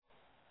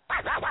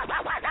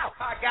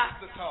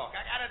talk.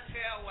 I gotta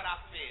tell what I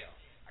feel.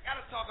 I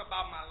gotta talk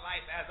about my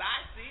life as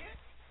I see it.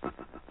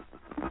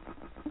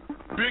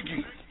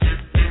 Biggie.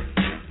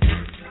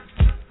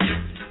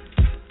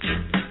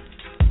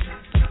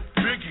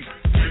 Biggie.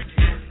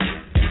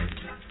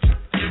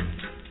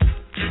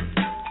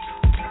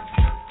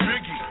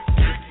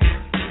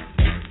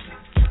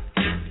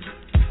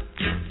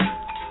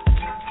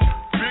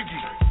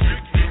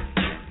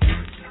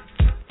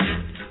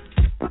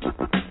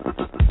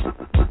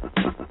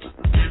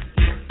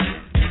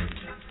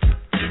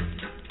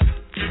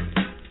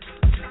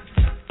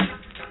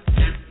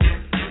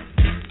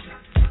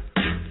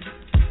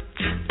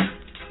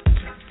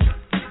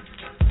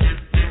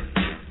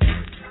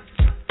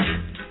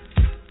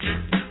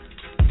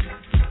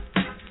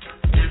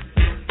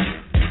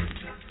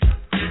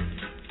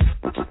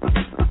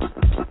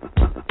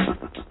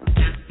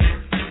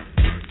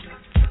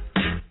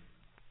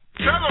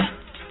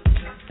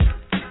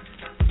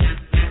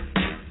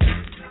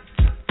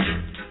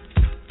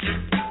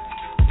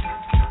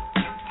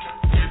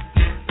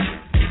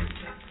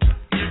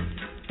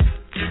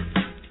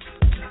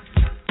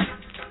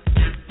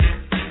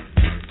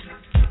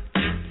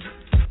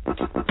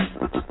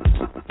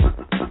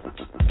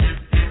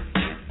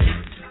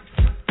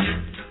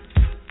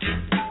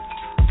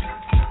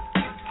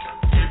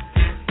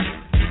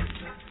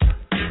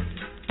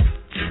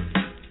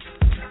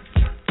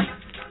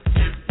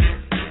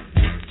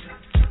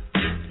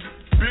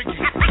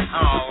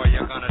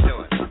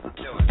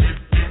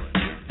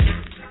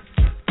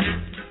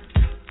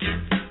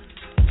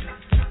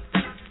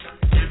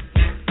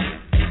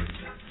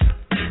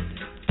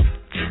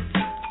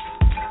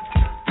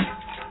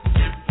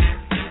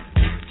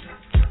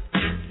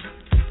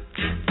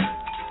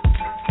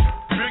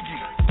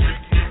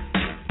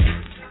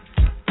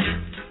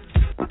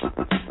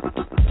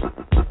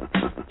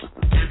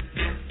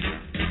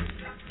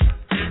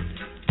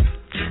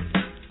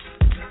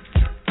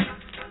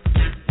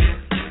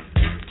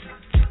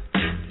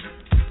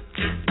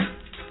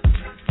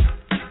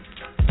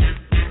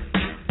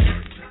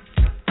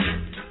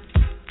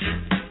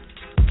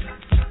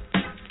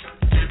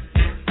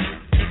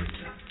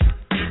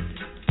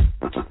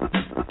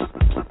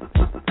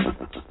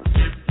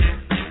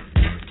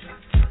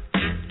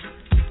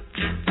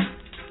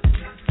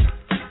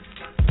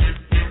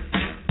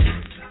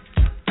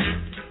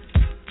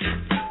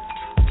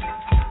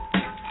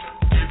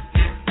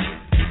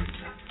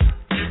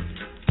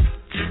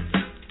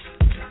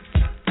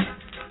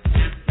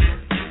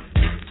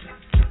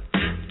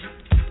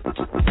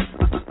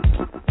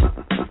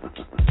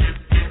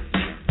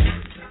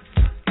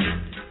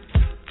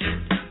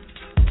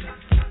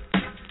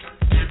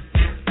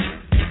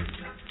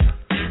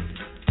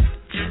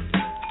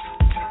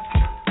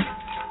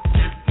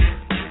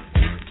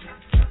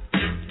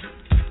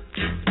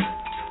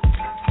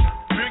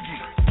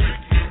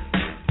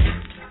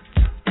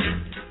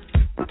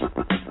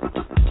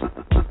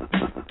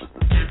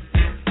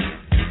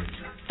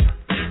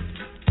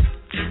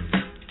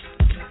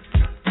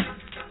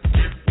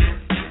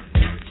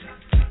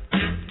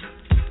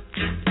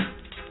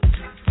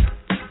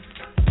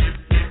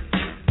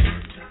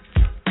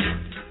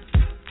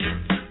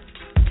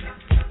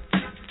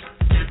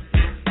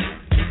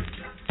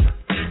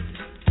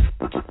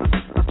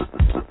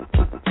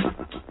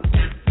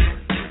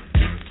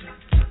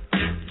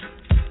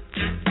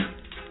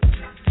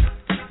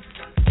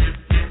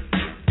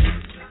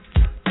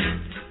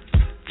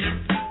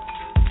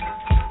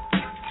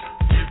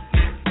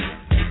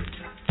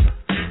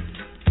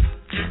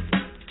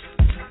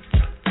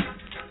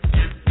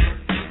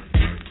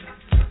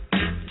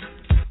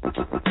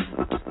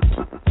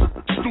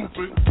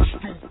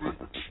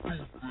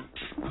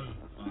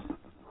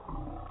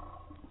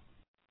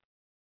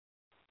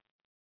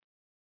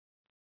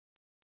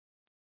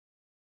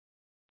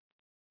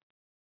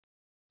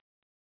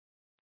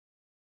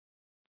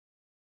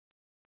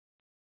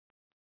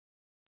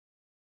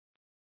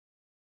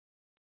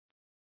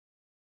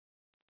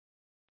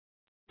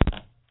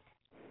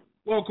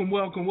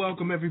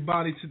 Welcome,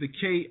 everybody, to the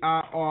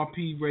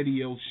KIRP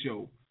Radio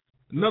Show.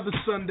 Another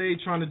Sunday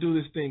trying to do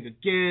this thing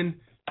again.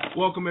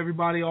 Welcome,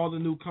 everybody, all the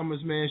newcomers,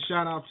 man.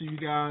 Shout out to you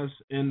guys.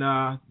 And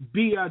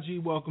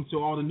BIG, welcome to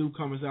all the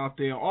newcomers out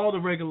there. All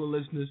the regular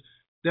listeners,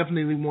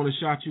 definitely want to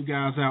shout you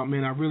guys out,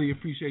 man. I really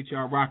appreciate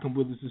y'all rocking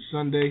with us this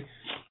Sunday.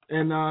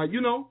 And,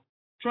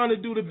 trying to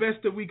do the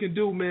best that we can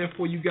do, man,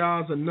 for you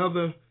guys.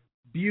 Another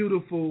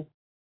beautiful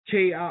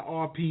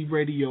KIRP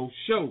Radio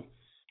Show.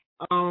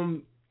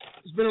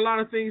 There's been a lot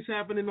of things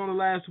happening on the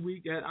last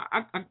week.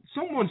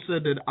 Someone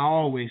said that I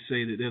always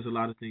say that there's a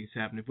lot of things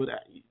happening, but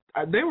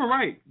they were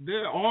right.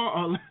 There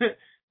are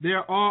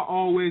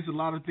always a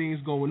lot of things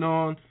going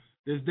on.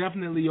 There's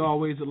definitely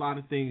always a lot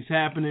of things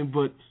happening,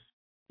 but,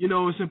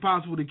 it's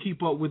impossible to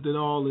keep up with it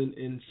all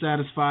and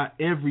satisfy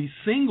every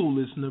single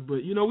listener.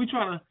 But, we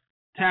try to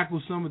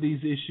tackle some of these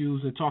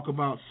issues and talk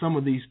about some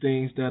of these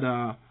things that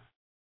are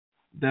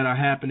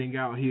happening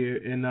out here.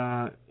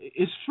 And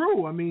it's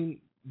true. I mean,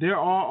 there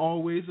are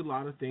always a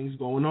lot of things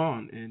going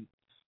on, and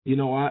You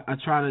know, I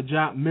try to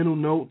jot mental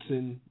notes,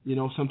 and, you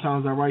know,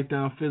 sometimes I write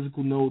down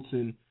physical notes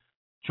and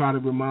try to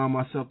remind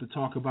myself to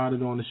talk about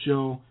it on the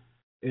show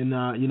and,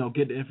 you know,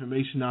 get the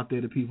information out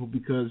there to people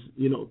because,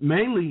 you know,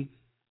 mainly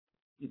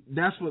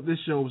that's what this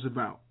show is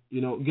about,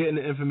 you know, getting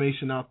the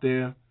information out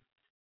there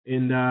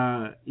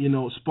and, you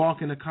know,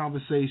 sparking a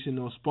conversation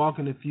or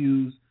sparking a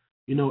fuse,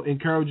 you know,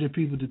 encouraging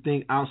people to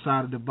think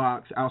outside of the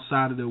box,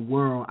 outside of the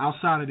world,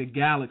 outside of the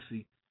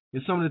galaxy.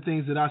 And some of the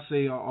things that I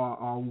say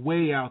are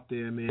way out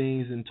there, man,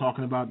 things and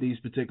talking about these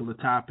particular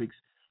topics.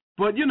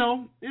 But, you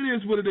know, it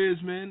is what it is,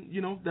 man.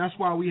 You know, that's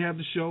why we have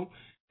the show.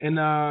 And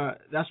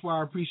that's why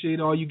I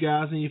appreciate all you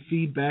guys and your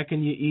feedback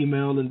and your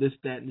email and this,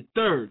 that, and the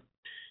third.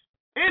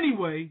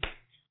 Anyway,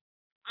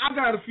 I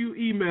got a few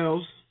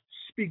emails.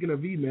 Speaking of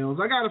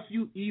emails, I got a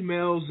few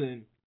emails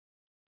and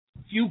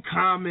a few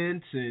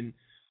comments and,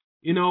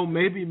 you know,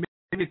 maybe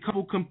a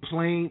couple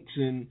complaints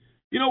and,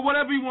 you know,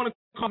 whatever you want to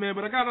call, man.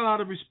 But I got a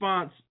lot of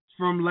response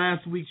from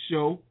last week's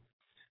show.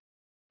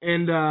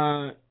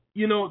 And,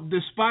 you know,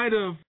 despite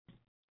of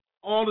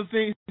all the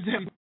things that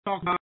we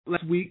talked about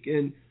last week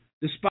and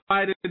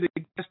despite of the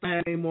guest I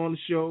had him on the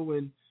show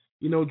and,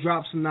 you know,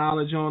 drop some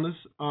knowledge on us,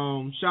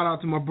 shout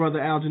out to my brother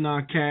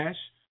Algernon Cash.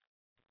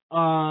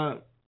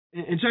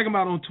 And check him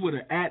out on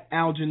Twitter, at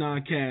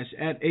Algernon Cash,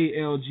 at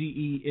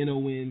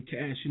ALGENON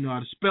Cash. You know how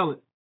to spell it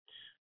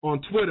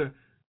on Twitter.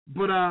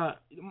 But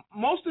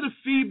most of the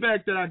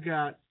feedback that I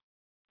got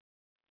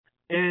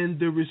and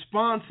the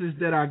responses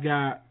that I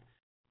got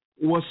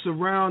was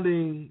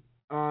surrounding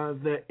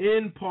the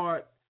end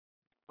part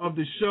of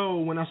the show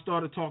when I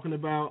started talking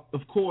about,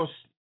 of course,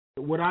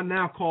 what I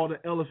now call the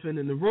elephant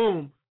in the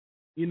room,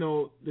 you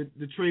know,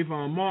 the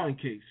Trayvon Martin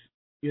case.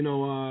 You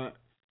know,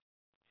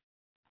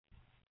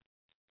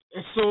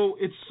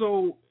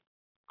 so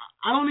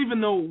I don't even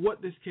know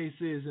what this case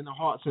is in the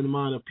hearts and the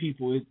mind of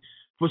people.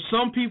 For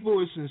some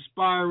people, it's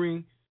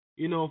inspiring.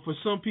 You know, for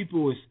some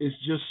people, it's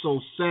just so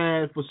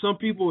sad. For some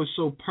people, it's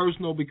so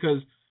personal because,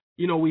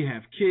 you know, we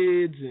have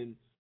kids and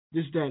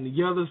this, that, and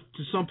the other.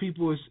 To some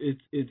people,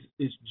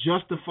 it's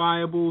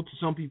justifiable. To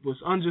some people,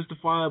 it's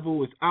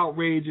unjustifiable. It's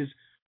outrageous.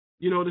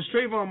 You know, the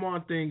Trayvon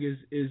Martin thing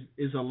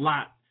is a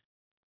lot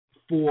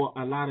for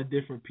a lot of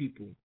different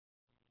people.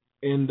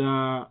 And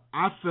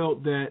I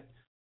felt that,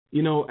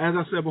 you know, as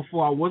I said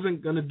before, I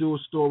wasn't going to do a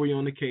story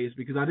on the case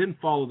because I didn't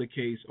follow the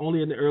case,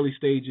 only in the early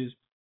stages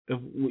of,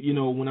 you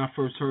know, when I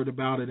first heard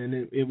about it and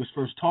it was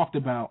first talked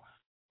about.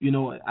 You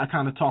know, I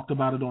kind of talked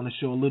about it on the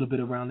show a little bit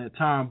around that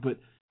time, but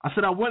I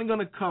said I wasn't going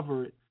to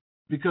cover it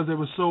because there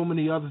were so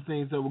many other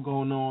things that were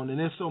going on, and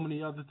there's so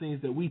many other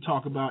things that we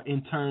talk about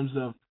in terms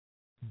of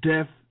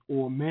death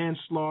or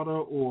manslaughter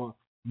or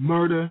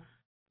murder,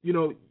 you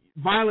know,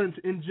 violence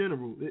in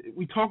general.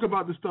 We talk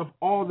about this stuff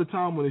all the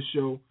time on this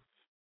show,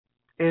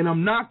 and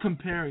I'm not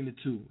comparing the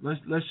two.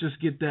 Let's just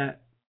get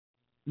that,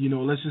 you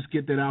know, let's just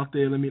get that out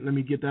there. Let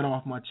me get that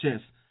off my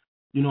chest.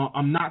 You know,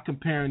 I'm not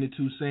comparing the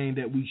two, saying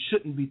that we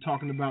shouldn't be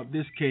talking about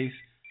this case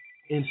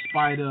in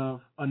spite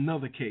of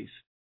another case.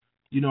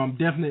 You know, I'm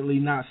definitely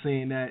not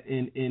saying that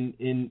in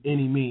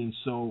any means.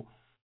 So,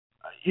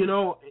 you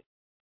know,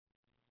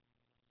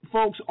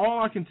 folks,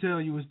 all I can tell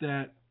you is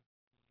that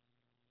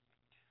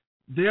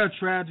there are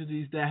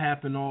tragedies that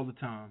happen all the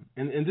time.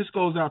 And this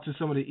goes out to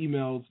some of the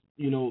emails,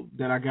 you know,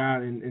 that I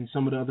got and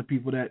some of the other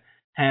people that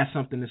had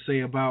something to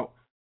say about,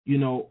 you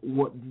know,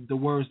 what the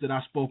words that I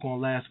spoke on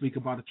last week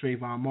about the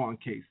Trayvon Martin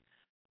case.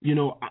 You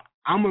know,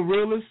 I'm a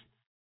realist,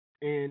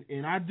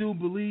 and I do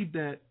believe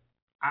that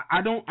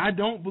I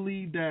don't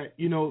believe that,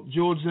 you know,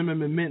 George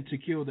Zimmerman meant to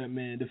kill that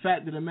man. The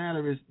fact of the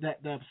matter is that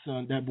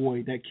son, that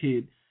boy, that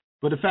kid.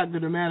 But the fact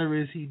of the matter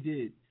is he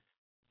did.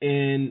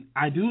 And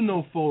I do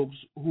know folks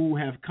who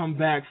have come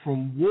back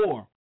from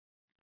war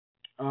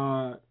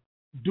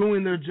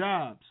doing their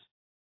jobs,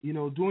 you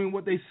know, doing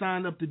what they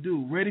signed up to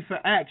do, ready for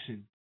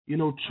action, you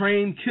know,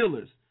 trained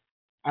killers.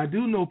 I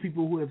do know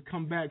people who have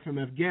come back from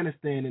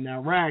Afghanistan and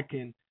Iraq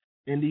and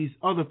these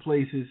other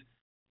places,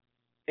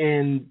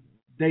 and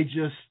they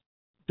just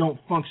don't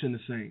function the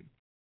same.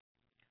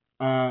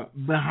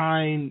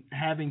 Behind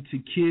having to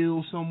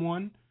kill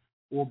someone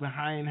or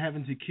behind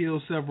having to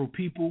kill several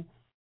people,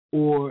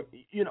 or,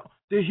 you know,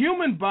 the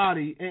human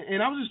body,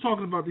 and I was just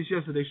talking about this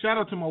yesterday. Shout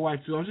out to my wife,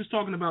 too. I was just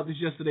talking about this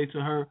yesterday to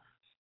her,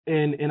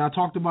 and I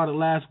talked about it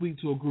last week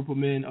to a group of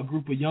men, a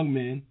group of young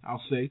men,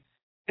 I'll say,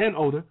 and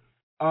older.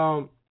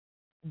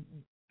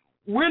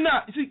 We're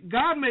not, see,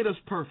 God made us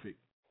perfect.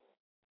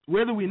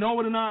 Whether we know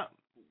it or not,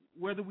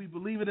 whether we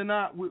believe it or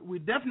not, we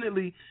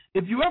definitely,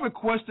 if you ever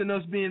question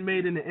us being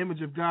made in the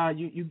image of God,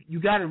 you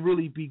got to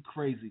really be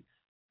crazy,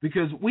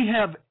 because we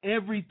have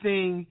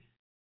everything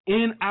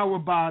in our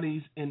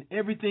bodies and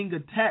everything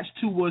attached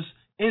to us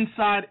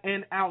inside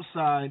and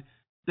outside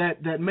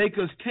that make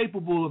us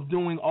capable of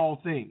doing all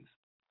things,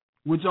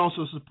 which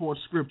also supports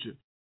Scripture.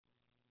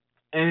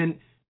 And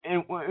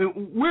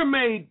we're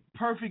made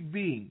perfect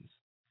beings.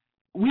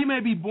 We may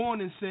be born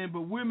in sin,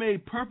 but we're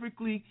made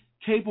perfectly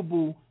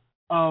capable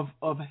of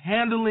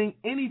handling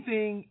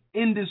anything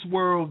in this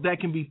world that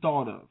can be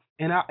thought of,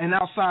 and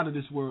outside of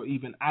this world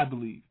even, I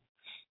believe.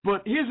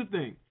 But here's the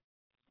thing.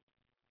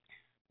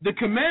 The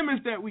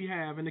commandments that we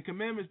have and the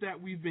commandments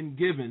that we've been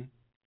given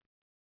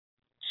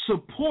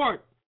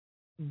support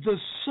the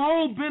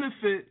sole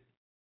benefit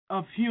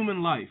of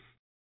human life.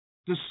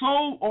 The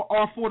sole,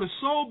 or for the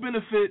sole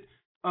benefit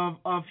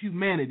of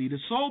humanity, the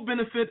sole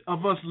benefit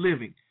of us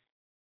living.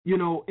 You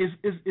know,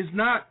 is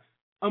not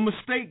a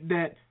mistake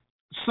that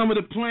some of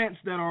the plants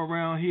that are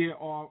around here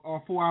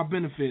are for our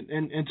benefit.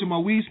 And to my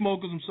weed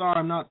smokers, I'm sorry,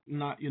 I'm not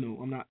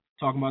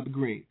talking about the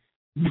green.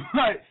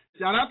 But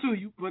shout out to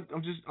you, but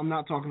I'm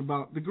not talking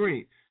about the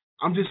green.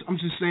 I'm just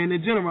saying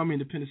in general. I mean,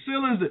 the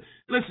penicillins.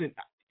 Listen,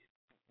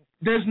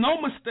 there's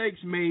no mistakes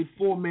made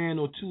for man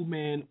or to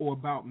man or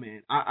about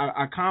man.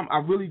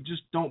 I really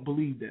just don't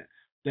believe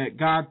that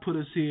God put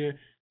us here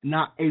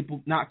not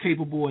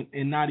capable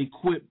and not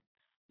equipped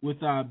with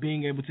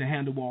being able to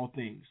handle all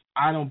things.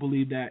 I don't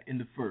believe that in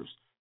the first.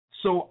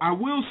 So I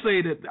will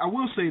say this: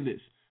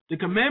 the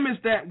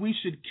commandments that we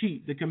should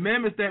keep, the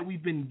commandments that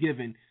we've been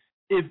given,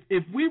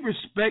 if we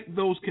respect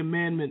those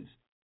commandments,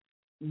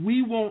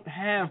 we won't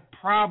have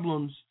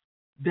problems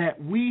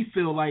that we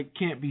feel like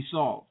can't be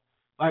solved.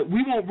 Like,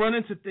 we won't run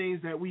into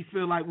things that we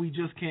feel like we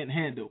just can't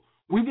handle.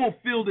 We won't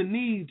feel the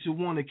need to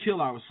want to kill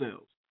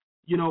ourselves.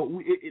 You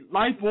know,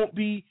 life won't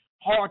be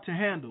hard to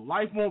handle.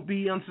 Life won't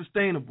be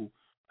unsustainable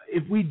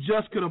if we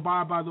just could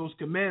abide by those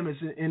commandments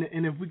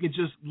and if we could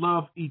just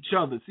love each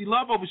other. See,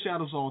 love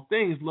overshadows all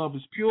things. Love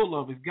is pure.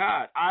 Love is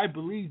God. I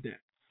believe that.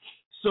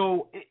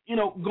 So, you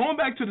know, going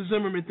back to the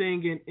Zimmerman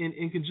thing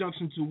in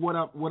conjunction to what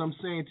I'm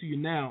saying to you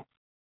now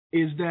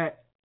is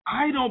that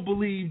I don't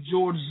believe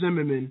George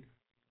Zimmerman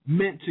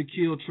meant to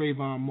kill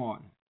Trayvon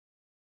Martin.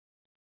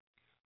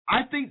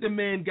 I think the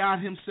man got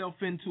himself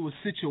into a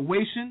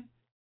situation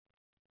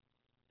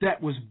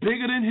that was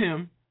bigger than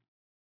him,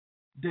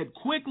 that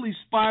quickly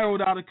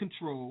spiraled out of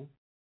control,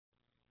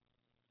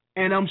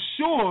 and I'm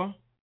sure,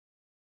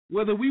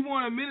 whether we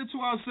want to admit it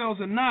to ourselves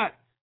or not,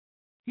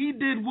 he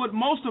did what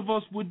most of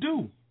us would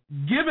do,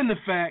 given the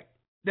fact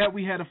that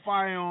we had a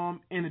firearm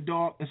in the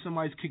dark and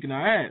somebody's kicking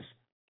our ass.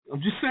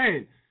 I'm just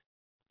saying,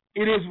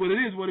 it is what it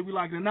is, whether we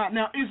like it or not.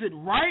 Now, is it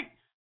right?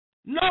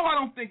 No, I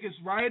don't think it's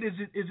right. Is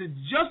it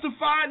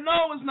justified?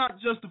 No, it's not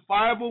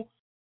justifiable.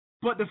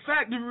 But the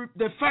fact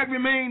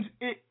remains,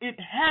 it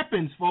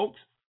happens, folks.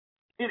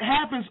 It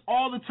happens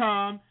all the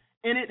time,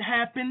 and it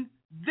happened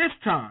this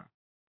time.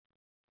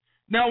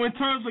 Now, in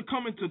terms of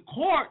coming to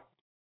court,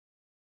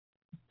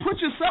 put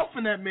yourself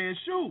in that man's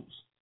shoes.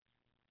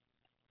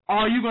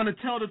 Are you going to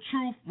tell the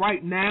truth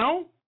right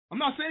now? I'm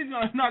not saying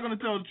you're not going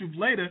to tell the truth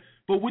later,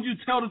 but would you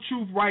tell the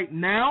truth right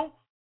now?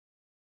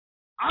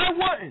 I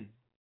wouldn't.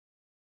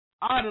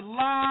 I'd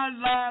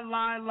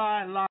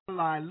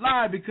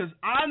lie, because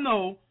I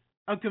know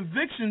a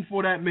conviction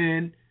for that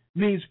man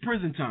means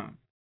prison time.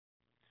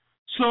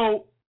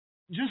 So,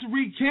 just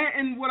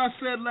recanting what I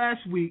said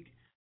last week,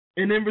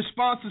 and in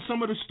response to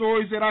some of the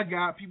stories that I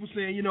got, people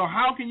saying, you know,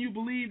 how can you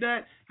believe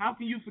that? How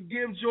can you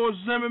forgive George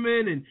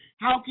Zimmerman? And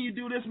how can you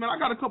do this? Man, I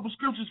got a couple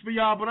scriptures for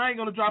y'all, but I ain't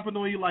going to drop it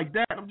on you like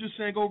that. I'm just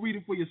saying, go read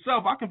it for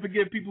yourself. I can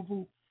forgive people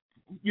who,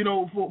 you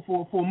know,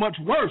 for much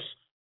worse,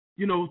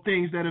 you know,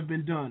 things that have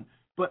been done.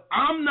 But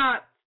I'm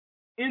not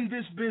in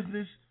this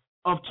business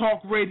of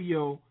talk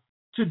radio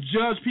to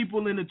judge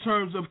people in the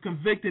terms of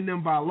convicting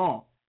them by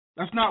law.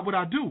 That's not what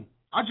I do.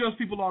 I judge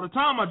people all the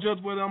time. I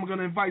judge whether I'm going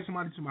to invite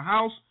somebody to my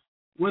house,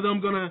 whether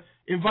I'm going to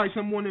invite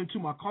someone into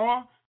my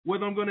car,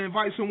 whether I'm going to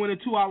invite someone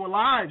into our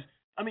lives.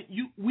 I mean,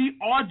 we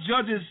are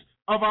judges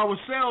of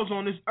ourselves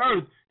on this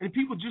earth, and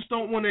people just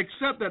don't want to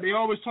accept that. They're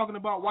always talking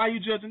about, why are you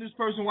judging this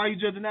person, why are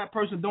you judging that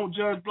person, don't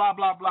judge, blah,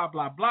 blah, blah,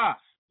 blah, blah.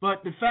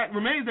 But the fact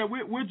remains that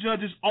we're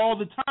judges all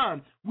the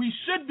time. We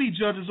should be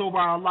judges over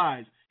our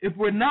lives. If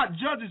we're not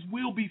judges,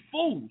 we'll be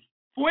fools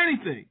for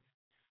anything.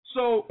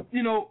 So,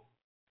 you know,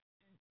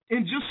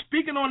 in just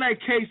speaking on that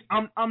case,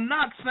 I'm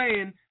not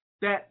saying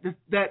that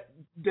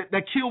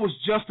kill was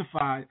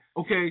justified,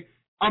 okay?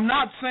 I'm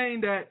not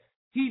saying that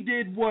he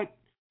did what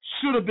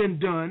should have been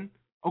done,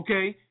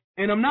 okay?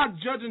 And I'm not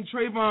judging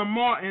Trayvon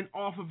Martin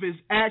off of his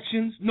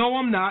actions. No,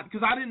 I'm not,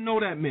 because I didn't know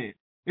that man.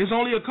 There's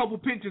only a couple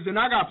pictures, and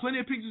I got plenty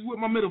of pictures with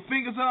my middle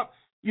fingers up.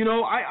 You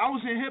know, I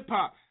was in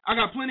hip-hop. I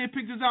got plenty of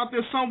pictures out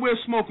there somewhere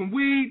smoking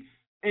weed,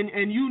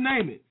 and you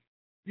name it.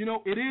 You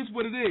know, it is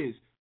what it is.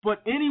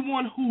 But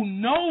anyone who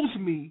knows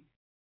me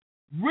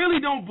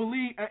really don't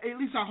believe, at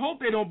least I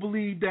hope they don't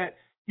believe that,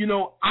 you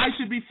know, I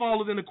should be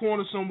followed in the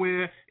corner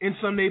somewhere in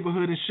some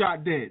neighborhood and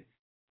shot dead.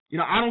 You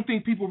know, I don't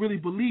think people really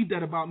believe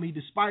that about me,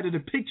 despite of the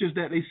pictures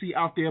that they see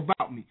out there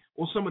about me,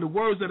 or some of the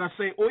words that I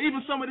say, or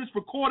even some of this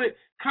recorded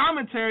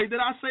commentary that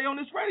I say on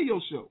this radio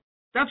show.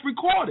 That's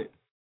recorded.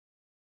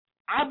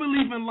 I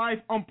believe in life.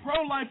 I'm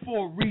pro-life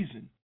for a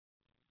reason.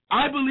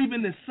 I believe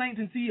in the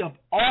sanctity of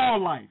all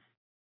life.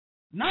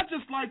 Not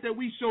just life that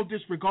we show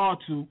disregard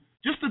to,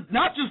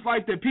 not just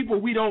life that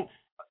people we don't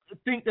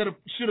think that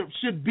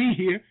should be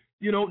here,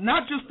 you know,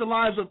 not just the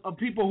lives of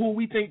people who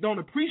we think don't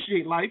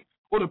appreciate life,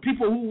 or the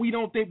people who we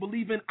don't think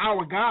believe in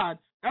our God.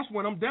 That's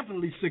what I'm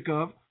definitely sick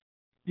of,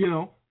 you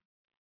know.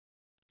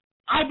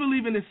 I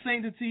believe in the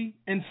sanctity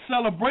and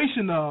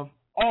celebration of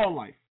all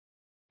life.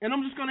 And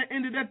I'm just going to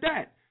end it at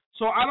that.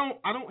 So I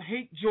don't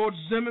hate George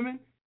Zimmerman,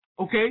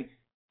 okay?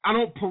 I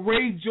don't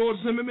parade George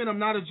Zimmerman. I'm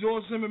not a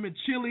George Zimmerman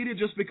cheerleader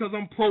just because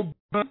I'm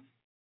pro-gun,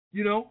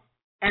 you know.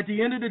 At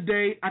the end of the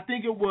day, I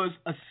think it was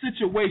a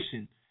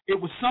situation. It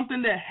was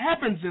something that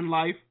happens in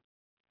life,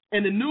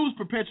 and the news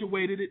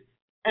perpetuated it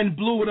and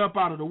blew it up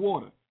out of the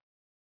water.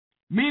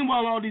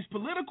 Meanwhile, all these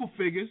political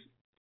figures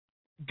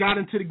got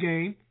into the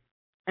game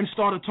and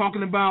started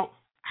talking about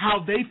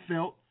how they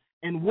felt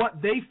and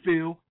what they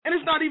feel, and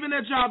it's not even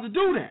their job to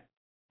do that.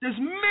 There's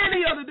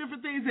many other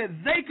different things that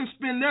they could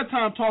spend their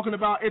time talking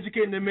about,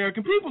 educating the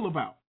American people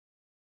about.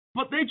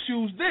 But they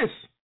choose this.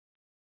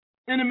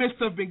 In the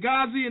midst of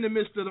Benghazi, in the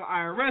midst of the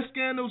IRS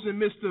scandals, in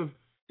the midst of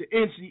the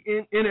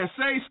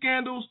NSA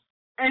scandals,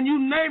 and you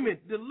name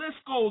it, the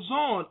list goes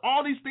on.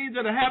 All these things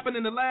that have happened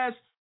in the last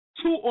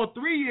 2 or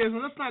 3 years,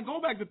 and let's not go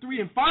back to 3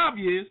 and 5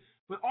 years,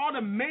 but all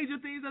the major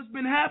things that's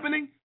been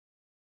happening,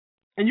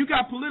 and you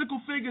got political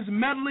figures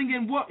meddling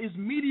in what is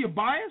media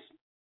bias,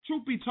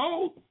 truth be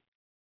told.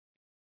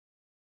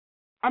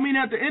 I mean,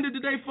 at the end of the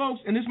day,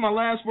 folks, and this is my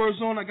last word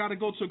zone, I got to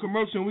go to a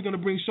commercial, and we're going to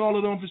bring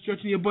Charlotte on for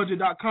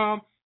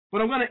StretchingYourBudget.com.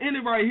 But I'm going to end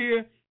it right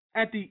here.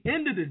 At the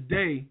end of the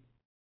day,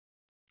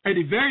 at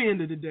the very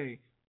end of the day,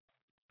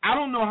 I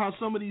don't know how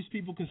some of these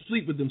people can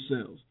sleep with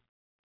themselves,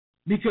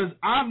 because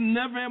I've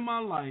never in my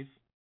life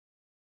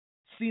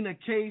seen a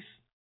case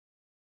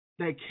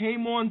that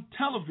came on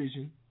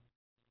television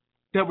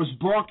that was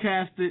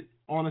broadcasted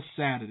on a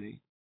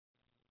Saturday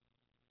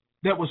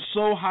that was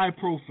so high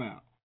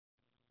profile.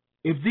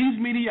 If these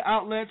media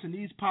outlets and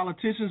these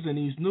politicians and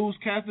these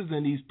newscasters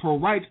and these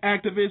pro-rights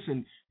activists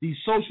and these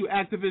social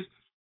activists,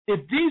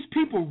 if these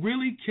people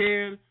really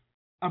cared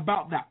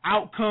about the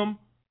outcome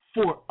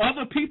for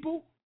other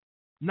people,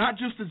 not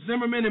just the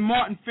Zimmerman and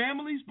Martin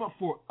families, but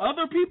for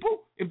other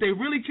people, if they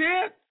really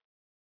cared,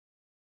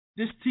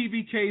 this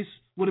TV case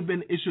would have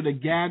been issued a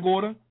gag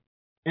order,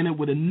 and it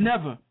would have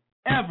never,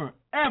 ever,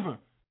 ever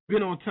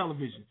been on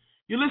television.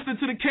 You're listening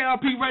to the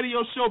KRP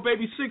Radio Show,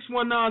 baby,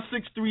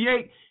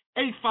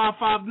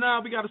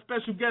 619-638-8559. We got a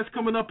special guest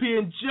coming up here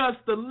in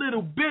just a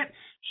little bit,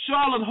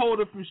 Charlotte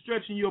Holder from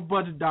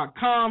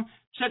StretchingYourBudget.com.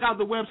 Check out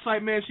the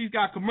website, man. She's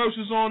got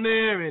commercials on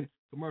there and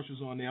commercials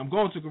on there. I'm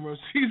going to commercials.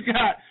 She's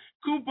got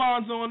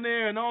coupons on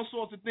there and all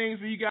sorts of things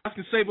where you guys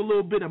can save a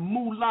little bit of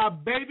moolah,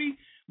 baby.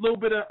 A little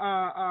bit of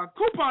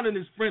couponing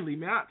is friendly,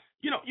 man.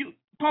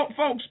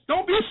 Folks,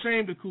 don't be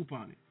ashamed of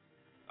couponing.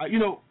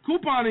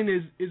 Couponing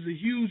is a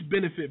huge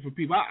benefit for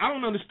people. I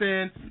don't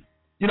understand.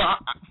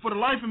 For the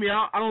life of me,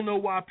 I don't know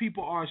why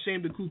people are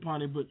ashamed of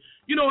couponing, but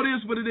it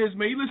is what it is,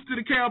 man. You listen to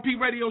the KLP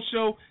Radio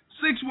Show,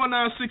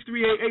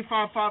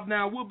 619-638-8559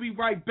 now. We'll be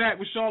right back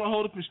with Charlotte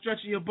Holder from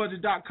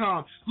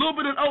StretchingYourBudget.com. A little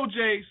bit of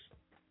OJ's.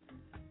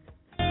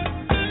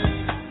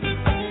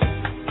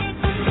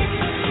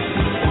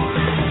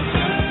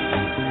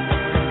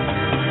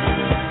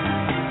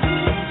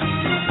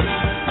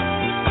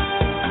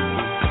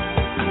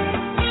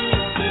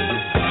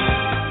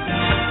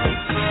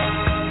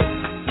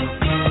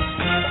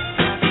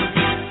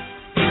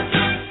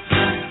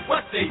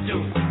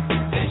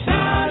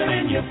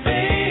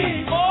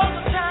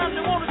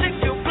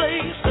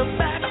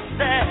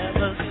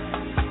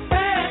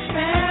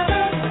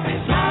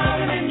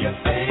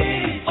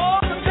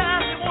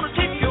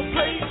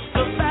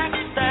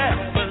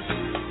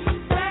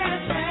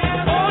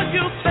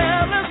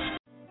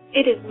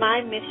 It is my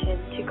mission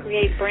to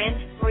create brand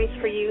stories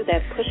for you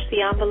that push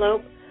the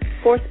envelope,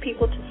 force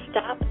people to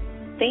stop,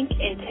 think,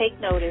 and take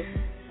notice.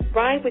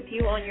 Ride with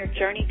you on your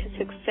journey to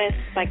success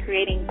by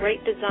creating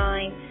great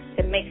design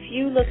that makes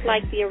you look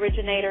like the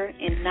originator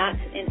and not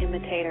an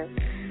imitator.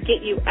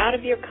 Get you out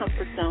of your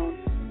comfort zone,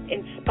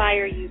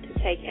 inspire you to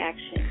take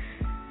action.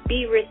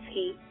 Be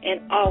risky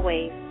and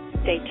always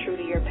stay true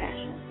to your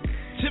passion.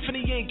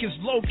 Tiffany Inc. is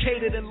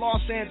located in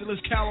Los Angeles,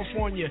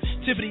 California.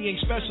 Tiffany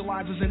Inc.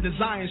 specializes in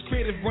designs,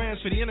 creative brands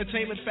for the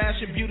entertainment,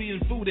 fashion, beauty, and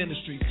food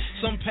industries.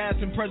 Some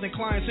past and present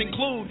clients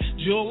include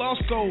Jewel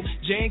Osco,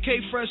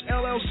 J&K Fresh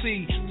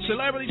LLC,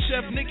 celebrity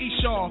chef Nikki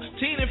Shaw,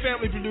 teen and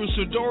family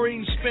producer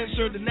Doreen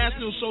Spencer, the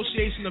National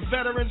Association of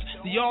Veterans,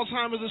 the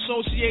Alzheimer's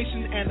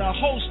Association, and a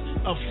host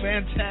of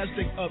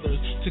fantastic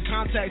others. To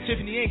contact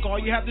Tiffany Inc.,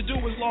 all you have to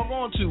do is log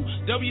on to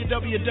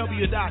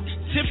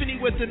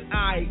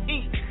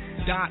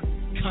www.tiffanyWithAnI.com.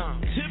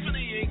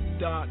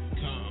 TiffanyInc.com.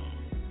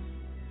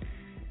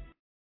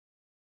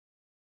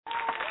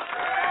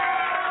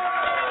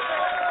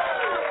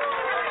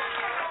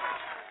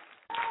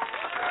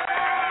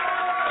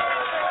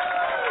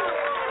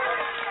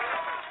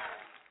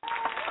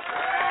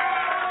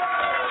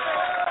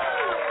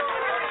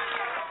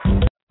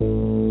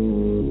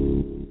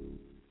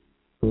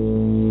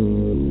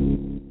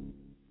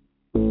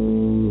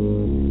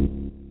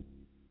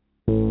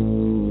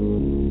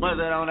 What's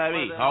that on that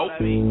beat? Oh.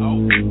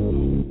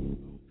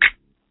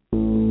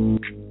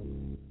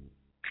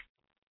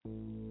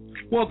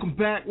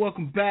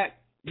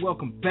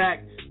 Welcome back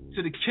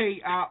to the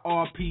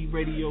KIRP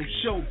Radio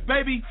Show,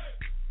 baby.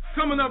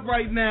 Coming up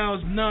right now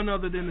is none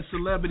other than the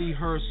celebrity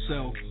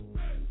herself,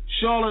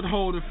 Charlotte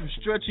Holder from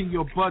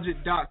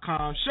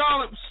StretchingYourBudget.com.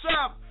 Charlotte, what's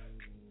up?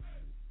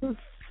 What's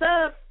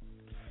up?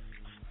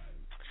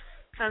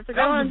 How's it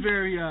going?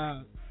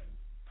 That was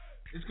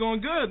it's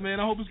going good, man.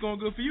 I hope it's going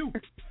good for you.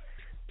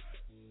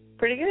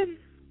 Pretty good.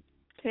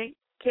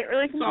 Can't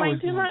really complain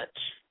too much.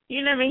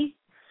 You know me.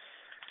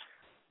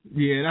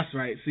 Yeah, that's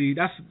right. See,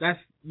 that's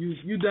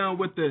you down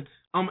with the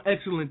I'm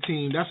excellent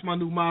team. That's my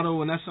new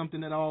motto, and that's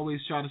something that I always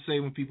try to say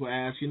when people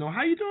ask,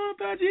 how you doing,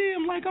 Paji?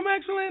 I'm like, I'm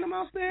excellent, I'm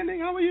outstanding.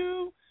 How are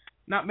you?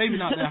 Maybe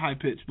not that high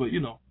pitch, but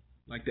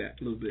like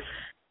that a little bit.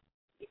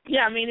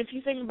 Yeah, I mean, if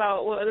you think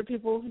about what other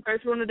people go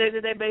through on a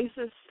day-to-day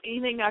basis,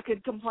 anything I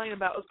could complain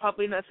about was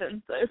probably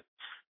nothing. So it's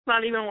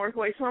not even worth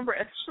wasting my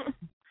breath.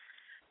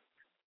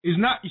 It's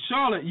not,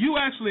 Charlotte. You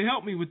actually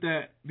helped me with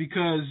that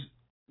because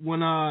when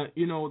the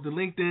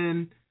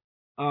LinkedIn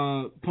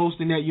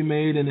posting that you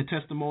made and the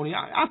testimony,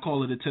 I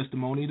call it a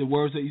testimony. The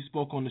words that you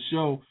spoke on the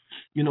show,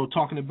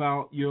 talking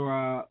about your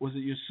was it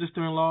your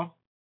sister-in-law?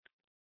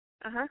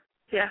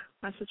 Yeah,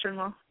 my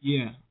sister-in-law.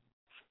 Yeah,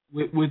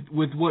 with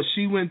what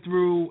she went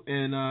through,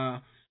 and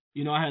I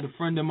had a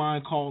friend of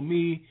mine call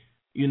me,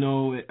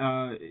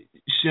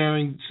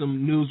 sharing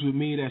some news with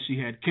me that she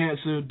had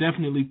cancer.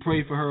 Definitely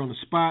pray for her on the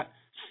spot.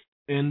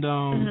 And,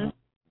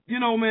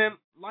 man,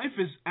 life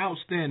is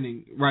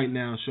outstanding right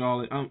now,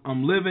 Charlotte.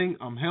 I'm living.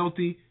 I'm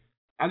healthy.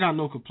 I got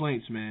no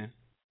complaints, man.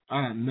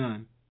 I got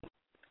none.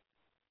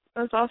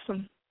 That's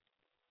awesome.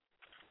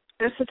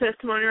 That's a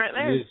testimony right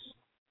there.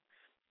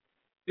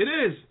 It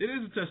is. It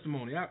is a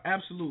testimony.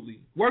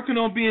 Absolutely. Working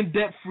on being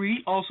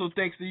debt-free, also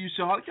thanks to you,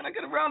 Charlotte. Can I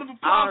get a round of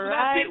applause for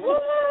that, people?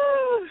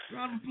 Woo!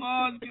 Round of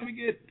applause. Can we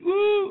get,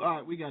 woo? All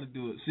right, we got to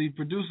do it. See,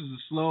 producers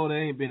are slow. They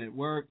ain't been at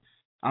work.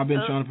 I've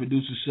been trying to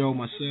produce a show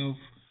myself.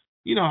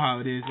 You know how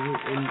it is. And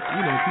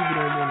people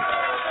don't want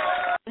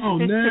to. Oh,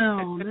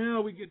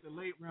 now we get the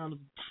late round of.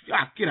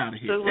 Get out of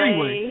here.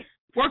 Anyway,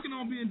 working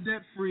on being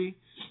debt-free.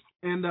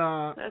 And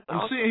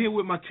I'm sitting here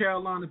with my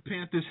Carolina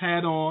Panthers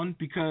hat on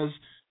because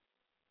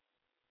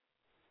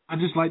I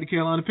just like the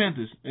Carolina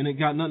Panthers. And it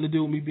got nothing to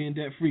do with me being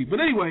debt-free. But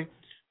anyway,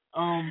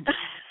 I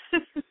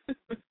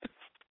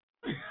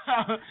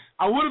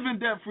would have been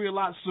debt-free a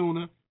lot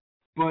sooner.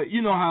 But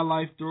you know how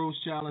life throws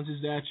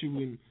challenges at you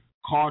and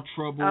car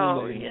trouble.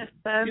 Oh, and, yes,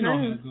 you know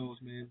how it goes,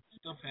 man.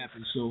 Stuff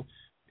happens. So,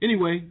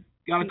 anyway,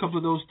 got a couple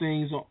of those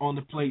things on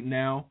the plate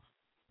now.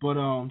 But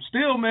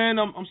still, man,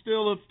 I'm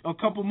still a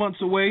couple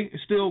months away.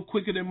 It's still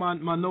quicker than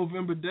my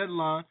November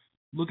deadline.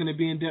 Looking at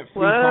being debt-free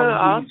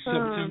probably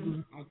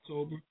September,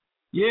 October.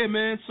 Yeah,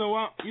 man. So,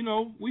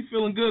 we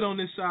feeling good on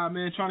this side,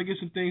 man, trying to get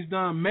some things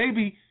done.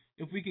 Maybe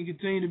if we can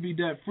continue to be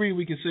debt-free,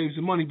 we can save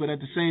some money. But at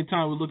the same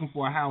time, we're looking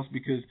for a house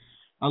because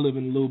I live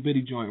in a little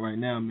bitty joint right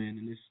now, man,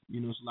 and it's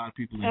it's a lot of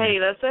people in Hey, here.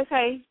 that's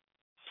okay.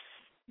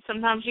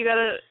 Sometimes you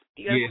gotta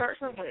start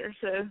somewhere.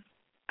 So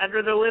I'd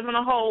rather live in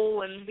a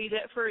hole and be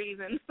debt free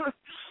than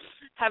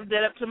have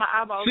debt up to my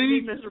eyeballs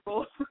and be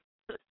miserable.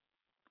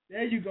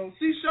 There you go.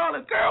 See,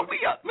 Charlotte, girl,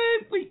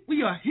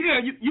 we are here.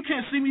 You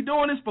can't see me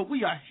doing this, but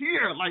we are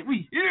here. Like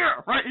we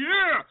here, right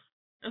here.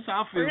 That's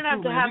how I feel. We're gonna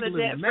have to have a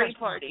debt free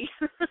party.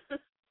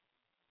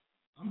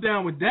 I'm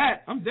down with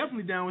that. I'm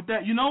definitely down with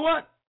that. You know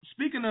what?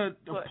 Speaking of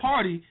the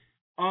party,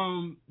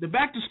 the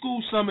Back to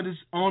School Summit is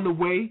on the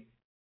way.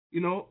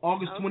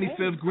 August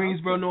 25th,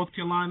 Greensboro, North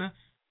Carolina.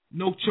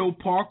 No-Cho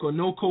Park or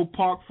No-Co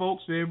Park,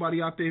 folks. For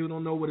everybody out there who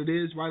don't know what it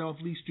is, right off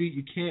Lee Street,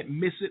 you can't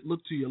miss it. Look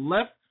to your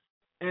left.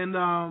 And,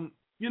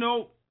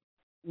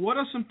 what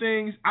are some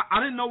things? I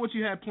didn't know what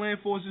you had planned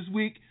for us this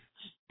week,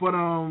 but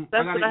I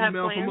got an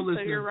email from a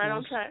listener. So you're right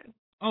on track.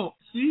 Oh,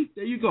 see?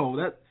 There you go.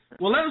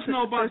 Well, let us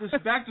know about this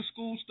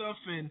back-to-school stuff,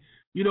 and,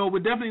 we're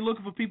definitely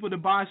looking for people to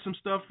buy some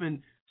stuff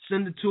and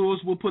send it to us.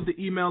 We'll put the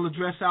email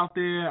address out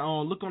there.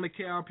 Look on the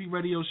KRP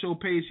Radio Show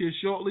page here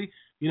shortly.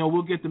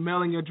 We'll get the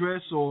mailing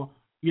address or,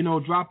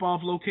 drop-off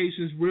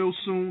locations real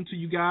soon to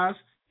you guys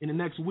in the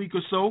next week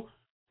or so.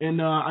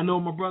 And I know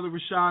my brother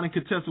Rashad and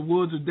Contessa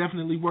Woods are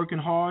definitely working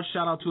hard.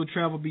 Shout out to A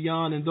Travel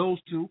Beyond and those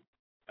two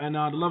and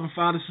the Love and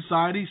Father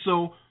Society.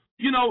 So,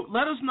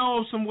 let us know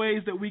of some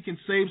ways that we can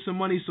save some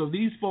money so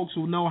these folks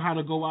will know how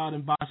to go out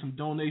and buy some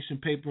donation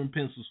paper and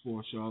pencils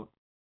for us, Charlotte.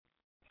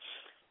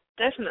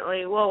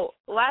 Definitely. Well,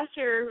 last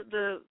year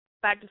the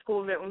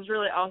back-to-school event was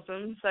really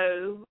awesome.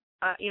 So,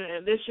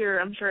 this year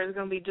I'm sure it's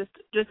going to be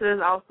just as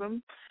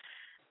awesome.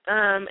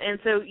 And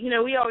so,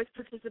 we always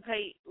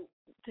participate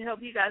to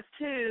help you guys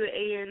too.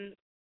 And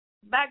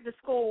back to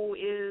school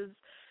is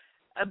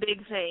a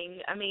big thing.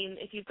 I mean,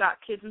 if you've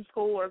got kids in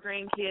school or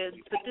grandkids,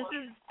 but this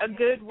is a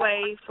good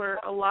way for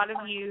a lot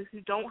of you who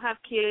don't have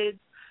kids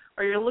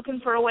or you're looking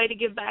for a way to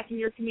give back in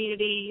your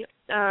community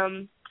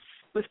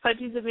with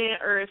Pudgy's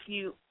event, or if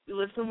you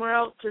live somewhere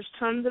else, there's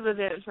tons of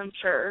events, I'm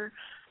sure.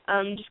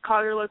 Just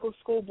call your local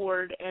school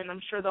board, and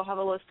I'm sure they'll have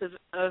a list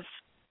of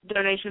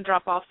donation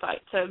drop-off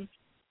sites. So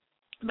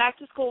back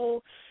to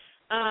school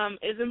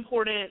is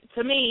important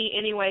to me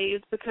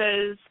anyways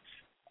because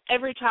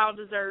every child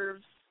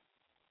deserves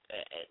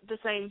the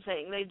same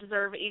thing. They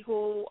deserve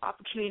equal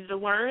opportunity to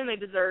learn. They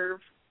deserve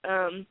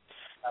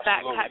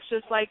backpacks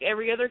just like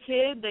every other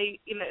kid.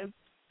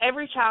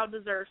 Every child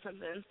deserves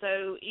something.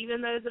 So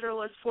even those that are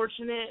less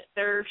fortunate,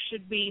 there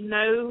should be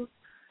no,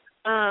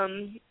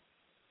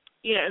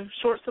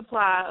 short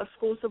supply of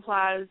school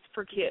supplies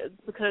for kids,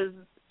 because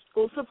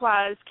school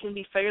supplies can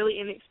be fairly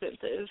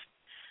inexpensive.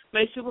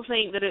 Most people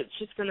think that it's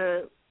just going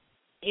to,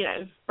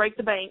 break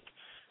the bank,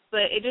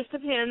 but it just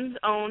depends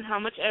on how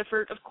much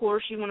effort, of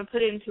course, you want to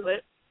put into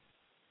it.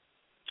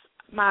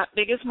 My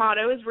biggest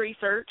motto is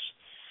research.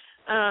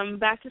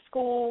 Back to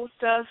school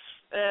stuff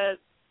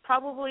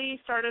probably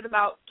started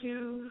about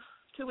two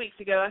weeks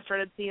ago. I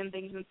started seeing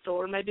things in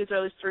store, maybe as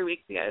early as 3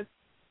 weeks ago.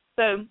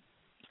 So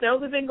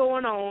sales have been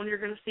going on. You're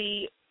going to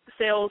see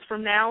sales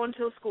from now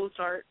until school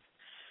starts.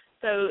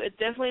 So it's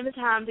definitely the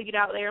time to get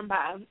out there and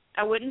buy.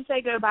 I wouldn't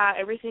say go buy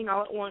everything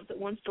all at once at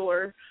one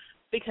store,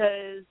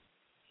 because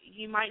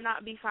you might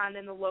not be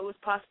finding the lowest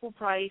possible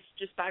price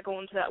just by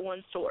going to that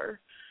one store.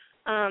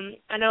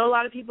 I know a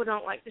lot of people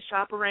don't like to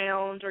shop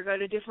around or go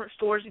to different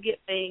stores to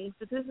get things,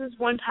 but this is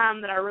one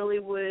time that I really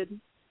would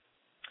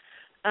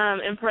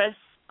impress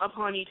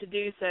upon you to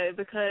do so,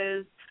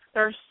 because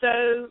there are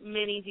so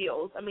many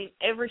deals. I mean,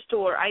 every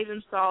store. I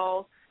even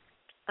saw,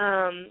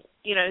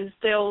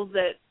 sales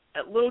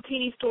at little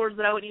teeny stores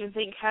that I wouldn't even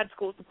think had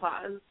school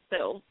supplies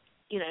sales,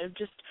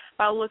 just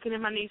by looking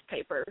in my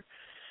newspaper.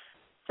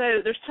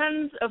 So there's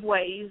tons of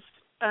ways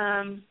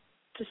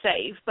to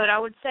save, but I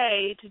would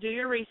say to do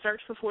your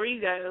research before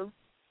you go,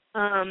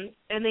 and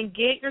then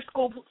get your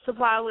school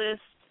supply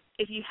list.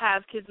 If you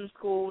have kids in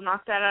school,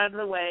 knock that out of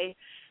the way,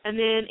 and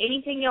then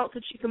anything else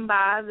that you can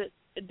buy that's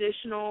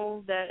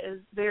additional, that is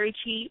very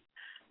cheap,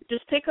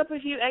 just pick up a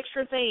few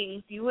extra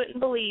things. You wouldn't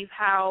believe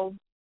how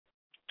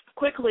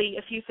quickly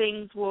a few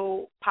things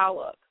will pile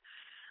up.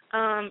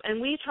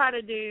 And we try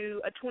to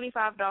do a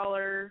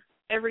 $25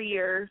 every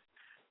year,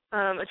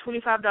 a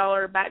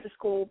 $25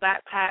 back-to-school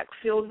backpack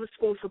filled with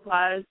school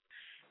supplies,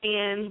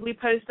 and we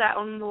post that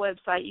on the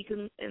website. You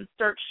can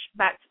search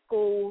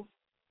back-to-school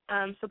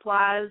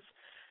supplies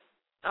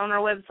on our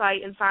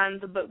website and find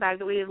the book bag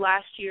that we did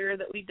last year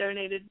that we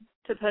donated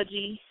to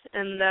Pudgy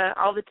and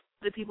all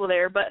the people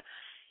there. But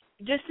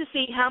just to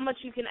see how much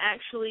you can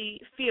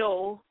actually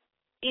fill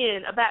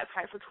in a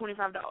backpack for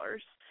 $25.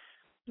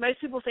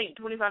 Most people think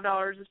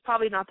 $25 is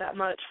probably not that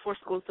much for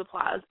school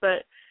supplies,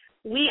 but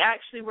we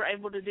actually were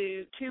able to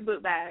do 2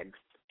 book bags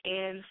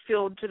and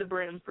filled to the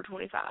brim for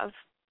 $25.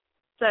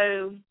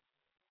 So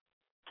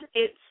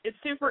it's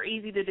super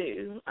easy to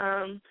do.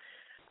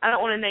 I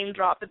don't want to name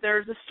drop, but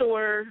there's a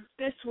store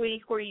this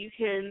week where you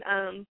can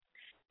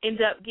end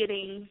up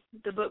getting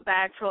the book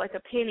bag for like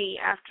a penny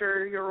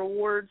after your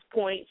rewards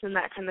points and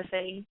that kind of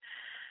thing.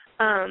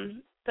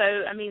 So,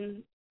 I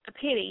mean, a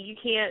penny, you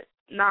can't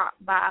not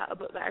buy a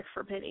book bag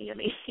for a penny. I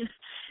mean,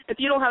 if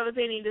you don't have a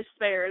penny to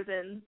spare,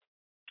 then,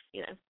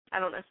 I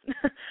don't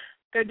know,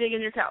 go dig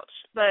in your couch.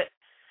 But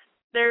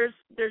there's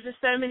just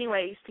so many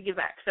ways to give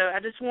back. So I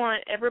just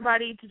want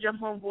everybody to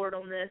jump on board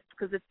on this,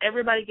 because if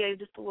everybody gave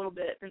just a little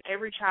bit, then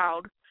every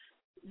child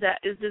that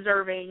is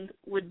deserving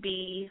would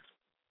be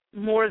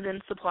more than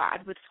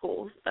supplied with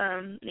school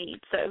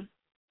needs. So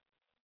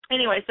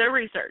anyway, so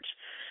research.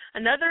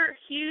 Another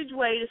huge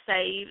way to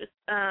save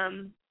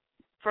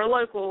for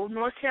local,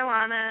 North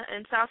Carolina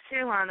and South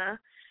Carolina,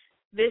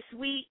 this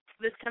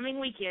coming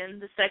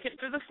weekend, the 2nd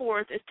through the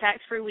 4th, is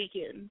tax-free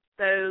weekend.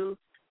 So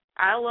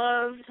I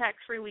love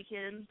tax-free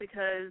weekends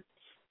because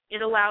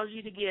it allows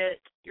you to get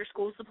your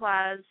school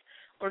supplies,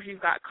 or if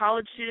you've got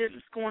college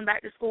students going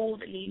back to school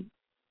that need,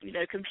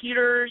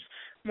 computers,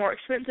 more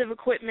expensive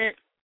equipment,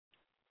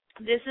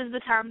 this is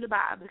the time to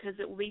buy because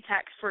it will be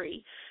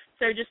tax-free.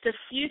 So just a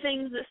few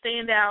things that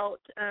stand out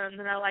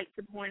that I like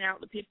to point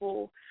out that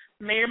people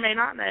may or may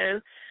not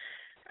know.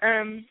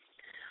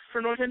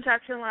 For North and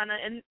South Carolina,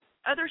 and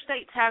other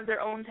states have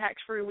their own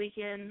tax-free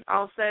weekend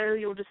also.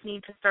 You'll just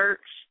need to search.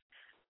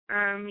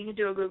 You can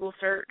do a Google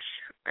search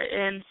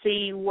and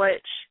see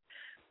which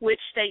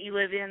state you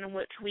live in and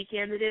which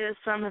weekend it is.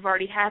 Some have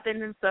already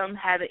happened and some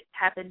haven't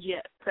happened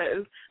yet.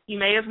 So you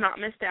may have not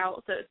missed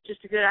out, so it's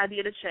just a good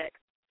idea to check.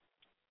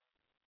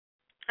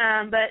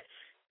 But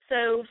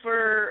so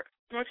for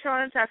North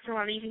Carolina and South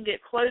Carolina, you can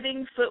get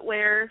clothing,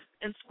 footwear,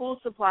 and school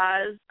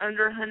supplies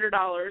under $100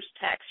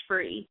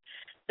 tax-free.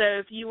 So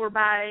if you were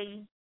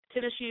buying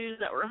tennis shoes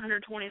that were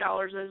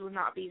 $120, those would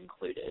not be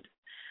included.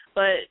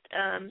 But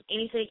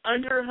anything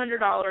under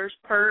 $100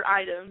 per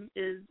item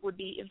would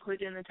be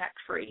included in the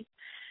tax-free.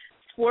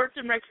 Sports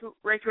and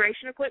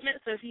recreation equipment,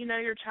 so if you know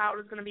your child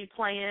is going to be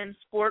playing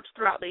sports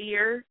throughout the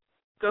year,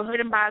 go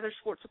ahead and buy their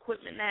sports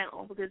equipment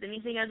now, because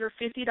anything under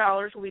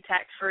 $50 will be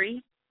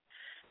tax-free.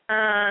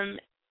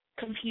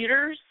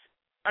 Computers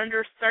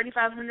under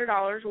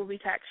 $3,500 will be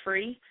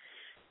tax-free.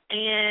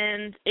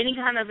 And any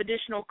kind of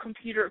additional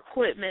computer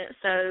equipment,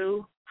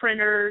 so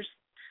printers,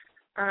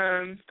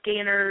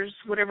 scanners,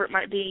 whatever it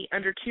might be,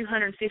 under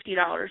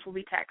 $250 will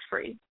be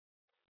tax-free.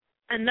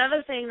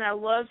 Another thing that I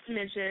love to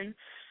mention,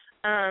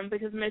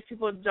 because most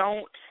people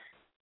don't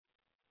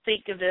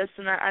think of this,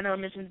 and I know I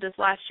mentioned this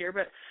last year,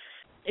 but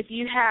if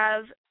you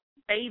have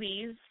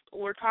babies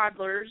or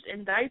toddlers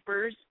in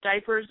diapers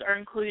are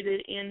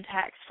included in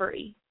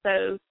tax-free.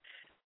 So,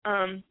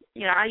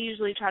 I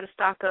usually try to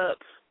stock up.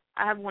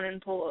 I have one in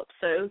pull-up,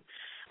 so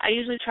I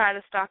usually try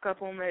to stock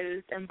up on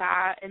those and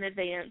buy in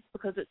advance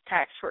because it's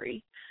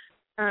tax-free.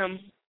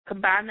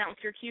 Combine that with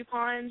your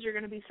coupons, you're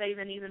going to be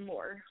saving even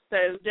more.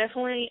 So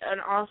definitely an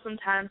awesome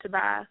time to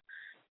buy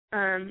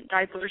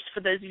diapers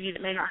for those of you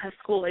that may not have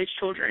school-age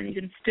children. You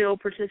can still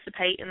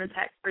participate in the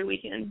tax-free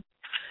weekend.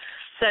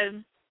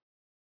 So,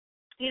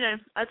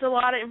 that's a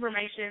lot of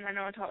information. I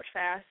know I talked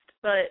fast,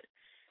 but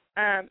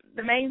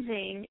the main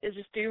thing is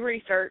just do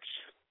research,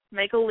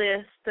 make a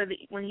list so that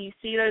when you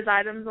see those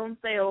items on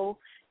sale,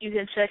 you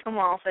can check them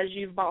off as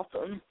you've bought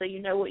them so you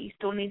know what you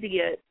still need to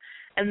get.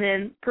 And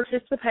then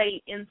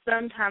participate in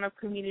some kind of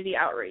community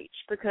outreach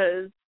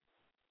because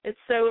it's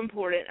so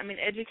important. I mean,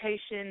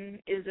 education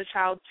is a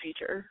child's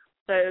future,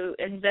 so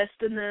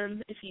invest in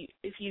them if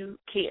you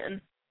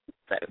can.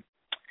 So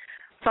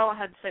that's all I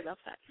had to say about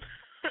that.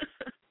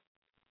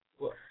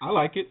 Well, I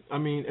like it. I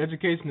mean,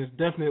 education is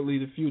definitely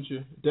the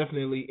future,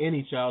 definitely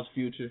any child's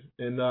future.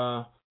 And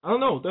I don't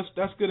know,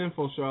 that's good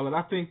info, Charlotte.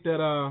 I think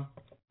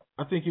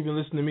you've been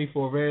listening to me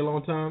for a very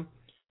long time,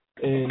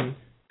 and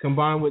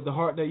combined with the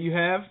heart that you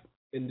have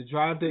and the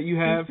drive that you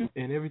have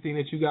and everything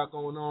that you got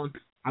going on,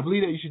 I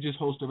believe that you should just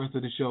host the rest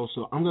of the show.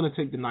 So I'm going to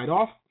take the night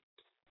off.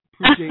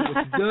 Appreciate what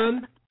you've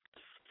done.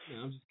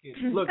 No, I'm just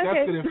kidding. Look,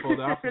 that's good info,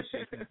 though. I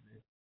appreciate that,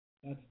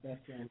 man.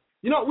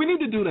 That's we need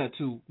to do that,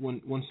 too,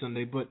 one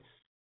Sunday. But,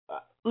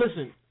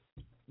 listen,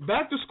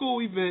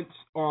 back-to-school events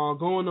are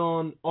going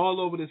on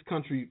all over this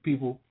country,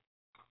 people.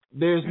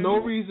 There's no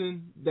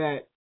reason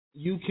that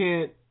you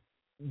can't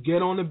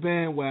get on the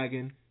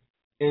bandwagon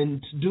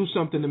and do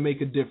something to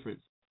make a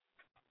difference.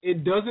 It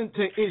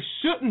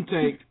shouldn't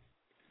take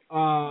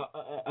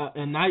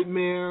a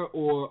nightmare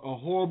or a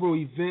horrible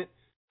event,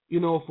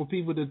 for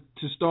people to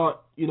start,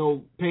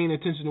 paying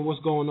attention to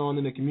what's going on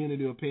in the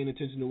community or paying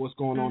attention to what's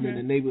going on in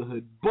the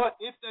neighborhood. But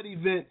if that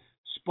event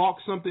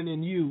sparks something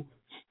in you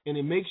and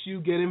it makes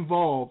you get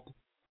involved,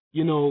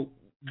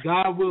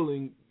 God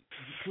willing,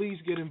 please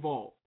get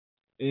involved.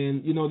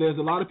 And, there's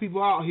a lot of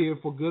people out here,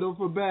 for good or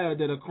for bad,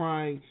 that are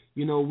crying,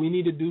 we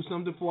need to do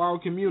something for our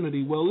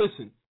community. Well,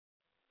 listen,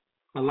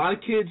 a lot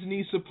of kids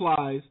need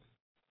supplies.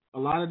 A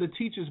lot of the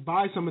teachers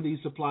buy some of these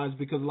supplies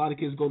because a lot of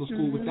kids go to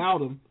school without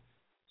them.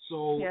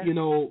 So,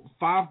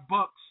 $5,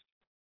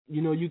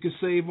 you could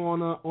save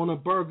on a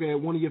burger at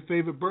one of your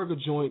favorite burger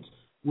joints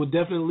would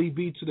definitely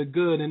be to the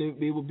good, and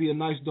it would be a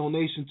nice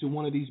donation to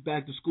one of these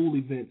back-to-school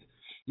events.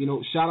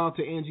 Shout out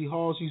to Angie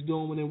Hall. She's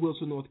doing one in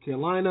Wilson, North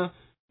Carolina.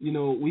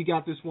 We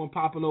got this one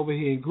popping over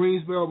here in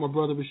Greensboro. My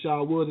brother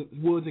Rashad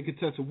Woods in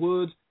Contessa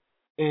Woods.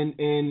 And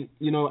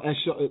as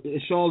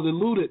Charlotte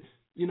alluded,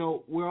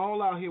 we're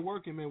all out here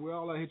working, man. We're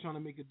all out here trying to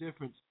make a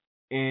difference.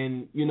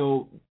 And,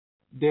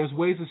 there's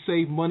ways to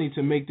save money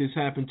to make this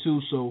happen,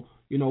 too. So,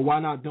 why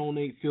not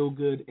donate, feel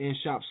good, and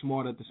shop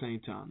smart at the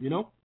same time,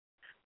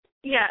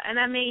 Yeah, and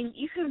I mean,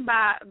 you can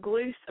buy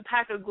a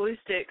pack of glue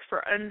sticks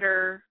for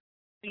under,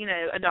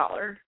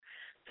 $1.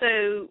 So,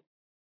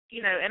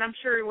 and I'm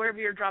sure wherever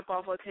your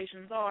drop-off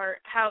locations are,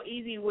 how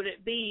easy would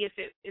it be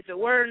if it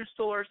were in a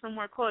store or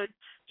somewhere close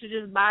to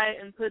just buy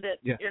it and put it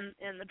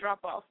in the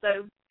drop-off?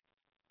 So,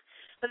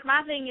 but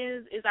my thing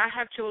is I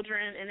have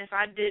children, and if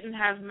I didn't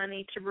have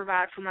money to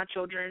provide for my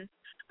children,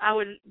 I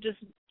would just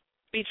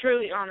be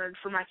truly honored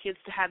for my kids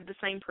to have the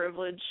same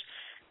privilege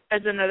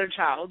as another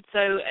child.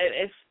 So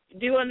if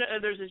do unto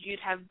others as you'd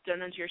have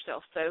done unto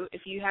yourself. So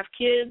if you have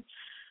kids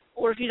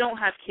or if you don't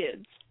have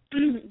kids,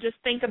 just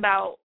think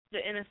about the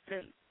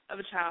innocence of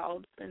a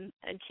child and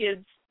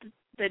kids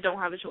that don't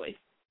have a choice.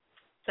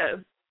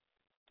 So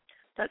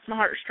that's my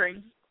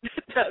heartstring,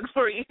 Doug,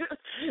 for you.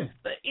 Yeah.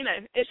 But,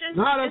 it's just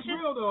that's it's just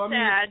real, though.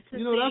 sad to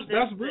see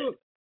that's real.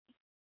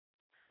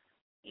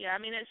 Yeah, I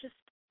mean,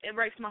 it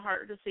breaks my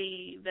heart to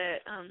see that,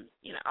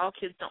 all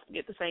kids don't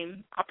get the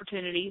same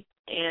opportunity.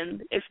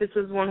 And if this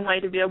is one way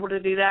to be able to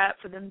do that,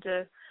 for them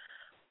to,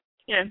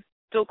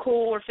 feel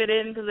cool or fit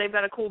in because they've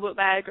got a cool book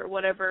bag or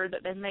whatever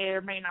that they may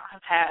or may not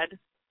have had,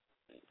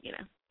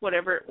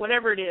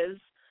 whatever it is,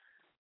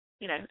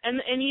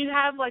 and you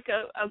have like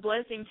a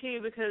blessing too,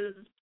 because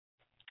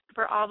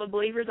for all the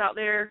believers out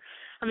there,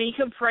 I mean, you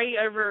can pray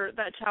over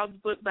that child's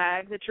book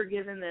bag that you're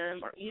giving them,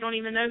 or you don't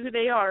even know who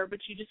they are, but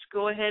you just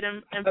go ahead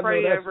and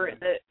pray over it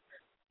that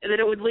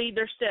it would lead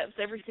their steps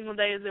every single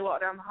day as they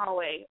walk down the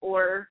hallway,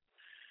 or,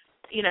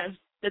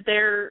 that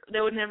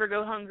they would never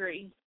go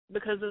hungry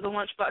because of the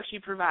lunchbox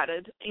you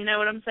provided. You know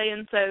what I'm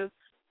saying? So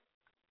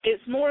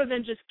it's more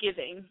than just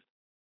giving.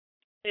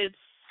 It's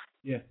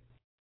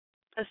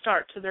a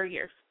start to their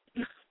year.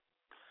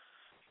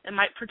 It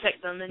might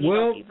protect them, and you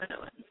don't even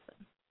know it.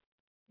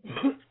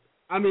 So.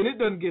 I mean, it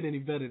doesn't get any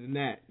better than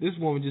that. This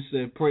woman just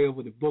said pray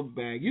over the book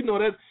bag.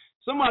 That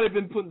somebody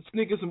been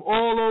sneaking some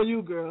oil on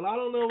you, girl. I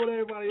don't know what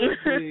everybody else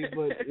believes,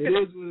 but it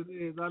is what it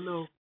is. I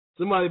know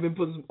Somebody been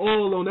putting some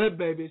oil on that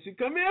baby. She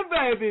come here,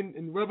 baby,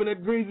 and rubbing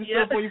that greasy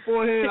stuff on your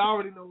forehead. I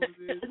already know what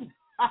it is.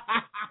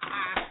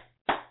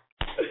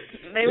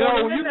 They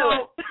won't even know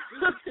it.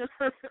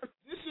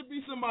 This should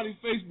be somebody's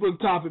Facebook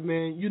topic,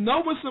 man. You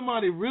know when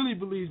somebody really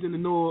believes in the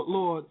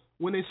Lord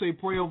when they say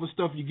pray over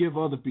stuff you give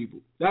other people.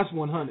 That's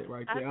 100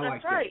 right there. I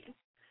like that's right.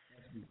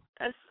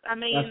 That.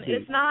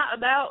 It's not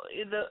about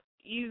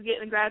you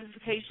getting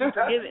gratification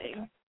for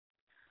giving.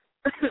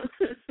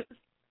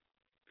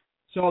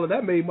 Charlotte,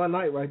 that made my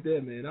night right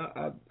there, man.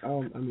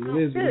 It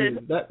is.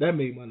 That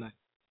made my night.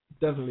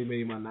 Definitely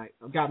made my night.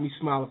 Got me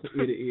smiling from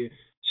ear to ear.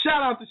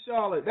 Shout out to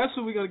Charlotte. That's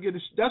who we're gonna get.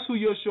 That's who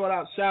your short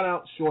out.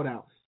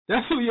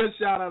 That's who your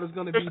shout out is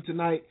gonna be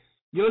tonight.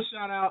 Your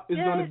shout out is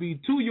gonna be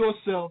to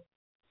yourself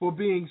for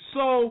being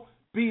so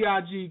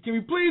B.I.G. Can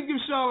we please give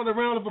Charlotte a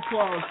round of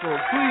applause,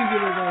 folks? Please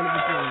give her a round of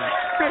applause.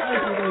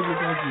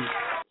 Thank you.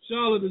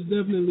 Charlotte is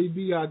definitely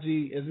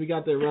B.I.G. as we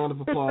got that round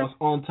of applause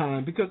on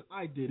time because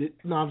I did it.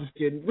 No, I'm just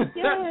kidding.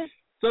 Yeah.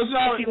 So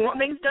Charlotte, if you want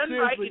things done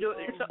right, you do it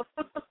yourself.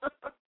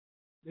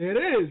 It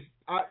is.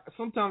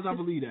 Sometimes I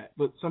believe that,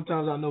 but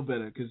sometimes I know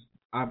better because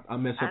I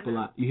mess up a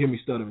lot. You hear me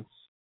stuttering.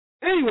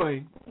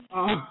 Anyway,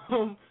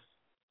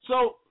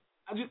 so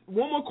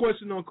one more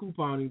question on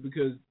couponing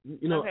because,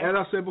 as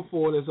I said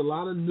before, there's a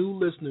lot of new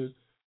listeners.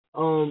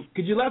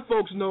 Could you let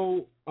folks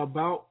know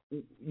about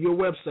your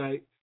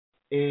website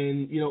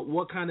and,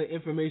 what kind of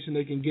information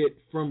they can get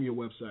from your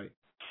website?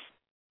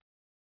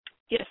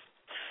 Yes.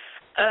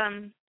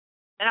 And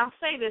I'll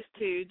say this,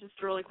 too,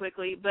 just really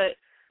quickly, but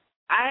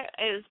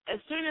as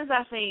soon as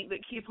I think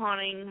that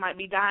couponing might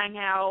be dying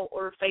out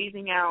or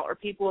phasing out or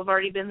people have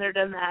already been there,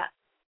 done that,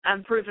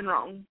 I'm proven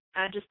wrong.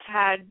 I just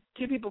had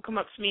 2 people come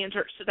up to me in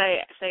church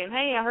today saying,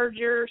 hey, I heard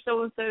you're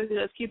so-and-so who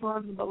does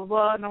coupons and blah, blah,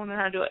 blah, and I don't know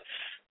how to do it.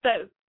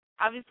 So,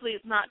 obviously,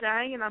 it's not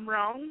dying and I'm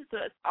wrong, so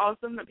it's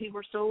awesome that people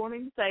are still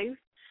wanting to save.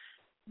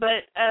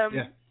 But,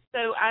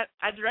 so I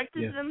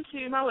directed them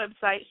to my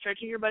website,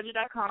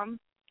 stretchingyourbudget.com,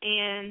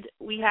 and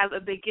we have a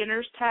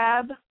beginners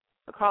tab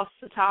across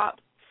the top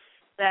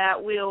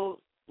that will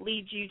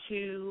lead you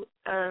to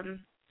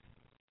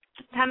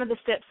kind of the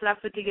steps that I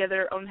put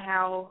together on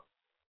how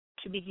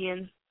to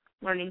begin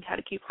learning how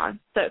to coupon.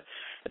 So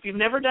if you've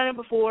never done it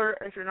before,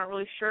 or if you're not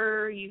really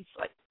sure, you've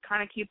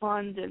kind of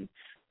couponed and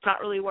it's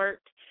not really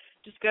worked,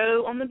 just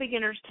go on the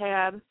beginners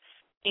tab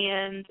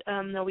and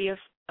there'll be a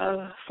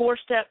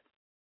 4-step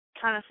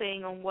kind of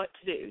thing on what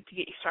to do to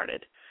get you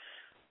started.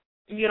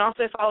 You can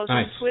also follow us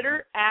on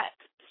Twitter at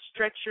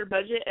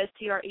StretchYourBudget,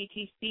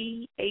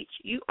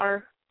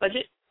 StretchUR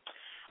budget,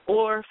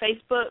 or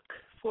Facebook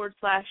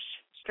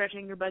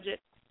 /StretchingYourBudget.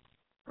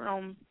 We're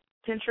on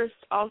Pinterest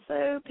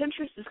also.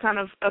 Pinterest is kind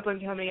of up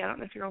and coming. I don't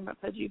know if you're on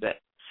that, Pudgy, but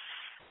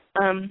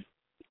I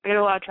get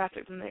a lot of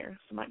traffic from there,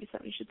 so it might be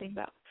something you should think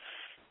about.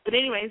 But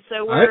anyway,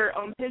 so we're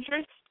on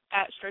Pinterest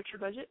at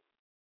StretchYourBudget.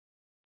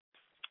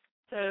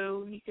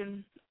 So you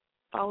can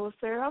follow us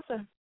there also.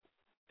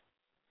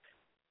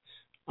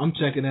 I'm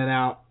checking that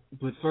out.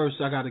 But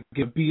first, I got to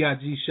give a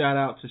B.I.G. shout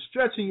out to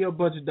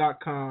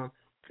stretchingyourbudget.com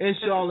and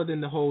Charlotte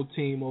and the whole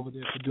team over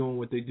there for doing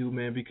what they do,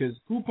 man, because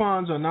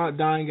coupons are not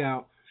dying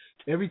out.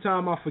 Every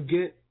time I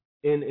forget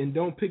and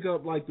don't pick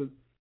up the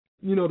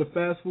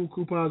fast food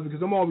coupons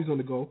because I'm always on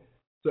the go.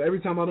 So every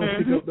time I don't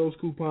pick up those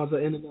coupons,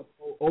 I end up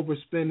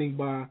overspending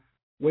by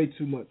way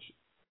too much.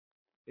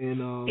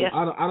 And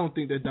I don't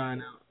think they're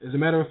dying out. As a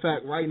matter of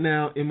fact, right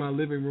now in my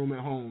living room at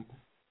home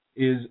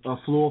is a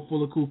floor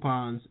full of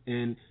coupons,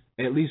 and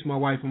at least my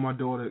wife and my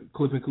daughter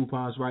clipping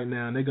coupons right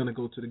now, and they're going to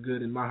go to the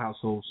good in my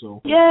household.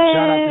 So Yay!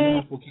 Shout out to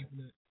them for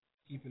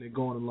keeping it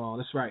going along.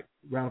 That's right.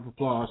 Round of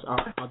applause.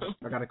 I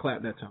got to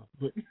clap that time.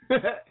 But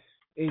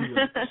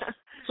anyway.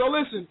 So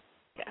listen,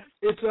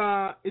 it's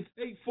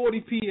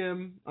 8:40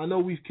 p.m. I know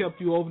we've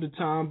kept you over the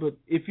time, but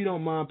if you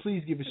don't mind,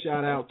 please give a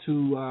shout out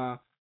to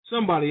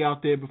somebody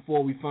out there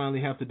before we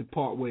finally have to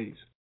depart ways.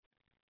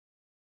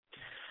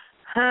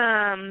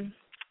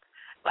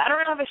 I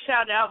don't have a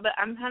shout out, but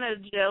I'm kind of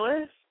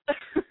jealous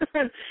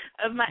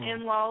of my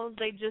in-laws.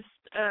 They just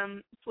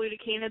flew to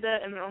Canada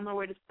and they're on their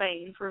way to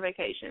Spain for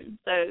vacation.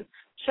 So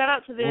shout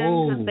out to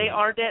them because they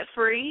are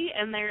debt-free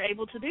and they're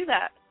able to do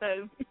that.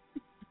 So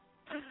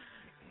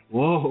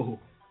whoa.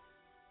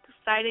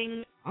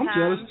 Exciting. I'm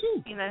jealous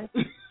too.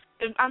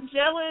 I'm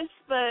jealous,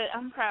 but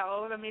I'm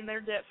proud. I mean, they're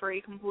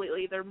debt-free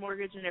completely. Their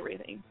mortgage and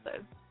everything. So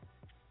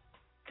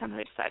kind of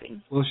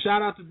exciting. Well,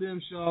 shout out to them,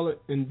 Charlotte,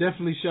 and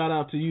definitely shout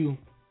out to you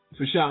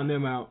for shouting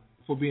them out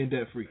for being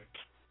debt-free.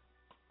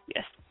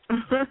 Yes.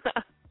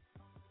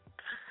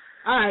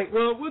 All right,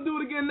 well, we'll do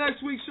it again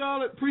next week,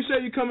 Charlotte.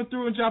 Appreciate you coming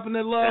through and dropping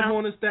that love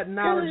on us, that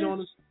knowledge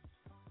on us.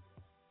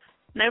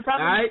 No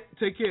problem. All right,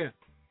 take care.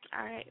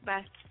 All right,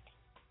 bye.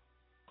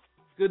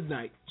 Good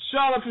night.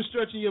 Charlotte from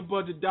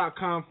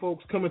StretchingYourBudget.com,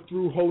 folks, coming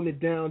through, holding it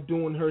down,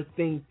 doing her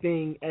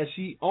thing, as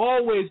she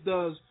always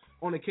does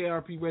on the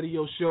KRP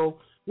Radio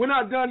Show. We're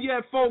not done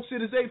yet, folks.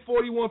 It is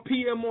 8:41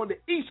 p.m. on the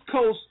East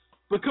Coast,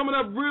 but coming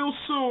up real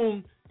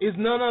soon is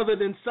none other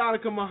than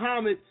Sadaka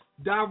Muhammad,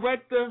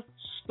 director,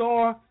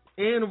 star,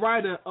 and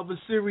writer of a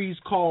series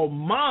called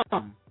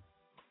Mom,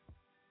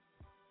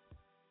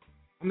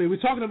 I mean, we're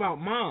talking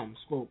about moms,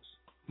 folks.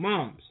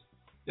 Moms.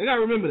 They got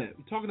to remember that.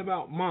 We're talking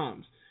about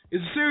moms.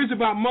 It's a series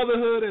about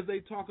motherhood as they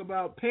talk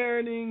about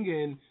parenting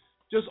and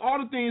just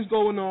all the things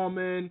going on,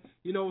 man.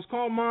 You know, it's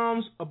called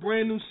Moms, a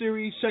brand new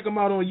series. Check them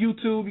out on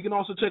YouTube. You can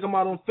also check them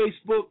out on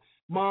Facebook.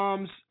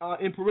 Moms,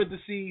 in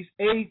parentheses,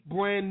 a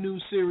brand new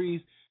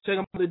series. Check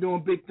them out. They're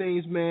doing big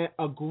things, man.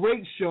 A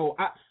great show.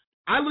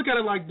 I look at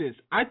it like this.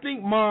 I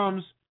think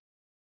Moms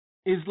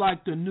is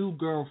like the new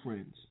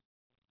Girlfriends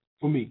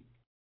for me.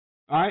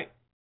 All right?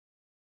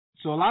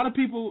 So a lot of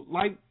people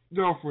like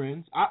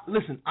Girlfriends.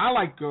 I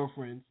like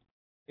Girlfriends,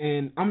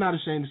 and I'm not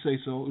ashamed to say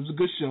so. It was a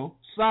good show,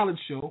 solid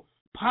show,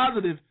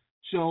 positive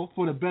show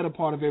for the better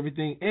part of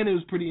everything, and it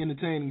was pretty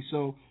entertaining.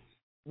 So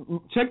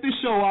check this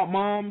show out,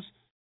 Moms,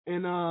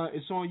 and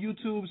it's on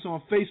YouTube, it's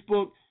on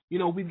Facebook. You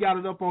know, we've got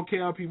it up on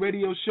KRP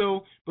Radio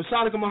Show.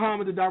 Basadika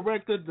Muhammad, the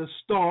director, the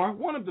star,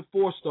 one of the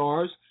 4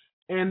 stars,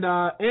 and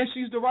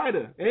she's the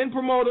writer and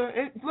promoter.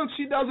 And look,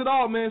 she does it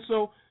all, man.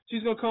 So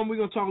she's going to come. We're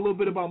going to talk a little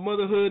bit about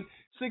motherhood.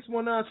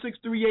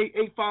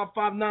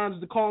 619-638-8559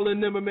 is the call-in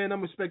number, man.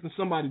 I'm expecting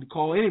somebody to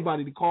call,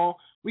 anybody to call.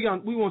 We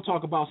want to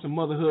talk about some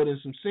motherhood and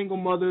some single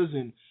mothers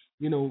and,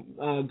 you know,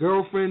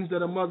 girlfriends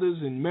that are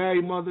mothers and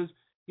married mothers.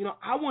 You know,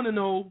 I want to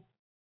know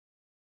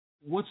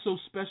what's so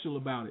special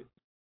about it.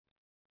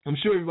 I'm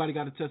sure everybody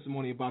got a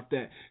testimony about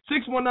that.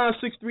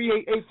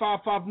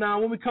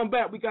 619-638-8559. When we come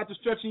back, we got the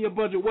Stretching Your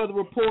Budget Weather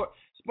Report,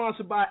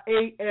 sponsored by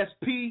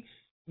ASP,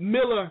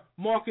 Miller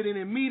Marketing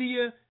and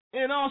Media,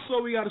 and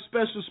also we got a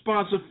special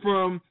sponsor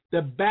from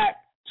the Back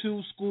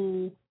to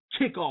School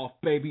Kickoff,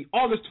 baby.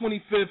 August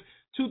 25th,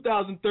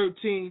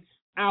 2013.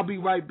 I'll be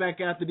right back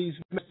after these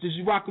messages.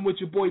 You're rocking with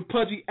your boy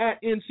Pudgy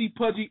at NC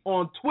Pudgy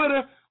on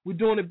Twitter. We're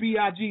doing the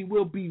BIG.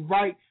 We'll be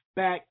right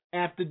back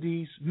after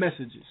these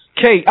messages.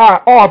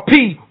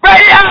 KIRP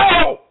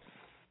Radio!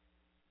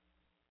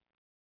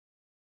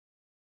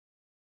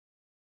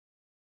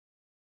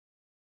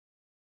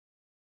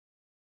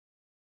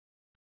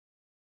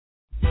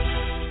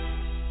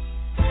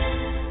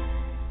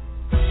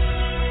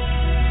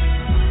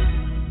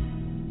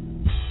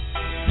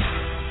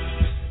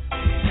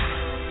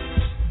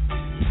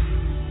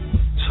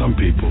 Some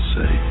people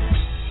say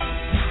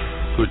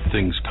good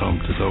things come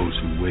to those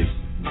who wait.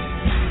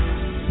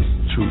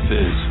 Truth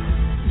is,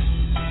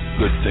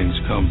 good things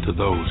come to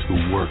those who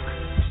work.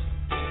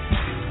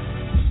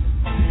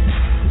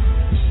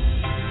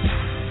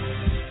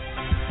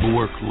 Who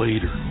work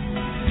later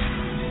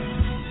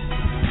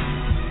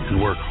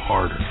and work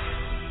harder.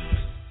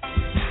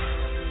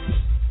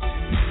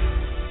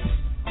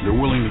 They're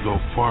willing to go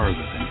farther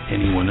than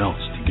anyone else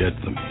to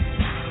get them.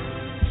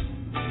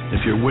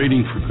 If you're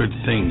waiting for good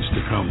things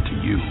to come to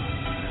you,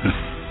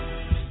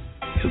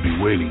 you'll be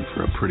waiting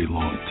for a pretty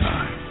long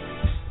time.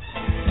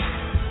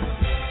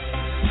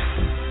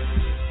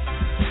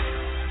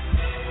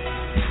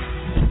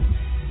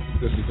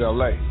 This is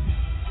LA.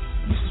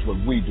 This is what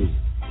we do.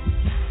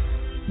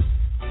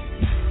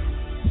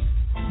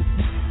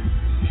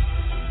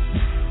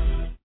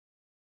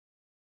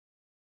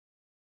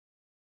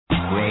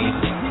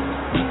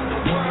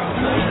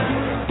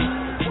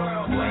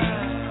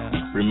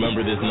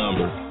 Remember this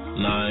number,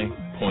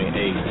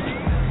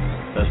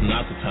 9.8. That's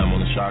not the time on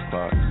the shot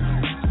clock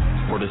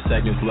or the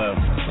seconds left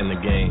in the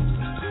game.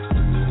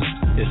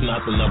 It's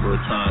not the number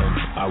of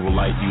times I will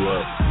light you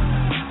up.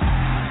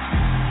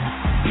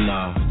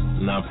 Nah,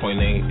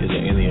 9.8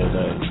 isn't any of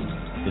that.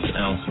 It's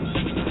ounces.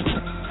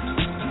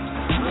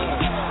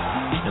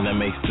 And that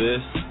makes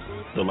this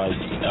the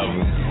lightest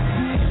ever.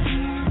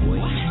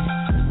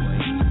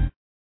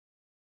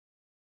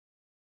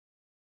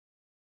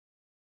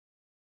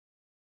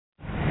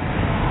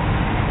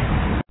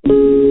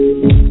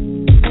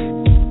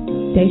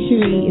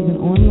 Desherie is an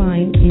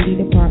online indie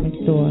department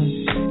store,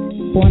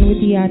 born with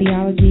the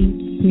ideology,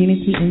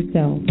 community, and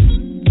self.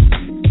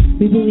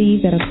 We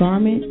believe that a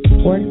garment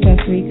or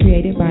accessory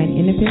created by an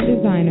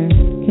independent designer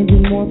can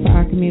do more for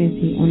our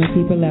community on a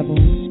deeper level.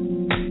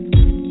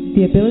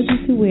 The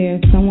ability to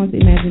wear someone's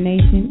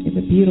imagination is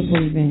a beautiful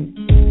event.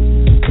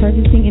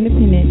 Purchasing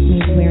independent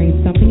means wearing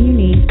something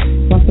unique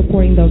while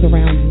supporting those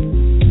around you.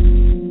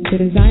 The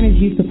designers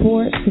you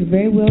support could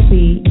very well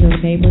be your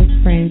neighbors,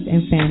 friends,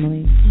 and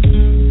family.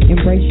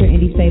 Embrace your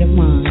indie state of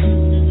mind.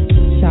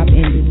 Shop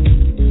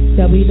indie.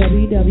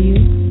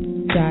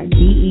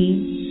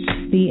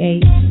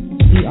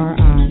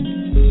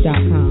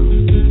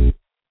 www.DECHERI.com.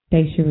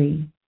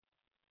 Desherie.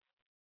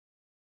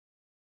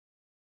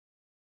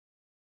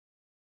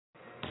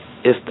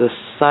 It's the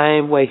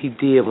same way he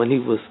did when he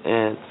was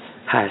in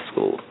high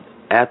school.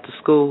 After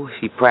school,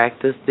 he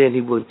practiced, then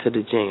he went to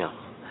the gym.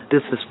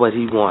 This is what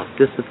he wants.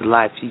 This is the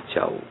life he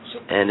chose.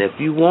 And if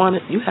you want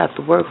it, you have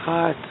to work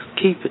hard to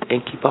keep it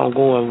and keep on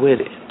going with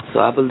it. So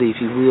I believe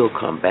he will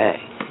come back.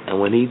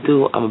 And when he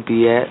do, I'm going to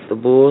be at the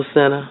Bull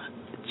Center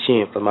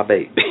cheering for my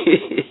baby.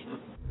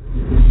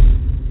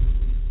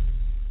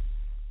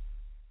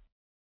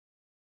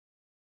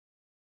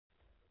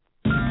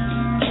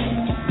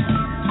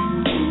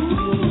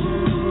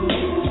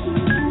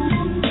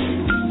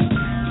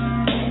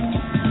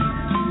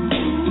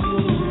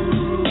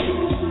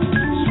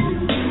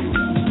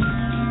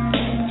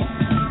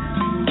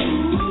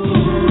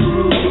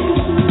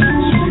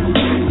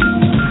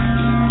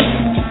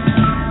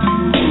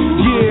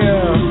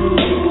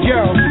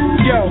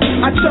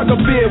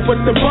 but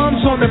the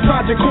bums on the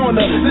project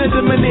corner. Let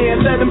them in there,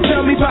 let them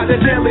tell me about their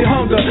daily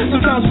hunger.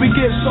 Sometimes we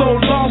get so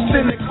lost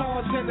in the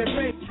cars and the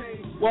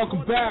vacation.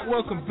 Welcome back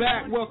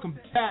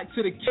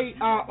to the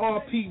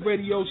KIRP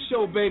Radio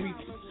Show, baby.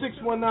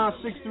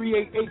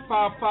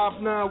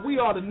 619-638-8559. We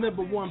are the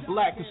 #1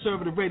 black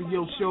conservative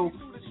radio show,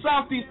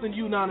 Southeastern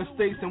United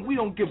States, and we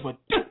don't give a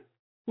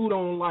who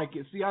don't like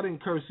it. See, I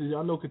didn't curse it.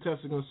 I know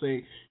Contessa's going to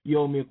say you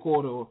owe me a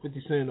quarter or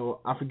 50 cents or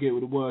I forget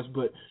what it was,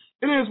 but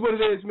it is what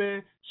it is,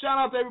 man. Shout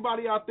out to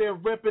everybody out there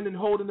repping and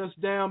holding us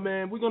down,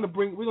 man. We're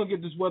gonna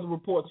get this weather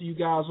report to you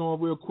guys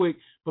on real quick.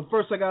 But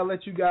first I gotta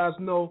let you guys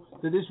know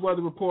that this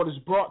weather report is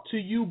brought to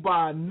you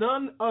by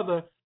none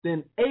other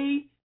than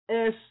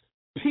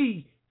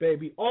ASP,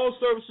 baby. All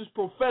services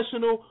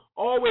professional,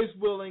 always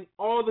willing,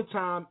 all the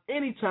time,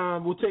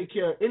 anytime. We'll take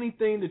care of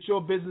anything that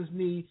your business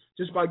needs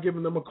just by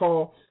giving them a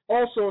call.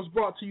 Also, it's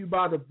brought to you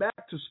by the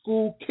Back to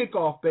School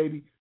Kickoff,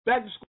 baby.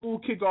 Back to School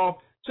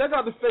Kickoff. Check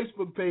out the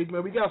Facebook page,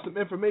 man. We got some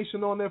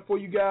information on there for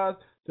you guys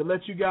to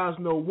let you guys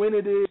know when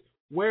it is,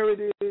 where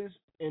it is,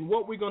 and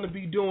what we're going to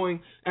be doing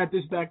at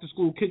this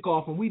back-to-school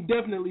kickoff. And we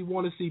definitely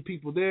want to see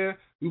people there.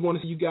 We want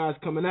to see you guys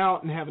coming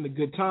out and having a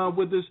good time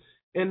with us.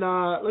 And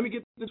let me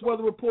get this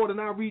weather report,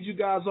 and I'll read you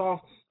guys off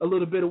a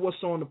little bit of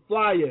what's on the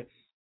flyer.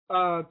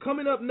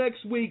 Coming up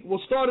next week, well,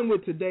 starting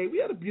with today, we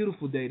had a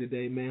beautiful day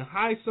today, man.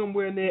 High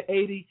somewhere near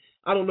 80.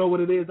 I don't know what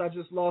it is. I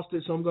just lost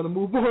it, so I'm going to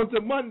move on to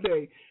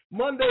Monday.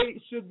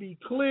 Monday should be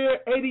clear,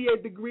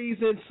 88 degrees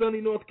in sunny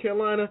North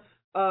Carolina,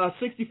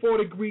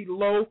 64-degree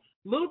low.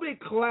 A little bit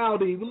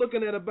cloudy. We're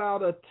looking at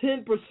about a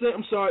 11%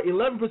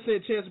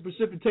 chance of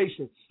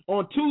precipitation.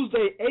 On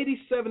Tuesday,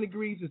 87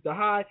 degrees is the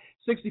high,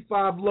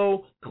 65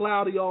 low,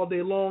 cloudy all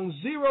day long,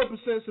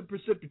 0% of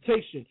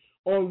precipitation.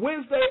 On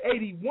Wednesday,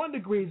 81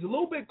 degrees, a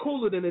little bit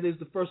cooler than it is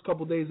the first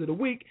couple days of the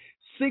week.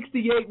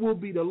 68 will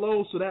be the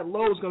low, so that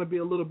low is going to be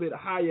a little bit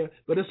higher,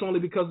 but it's only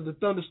because of the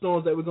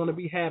thunderstorms that we're going to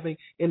be having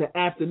in the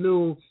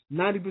afternoon.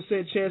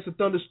 90% chance of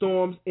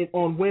thunderstorms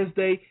on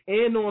Wednesday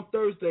and on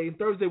Thursday. And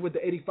Thursday with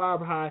the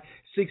 85 high,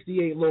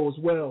 68 low as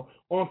well.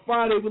 On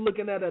Friday, we're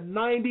looking at a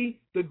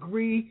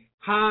 90-degree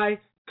high,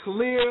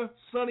 clear,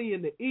 sunny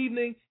in the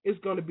evening. It's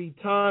going to be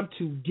time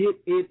to get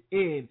it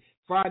in.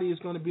 Friday is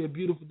going to be a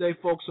beautiful day,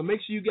 folks, so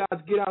make sure you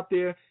guys get out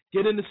there,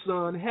 get in the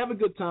sun, have a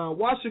good time,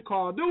 wash your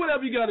car, do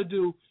whatever you got to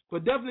do,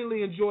 but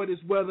definitely enjoy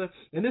this weather.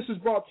 And this is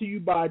brought to you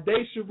by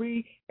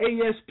Desiree,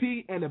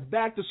 ASP, and the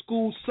Back to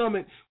School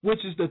Summit,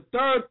 which is the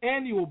third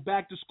annual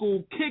Back to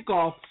School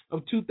kickoff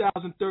of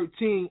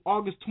 2013,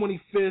 August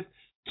 25th,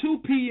 2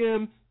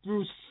 p.m.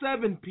 through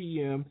 7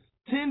 p.m.,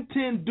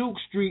 1010 Duke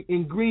Street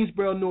in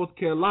Greensboro, North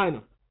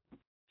Carolina.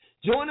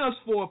 Join us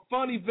for a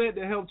fun event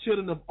to help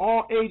children of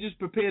all ages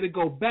prepare to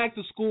go back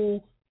to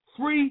school.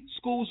 Free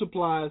school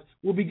supplies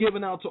will be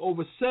given out to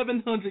over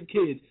 700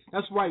 kids.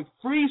 That's right,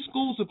 free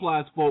school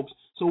supplies, folks.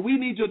 So we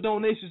need your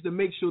donations to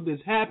make sure this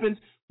happens.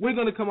 We're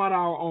going to come out of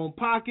our own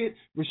pocket.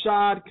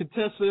 Rashad,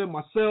 Contessa,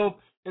 myself,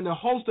 and a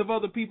host of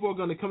other people are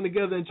going to come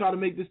together and try to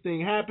make this thing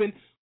happen.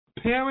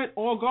 Parent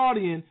or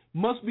guardian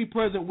must be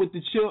present with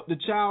the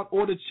child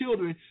or the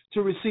children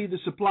to receive the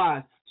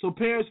supplies. So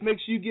parents, make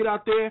sure you get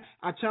out there.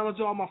 I challenge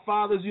all my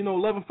fathers. You know,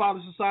 Loving Father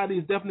Society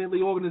is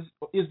definitely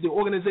is the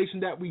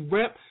organization that we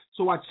rep.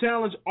 So I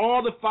challenge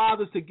all the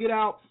fathers to get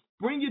out,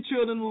 bring your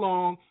children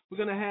along. We're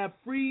going to have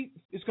free,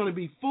 it's going to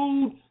be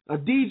food, a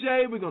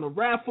DJ, we're going to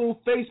raffle,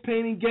 face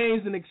painting,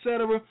 games, and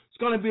etc. It's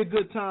going to be a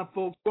good time,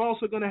 folks. We're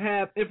also going to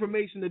have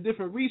information and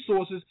different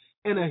resources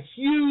and a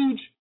huge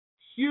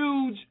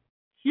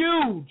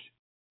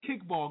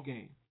kickball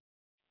game.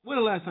 When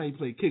the last time you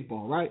played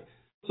kickball, right?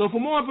 So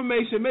for more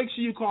information, make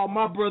sure you call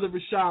my brother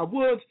Rashad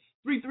Woods,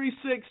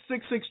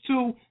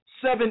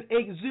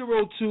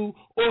 336-662-7802,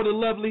 or the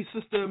lovely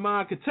sister of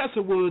mine,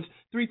 Contessa Woods,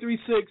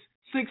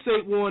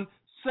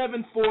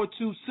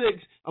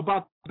 336-681-7426,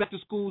 about the Back to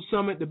School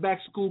Summit, the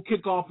Back to School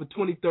Kickoff for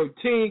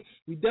 2013.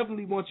 We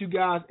definitely want you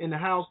guys in the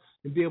house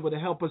and be able to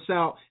help us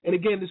out. And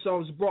again, this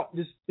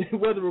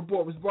weather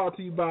report was brought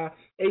to you by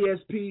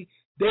ASP,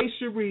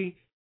 Desiree,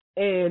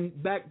 and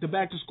the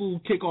Back to School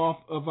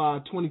Kickoff of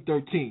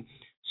 2013.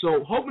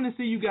 So hoping to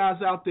see you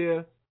guys out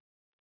there.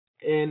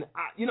 And,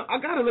 I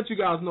got to let you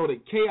guys know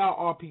that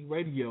KIRP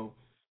Radio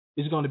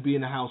is going to be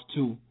in the house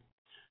too.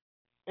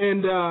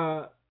 And,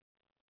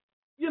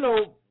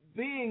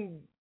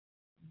 being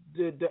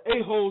the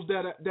a-holes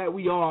that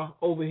we are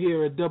over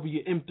here at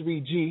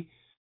WM3G,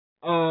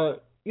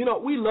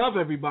 we love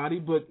everybody,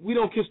 but we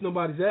don't kiss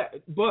nobody's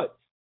butt.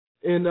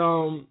 And,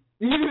 we're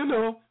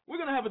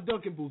going to have a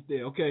Dunkin' booth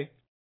there, okay?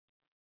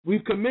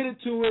 We've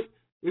committed to it.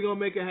 We're going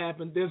to make it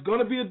happen. There's going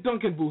to be a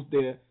Dunkin' booth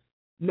there.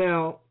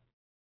 Now,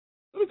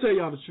 let me tell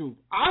y'all the truth.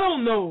 I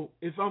don't know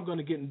if I'm going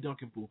to get in the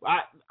Dunkin' booth.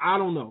 I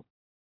don't know,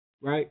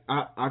 right?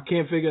 I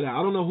can't figure it out.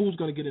 I don't know who's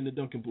going to get in the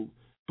Dunkin' booth.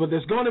 But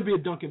there's going to be a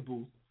Dunkin'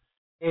 booth.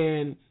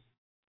 And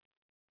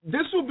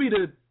this will be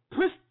the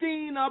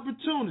pristine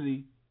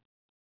opportunity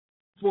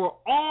for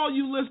all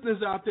you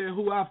listeners out there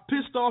who I've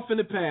pissed off in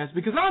the past.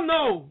 Because I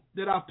know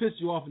that I've pissed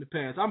you off in the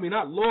past. I mean,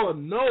 Lord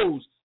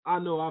knows I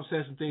know I've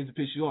said some things to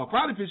piss you off.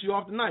 Probably piss you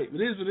off tonight,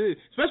 but it is what it is.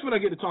 Especially when I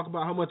get to talk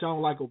about how much I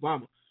don't like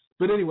Obama.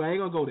 But anyway, I ain't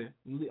gonna go there.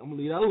 I'm gonna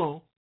leave that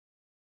alone.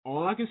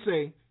 All I can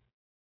say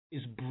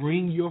is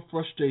bring your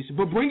frustration,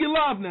 but bring your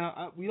love now.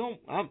 I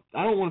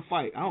don't want to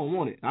fight. I don't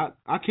want it.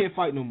 I can't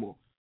fight no more.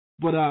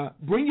 But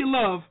bring your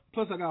love.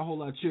 Plus, I got a whole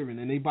lot of children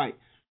and they bite.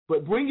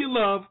 But bring your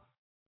love.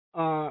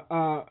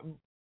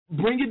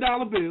 Bring your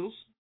dollar bills.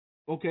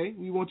 Okay,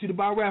 we want you to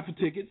buy raffle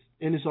tickets,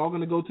 and it's all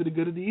going to go to the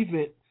good of the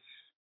event.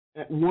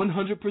 At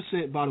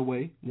 100%, by the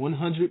way,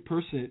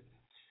 100%.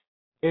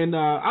 And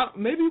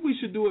maybe we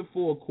should do it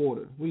for a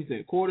quarter. What do you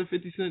think? Quarter,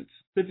 50 cents?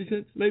 50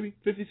 cents, maybe?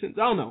 50 cents?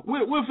 I don't know.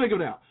 We'll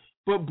figure it out.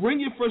 But bring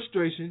your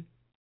frustration,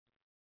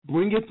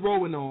 bring your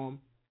throwing arm,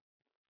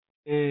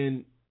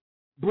 and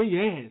bring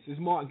your ass, as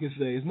Martin can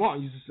say, as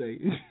Martin used to say.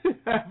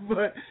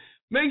 But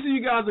make sure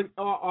you guys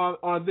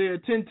are there,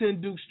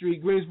 1010 Duke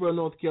Street, Greensboro,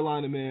 North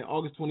Carolina, man,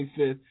 August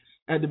 25th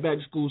at the Back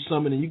to School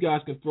Summit. And you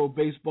guys can throw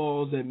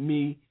baseballs at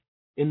me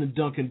in the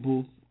Duncan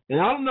booth. And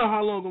I don't know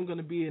how long I'm going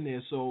to be in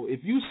there. So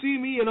if you see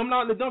me and I'm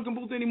not in the Duncan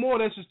booth anymore,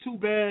 that's just too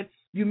bad.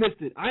 You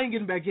missed it. I ain't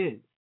getting back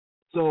in.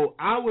 So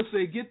I would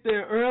say get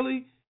there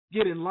early,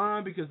 get in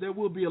line, because there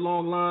will be a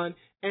long line.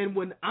 And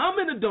when I'm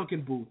in the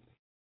Duncan booth,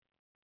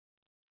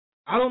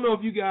 I don't know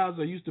if you guys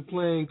are used to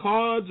playing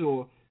cards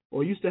or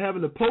used to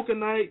having a poker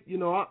night. You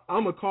know,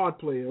 I'm a card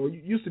player, or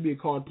used to be a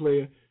card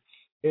player.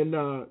 And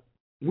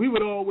we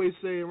would always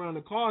say around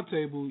the card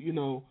table, you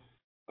know,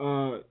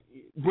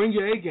 bring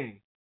your A game.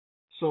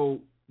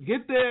 So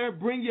get there,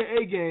 bring your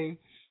A game,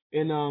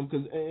 and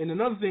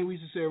another thing we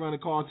used to say around the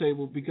card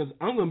table, because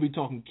I'm going to be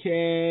talking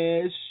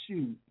cash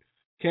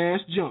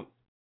junk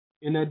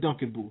in that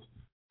Duncan booth.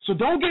 So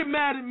don't get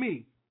mad at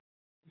me,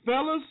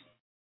 fellas.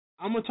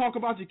 I'm going to talk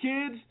about your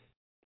kids,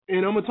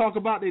 and I'm going to talk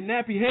about their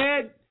nappy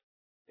head,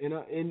 and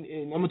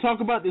I'm going to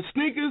talk about their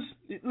sneakers.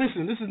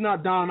 Listen, this is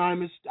not Don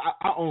Imus.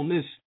 I own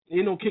this.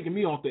 Ain't no kicking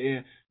me off the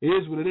air. It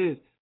is what it is.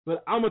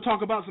 But I'm going to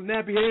talk about some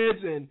nappy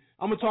heads, and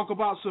I'm going to talk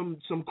about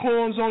some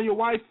corns on your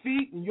wife's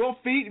feet and your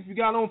feet if you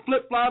got on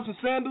flip-flops and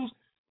sandals.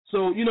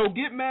 So, you know,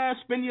 get mad,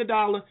 spend your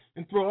dollar,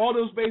 and throw all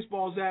those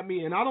baseballs at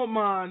me. And I don't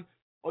mind,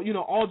 you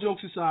know, all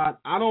jokes aside,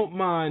 I don't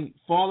mind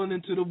falling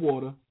into the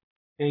water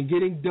and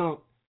getting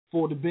dunked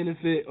for the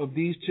benefit of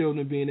these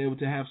children being able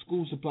to have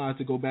school supplies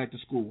to go back to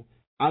school.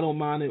 I don't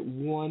mind it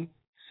one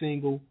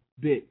single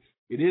bit.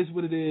 It is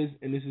what it is,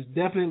 and this is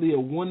definitely a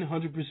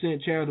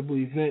 100% charitable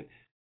event.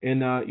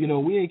 And, you know,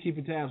 we ain't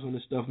keeping tabs on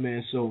this stuff,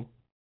 man. So,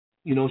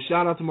 you know,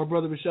 shout out to my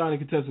brother Rashad and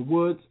Contessa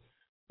Woods.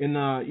 And,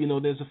 you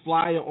know, there's a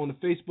flyer on the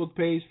Facebook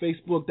page,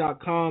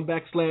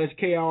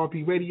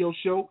 facebook.com/KIRP Radio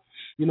Show.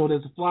 You know,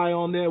 there's a flyer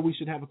on there. We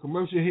should have a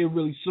commercial here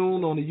really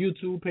soon on the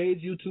YouTube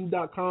page,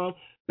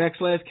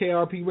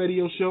 youtube.com/KIRP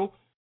Radio Show.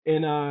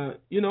 And,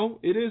 you know,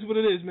 it is what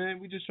it is, man.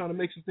 We're just trying to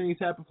make some things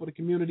happen for the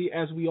community,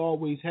 as we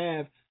always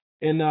have.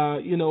 And,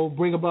 you know,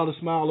 bring about a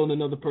smile on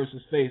another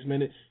person's face,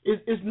 man.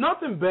 It's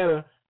nothing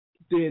better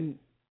than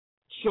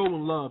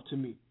showing love to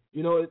me.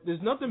 You know,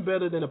 there's nothing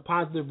better than a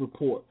positive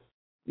report.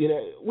 You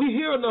know, we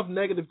hear enough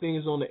negative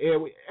things on the air.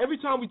 Every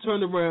time we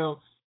turn around,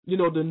 you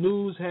know, the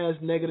news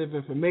has negative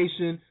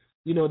information.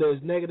 You know,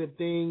 there's negative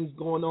things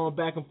going on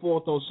back and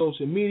forth on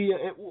social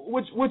media,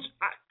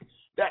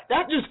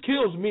 that just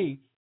kills me.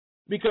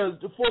 Because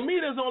for me,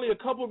 there's only a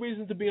couple of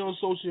reasons to be on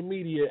social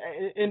media.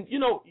 And you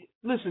know,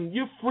 listen,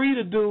 you're free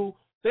to do,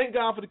 thank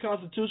God for the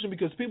Constitution,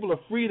 because people are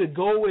free to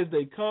go as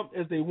they come,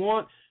 as they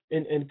want,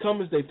 and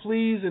come as they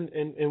please,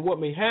 and what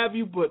may have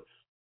you. But,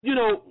 you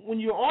know, when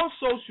you're on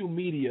social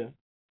media,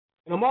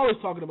 and I'm always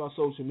talking about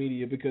social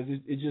media because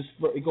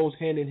it goes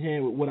hand in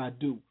hand with what I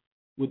do,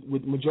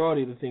 with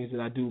majority of the things that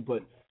I do.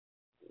 But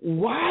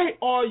why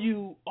are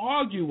you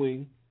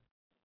arguing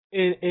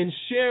and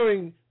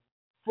sharing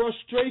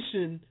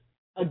frustration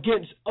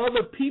against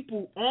other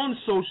people on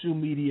social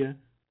media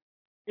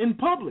in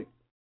public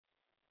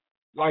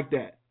like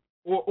that,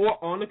 or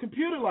on a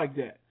computer like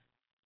that?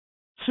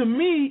 To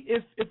me,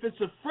 if it's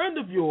a friend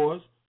of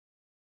yours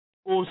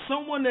or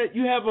someone that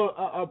you have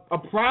a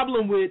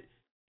problem with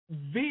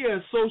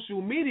via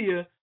social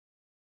media,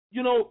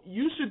 you know,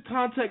 you should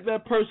contact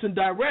that person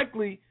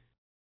directly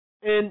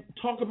and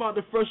talk about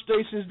the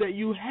frustrations that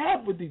you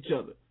have with each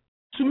other.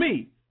 To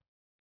me,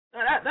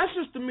 that's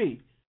just to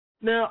me.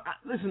 Now,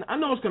 listen, I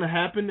know it's going to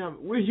happen.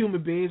 We're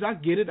human beings. I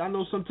get it. I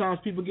know sometimes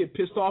people get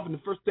pissed off, and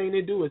the first thing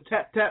they do is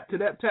tap, tap, to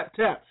that, tap,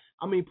 tap.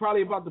 I mean,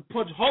 probably about to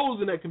punch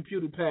holes in that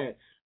computer pad,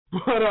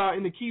 but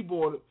in the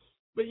keyboard.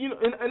 But, you know,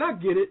 and I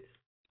get it.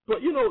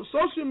 But, you know,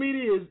 social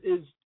media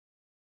is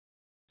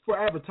for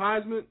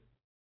advertisement.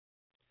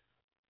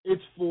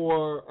 It's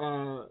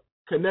for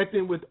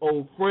connecting with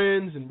old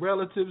friends and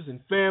relatives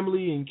and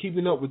family and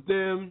keeping up with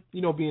them,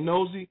 you know, being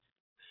nosy.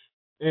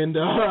 And,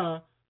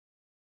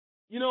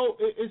 you know,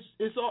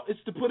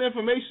 it's to put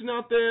information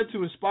out there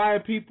to inspire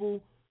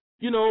people.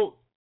 You know,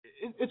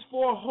 it's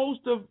for a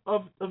host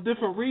of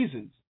different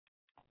reasons.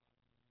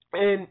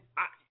 And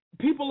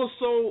people are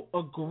so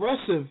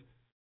aggressive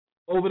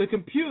over the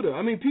computer.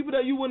 I mean, people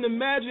that you wouldn't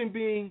imagine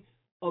being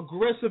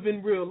aggressive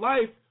in real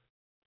life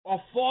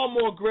are far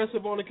more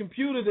aggressive on the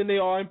computer than they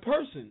are in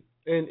person,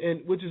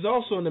 and which is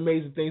also an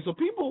amazing thing. So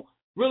people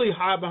really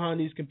hide behind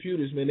these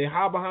computers, man. They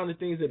hide behind the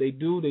things that they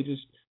do. They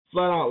just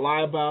flat out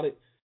lie about it.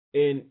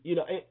 And,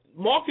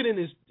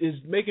 marketing is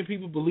making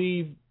people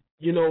believe,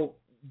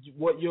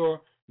 what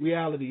your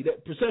reality,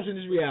 that perception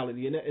is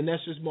reality, and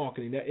that's just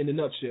marketing that in a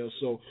nutshell.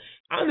 So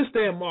I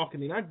understand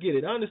marketing. I get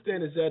it. I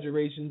understand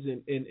exaggerations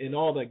and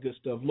all that good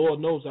stuff. Lord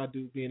knows I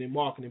do, being in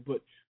marketing,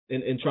 but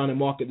and trying to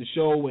market the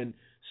show and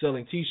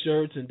selling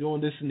T-shirts and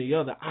doing this and the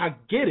other. I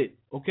get it,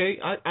 okay?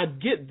 I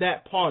get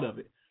that part of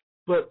it.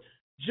 But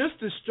just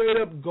to straight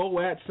up go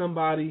at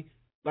somebody,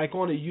 like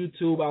on the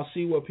YouTube, I'll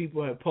see where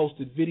people have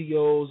posted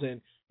videos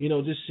and,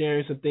 just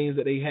sharing some things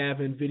that they have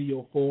in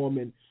video form,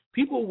 and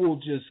people will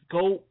just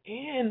go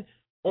in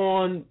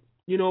on,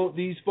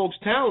 these folks'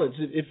 talents.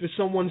 If it's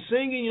someone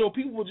singing,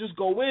 people will just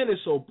go in.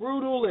 It's so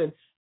brutal, and,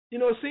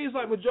 it seems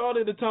like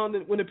majority of the time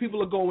that when the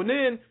people are going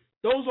in,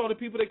 those are the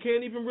people that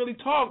can't even really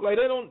talk. Like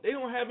they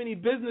don't have any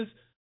business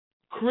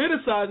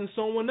criticizing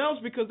someone else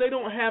because they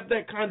don't have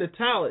that kind of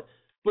talent.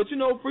 But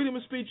freedom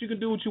of speech, you can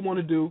do what you want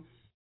to do,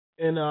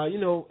 and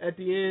at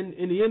the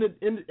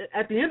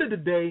end of the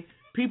day,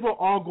 people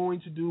are going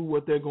to do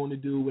what they're going to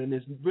do, and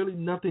there's really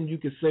nothing you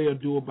can say or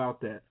do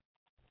about that.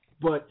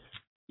 But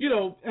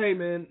hey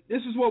man,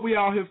 this is what we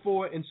out here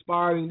for,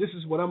 inspiring. This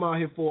is what I'm out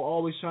here for,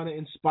 always trying to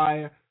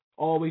inspire,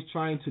 always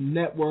trying to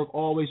network,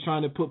 always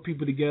trying to put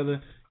people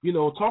together.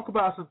 Talk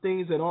about some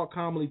things that aren't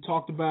commonly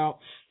talked about,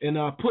 and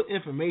put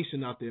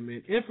information out there,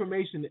 man.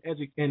 Information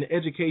and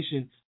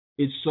education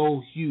is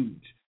so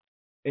huge.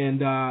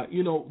 And,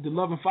 the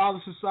Love and Father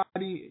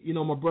Society,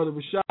 my brother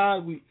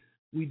Rashad,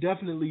 we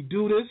definitely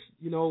do this.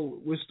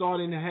 We're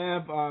starting to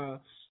have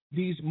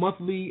these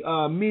monthly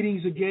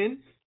meetings again.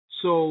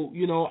 So,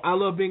 I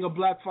love being a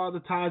black father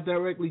ties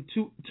directly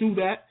to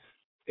that.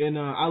 And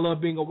I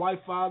love being a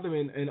white father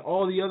and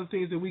all the other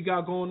things that we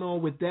got going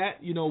on with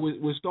that.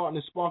 We're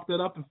starting to spark that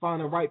up and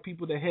find the right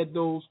people to head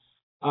those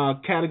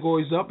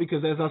categories up,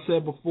 because as I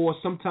said before,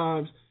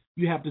 sometimes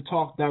you have to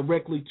talk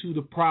directly to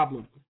the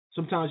problem.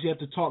 Sometimes you have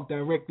to talk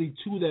directly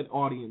to that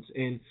audience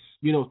and,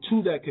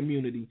 to that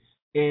community.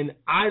 And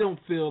I don't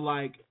feel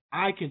like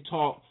I can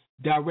talk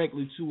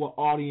directly to an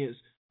audience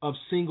of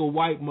single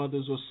white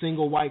mothers or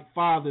single white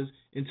fathers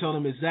and tell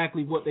them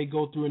exactly what they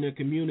go through in their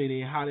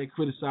community and how they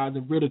criticize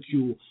and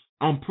ridicule.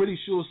 I'm pretty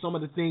sure some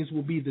of the things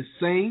will be the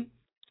same,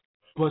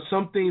 but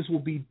some things will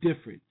be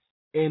different.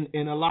 And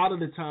a lot of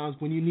the times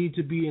when you need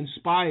to be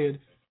inspired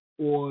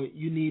or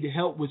you need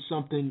help with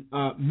something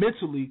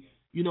mentally,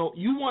 you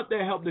want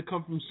that help to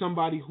come from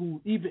somebody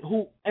who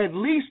at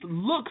least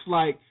looks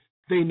like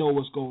they know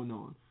what's going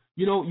on.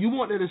 You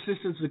want that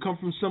assistance to come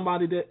from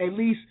somebody that at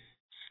least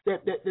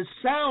that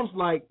sounds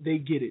like they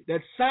get it,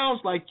 that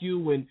sounds like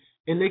you, and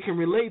they can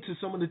relate to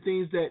some of the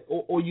things that,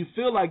 or you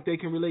feel like they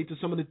can relate to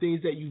some of the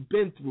things that you've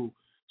been through.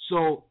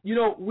 So,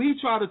 we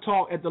try to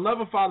talk at the Love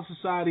and Father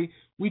Society.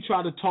 We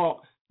try to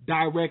talk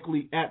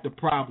directly at the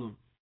problem.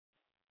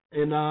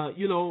 And,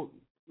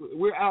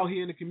 we're out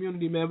here in the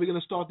community, man. We're going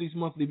to start these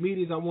monthly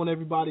meetings. I want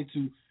everybody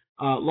to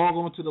log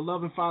on to the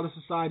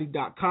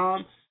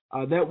loveandfathersociety.com.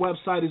 That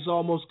website is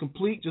almost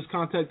complete. Just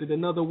contacted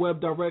another web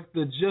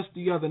director just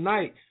the other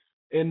night,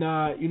 and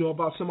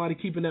about somebody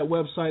keeping that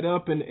website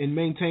up and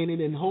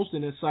maintaining and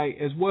hosting that site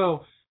as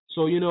well.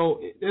 So,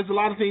 there's a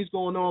lot of things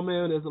going on,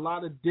 man. There's a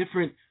lot of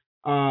different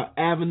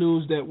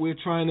avenues that we're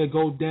trying to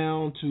go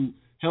down to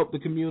help the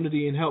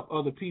community and help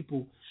other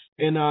people.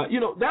 And,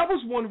 that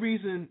was one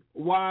reason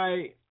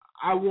why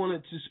I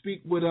wanted to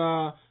speak with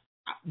the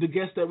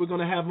guest that we're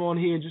going to have on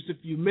here in just a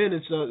few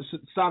minutes,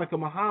 Sadaka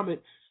Muhammad.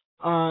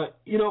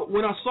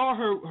 When I saw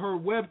her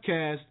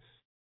webcast,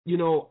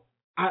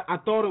 I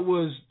thought it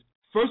was,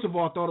 first of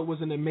all, I thought it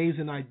was an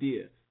amazing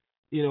idea.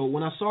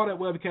 When I saw that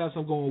webcast,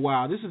 I'm going,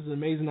 wow, this is an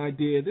amazing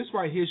idea. This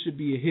right here should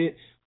be a hit.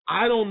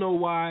 I don't know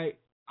why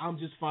I'm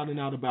just finding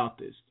out about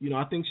this.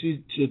 I think she's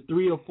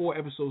 3 or 4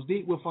 episodes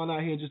deep. We'll find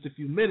out here in just a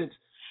few minutes.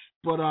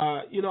 But,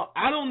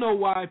 I don't know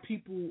why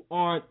people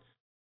aren't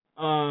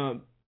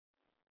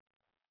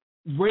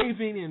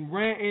raving and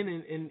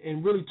ranting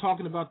and really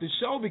talking about this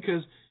show,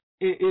 because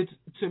it's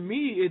to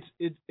me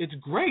it's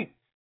great.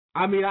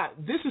 I mean,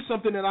 this is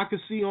something that I could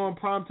see on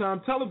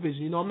primetime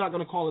television. I'm not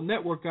going to call a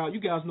network out.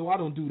 You guys know I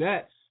don't do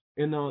that,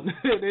 and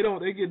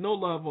they get no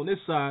love on this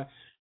side.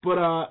 But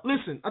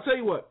listen, I'll tell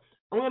you what.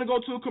 I'm going to go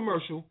to a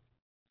commercial,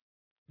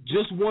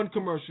 just one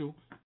commercial,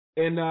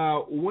 and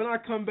when I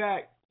come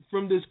back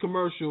from this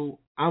commercial,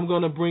 I'm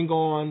going to bring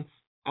on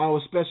our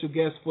special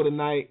guest for the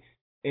night,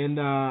 and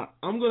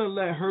I'm going to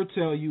let her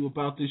tell you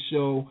about this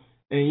show.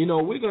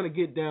 And, we're going to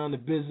get down to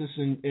business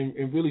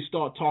and really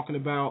start talking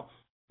about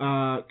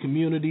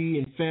community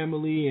and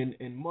family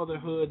and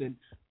motherhood and,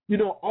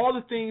 all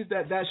the things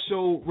that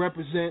show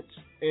represents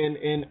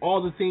and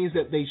all the things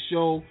that they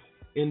show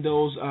in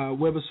those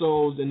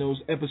webisodes and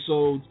those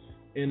episodes.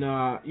 And,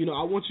 I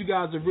want you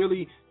guys to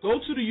really go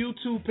to the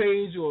YouTube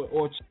page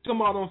or check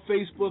them out on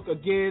Facebook.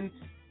 Again,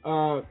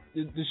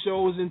 the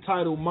show is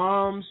entitled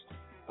Moms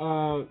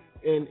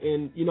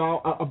and you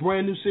know, a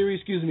brand new series.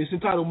 Excuse me. It's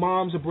entitled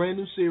Moms, a brand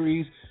new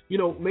series. You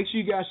know, make sure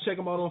you guys check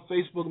them out on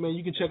Facebook, man.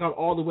 You can check out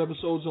all the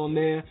webisodes on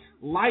there.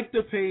 Like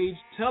the page,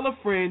 tell a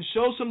friend,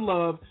 show some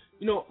love.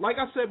 You know, like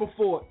I said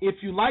before, if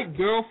you like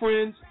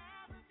Girlfriends,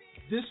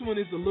 this one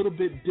is a little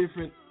bit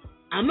different.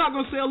 I'm not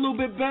gonna say a little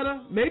bit better.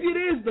 Maybe it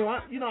is though.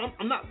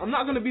 I'm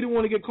not gonna be the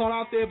one to get caught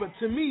out there. But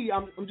to me,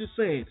 I'm just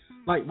saying,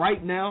 like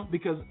right now,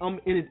 because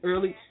I'm in it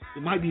early,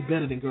 it might be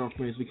better than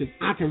Girlfriends because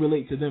I can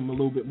relate to them a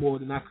little bit more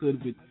than I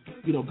could with,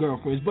 you know,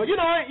 Girlfriends. But you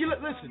know,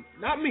 listen,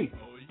 not me.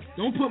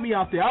 Don't put me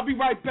out there. I'll be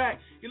right back.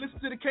 You listen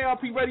to the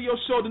KRP Radio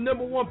Show, the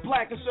number one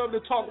black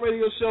conservative talk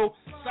radio show,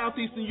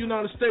 Southeastern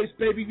United States,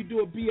 baby. We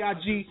do a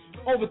BIG,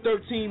 over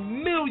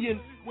 13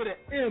 million with an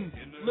M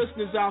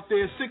listeners out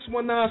there.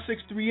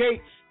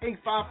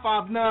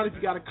 619-638-8559. If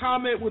you got a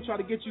comment, we'll try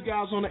to get you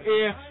guys on the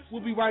air.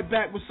 We'll be right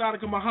back with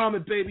Sadaka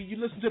Muhammad, baby. You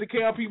listen to the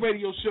KRP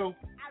Radio Show.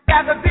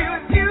 I'd rather be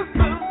with you,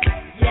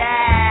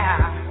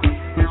 yeah.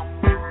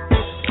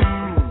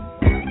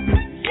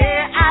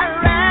 Yeah,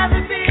 I'd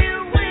rather be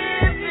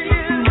with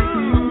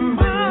you.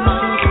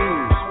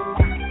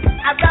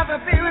 I'd rather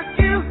be with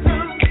you,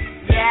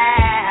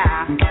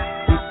 yeah.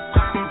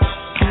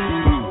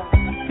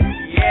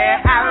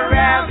 Yeah, I'd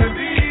rather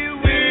be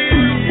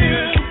with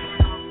you.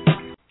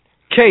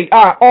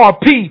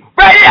 KIRP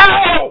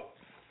Radio!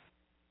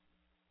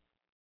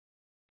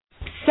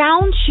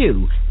 Sound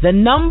Chew, the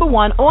number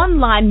one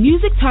online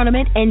music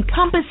tournament,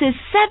 encompasses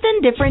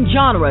 7 different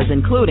genres,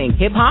 including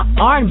hip-hop,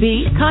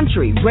 R&B,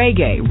 country,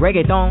 reggae,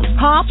 reggaeton,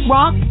 pop,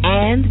 rock,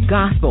 and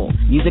gospel.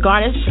 Music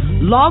artists,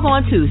 log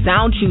on to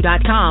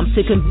soundchew.com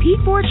to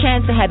compete for a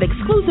chance to have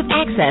exclusive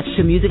access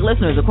to music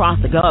listeners across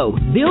the globe.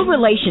 Build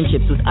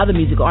relationships with other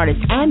music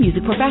artists and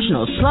music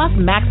professionals, plus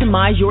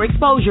maximize your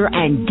exposure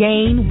and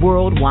gain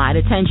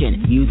worldwide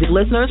attention. Music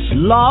listeners,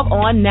 log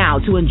on now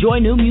to enjoy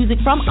new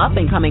music from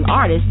up-and-coming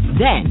artists.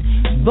 Then,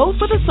 vote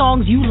for the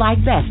songs you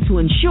like best to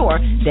ensure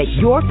that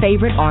your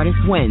favorite artist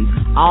wins.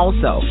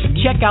 Also,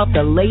 check out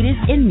the latest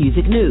in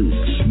music news.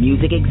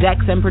 Music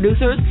execs and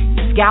producers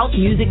scout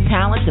music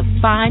talent to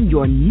find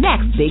your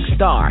next big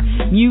star.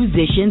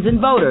 Musicians and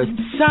voters,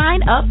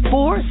 sign up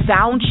for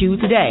SoundChew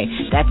today.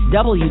 That's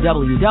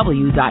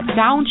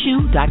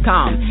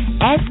www.soundchew.com.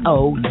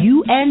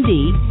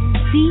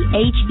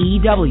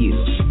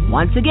 SOUNDCHEW.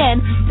 Once again,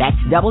 that's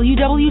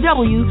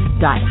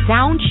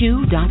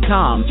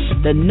www.soundchew.com,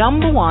 the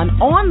number one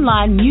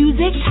online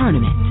music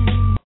tournament.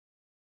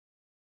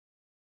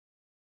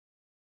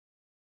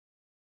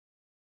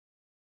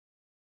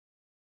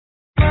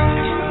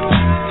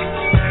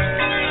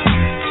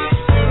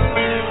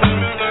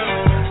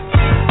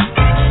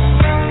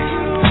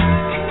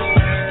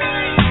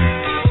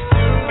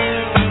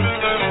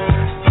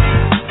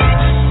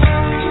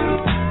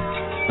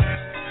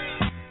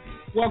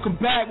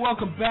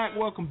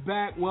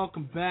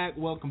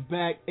 Welcome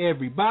back,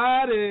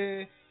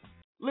 everybody.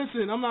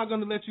 Listen, I'm not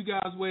going to let you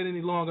guys wait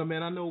any longer,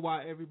 man. I know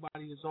why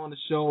everybody is on the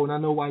show, and I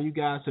know why you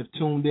guys have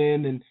tuned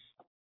in. And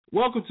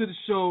welcome to the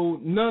show,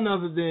 none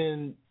other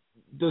than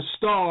the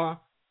star,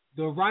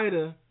 the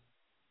writer,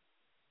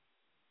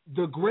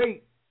 the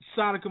great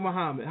Sadaka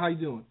Muhammad. How you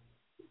doing?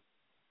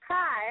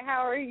 Hi,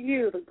 how are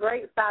you? The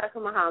great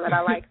Sadaka Muhammad.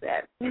 I like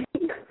that.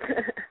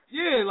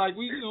 Yeah, like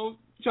we,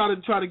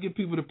 try to give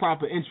people the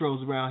proper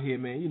intros around here,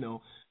 man.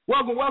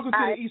 Welcome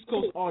to the East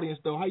Coast audience,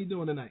 though. How you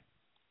doing tonight?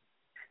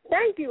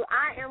 Thank you.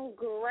 I am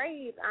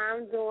great.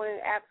 I'm doing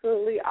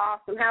absolutely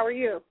awesome. How are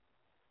you?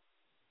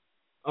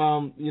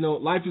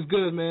 Life is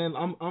good, man.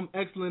 I'm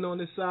excellent on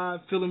this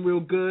side, feeling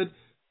real good.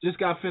 Just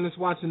got finished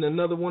watching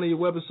another one of your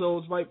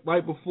webisodes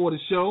right before the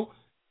show,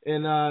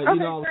 and I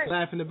was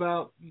laughing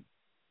about.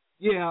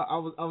 Yeah, I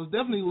was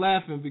definitely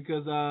laughing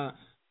because I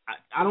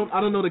don't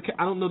know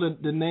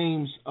the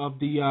names of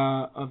the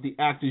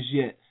actors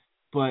yet,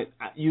 but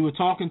you were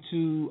talking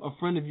to a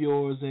friend of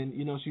yours, and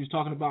she was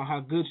talking about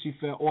how good she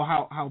felt or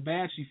how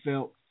bad she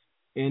felt,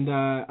 and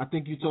I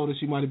think you told her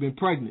she might have been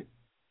pregnant.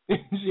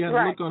 She had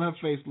a look on her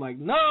face like,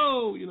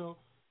 no, it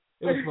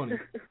was funny.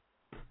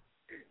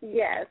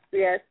 Yes.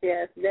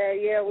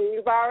 When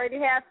you've already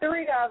had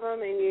 3 of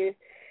them and you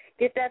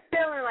get that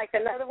feeling like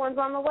another one's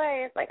on the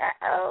way, it's like,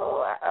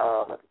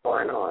 what's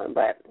going on?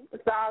 But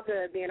it's all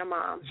good being a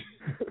mom.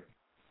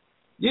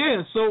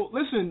 Yeah, so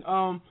listen,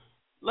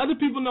 let the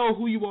people know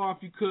who you are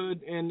if you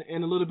could, and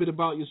a little bit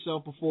about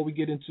yourself before we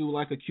get into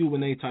like a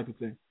Q&A type of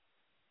thing.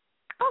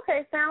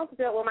 Okay, sounds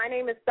good. Well, my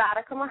name is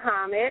Sadaka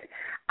Muhammad.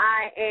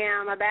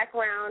 My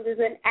background is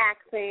in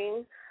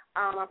acting.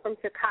 I'm from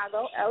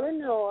Chicago,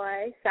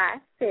 Illinois,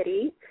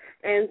 Tri-City,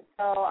 and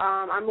so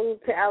I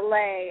moved to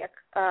L.A.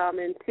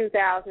 In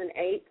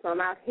 2008, so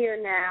I'm out here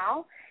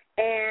now,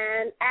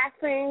 and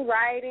acting,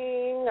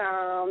 writing,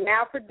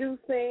 now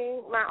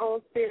producing my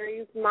own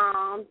series,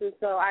 Moms, and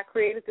so I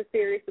created the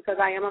series because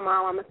I am a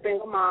mom. I'm a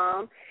single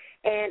mom,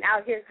 and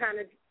out here kind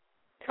of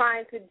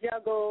trying to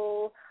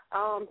juggle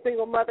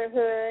single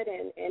motherhood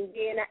and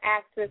being an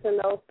actress and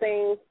those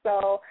things.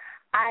 So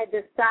I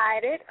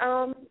decided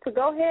to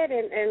go ahead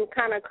and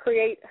kind of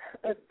create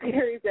a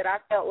series that I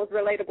felt was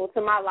relatable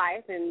to my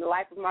life and the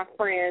life of my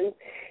friends,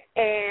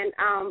 and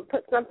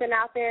put something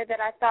out there that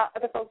I thought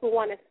other folks would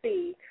want to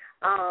see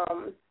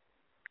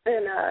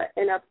in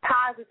a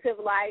positive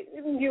light,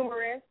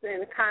 humorous,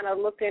 and kind of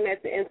looking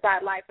at the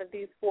inside life of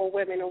these 4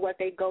 women and what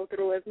they go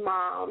through as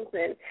moms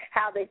and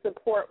how they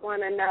support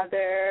one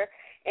another.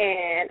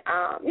 And,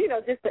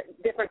 just the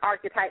different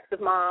archetypes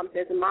of moms.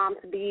 There's a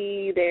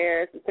mom-to-be,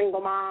 there's a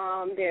single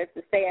mom, there's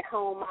the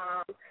stay-at-home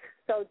mom.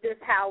 So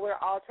just how we're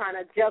all trying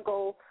to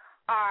juggle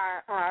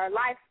our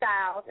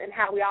lifestyles and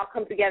how we all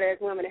come together as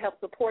women to help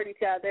support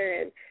each other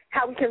and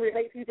how we can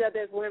relate to each other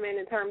as women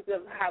in terms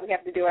of how we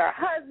have to do with our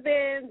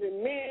husbands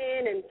and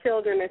men and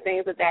children and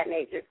things of that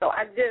nature. So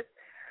I just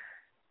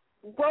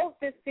wrote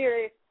this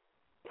series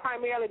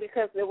primarily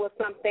because it was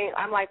something,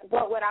 I'm like,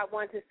 what would I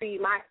want to see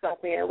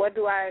myself in? What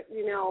do I,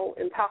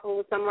 in talking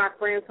with some of my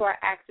friends who are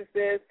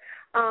actresses,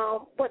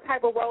 what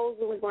type of roles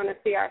do we want to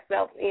see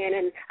ourselves in?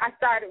 And I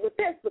started with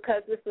this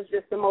because this was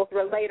just the most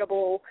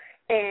relatable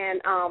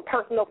and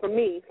personal for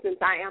me, since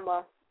I am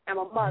a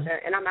mother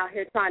and I'm out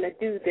here trying to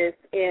do this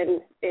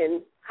in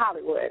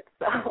Hollywood.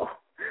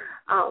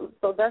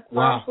 So that's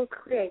why I was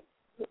created.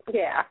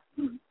 Yeah.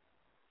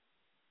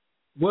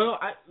 Well,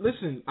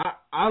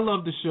 I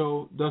love the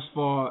show thus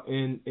far,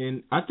 and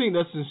I think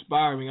that's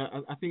inspiring.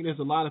 I think there's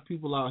a lot of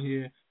people out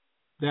here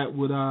that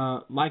would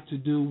like to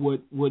do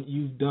what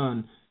you've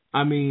done.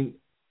 I mean,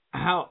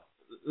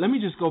 let me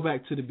just go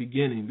back to the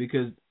beginning,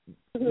 because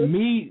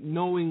me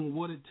knowing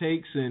what it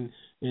takes and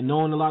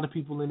knowing a lot of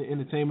people in the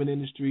entertainment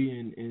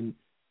industry, and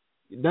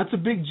that's a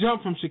big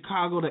jump from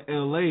Chicago to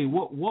L.A.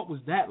 What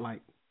was that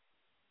like?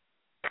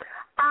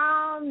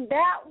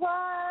 That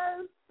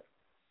was...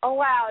 Oh,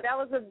 wow, that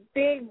was a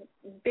big,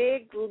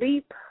 big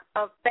leap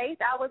of faith,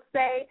 I would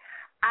say.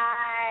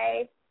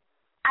 I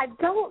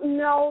don't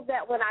know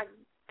that when I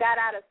got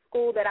out of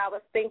school that I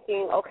was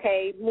thinking,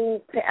 okay,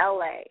 move to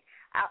L.A.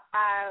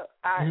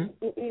 I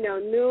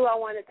knew I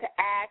wanted to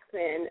act,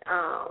 and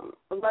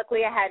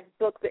luckily I had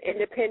booked an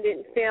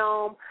independent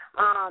film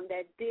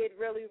that did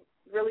really,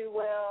 really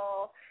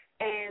well.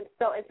 And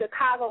so in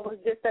Chicago was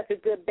just such a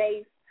good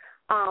base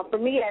for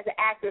me as an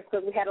actress,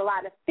 because we had a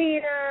lot of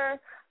theater.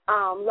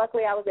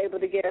 Luckily, I was able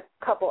to get a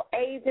couple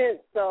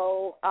agents,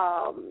 so,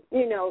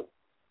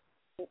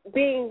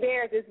 being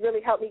there just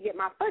really helped me get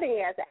my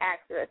footing as an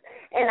actress.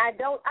 And I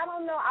don't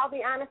know, I'll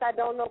be honest, I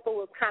don't know if it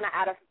was kind of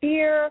out of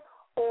fear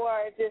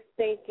or just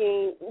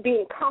thinking,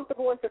 being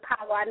comfortable in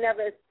Chicago. I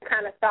never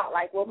kind of thought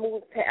like, well,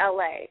 move to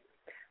L.A.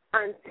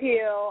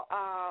 until,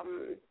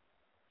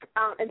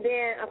 and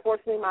then,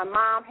 unfortunately, my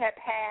mom had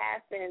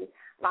passed, and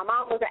my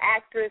mom was an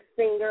actress,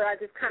 singer. I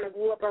just kind of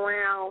grew up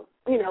around,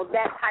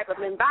 that type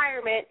of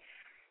environment,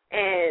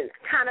 and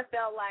kind of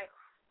felt like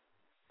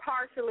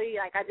partially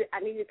like I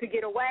needed to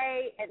get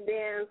away, and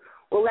then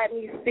let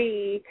me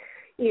see,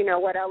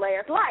 what LA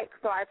is like.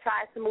 So I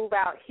tried to move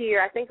out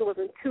here. I think it was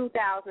in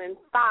 2005.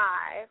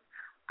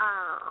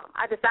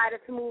 I decided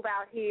to move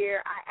out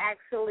here.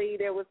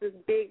 There was this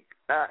big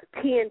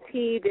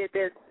TNT did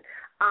this.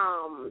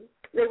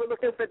 They were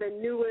looking for the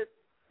newest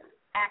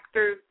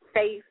actor's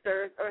face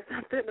or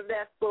something of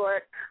that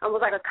sort. It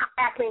was like an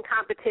acting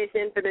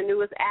competition for the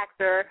newest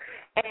actor,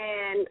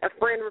 and a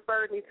friend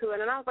referred me to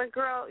it, and I was like,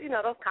 girl,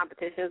 those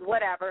competitions,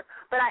 whatever.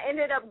 But I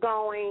ended up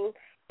going,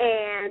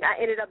 and I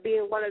ended up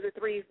being one of the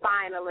 3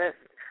 finalists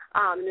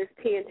in this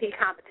TNT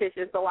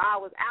competition. So I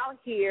was out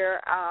here,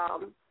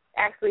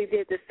 actually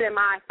did the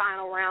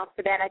semi-final rounds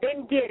for that. I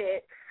didn't get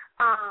it.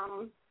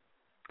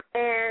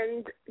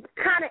 And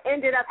kind of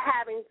ended up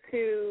having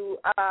to,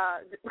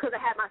 because I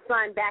had my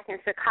son back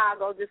in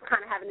Chicago, just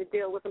kind of having to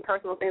deal with some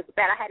personal things with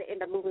that, I had to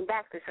end up moving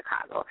back to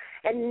Chicago,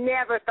 and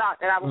never thought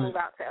that I would move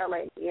out to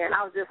L.A. again.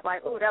 I was just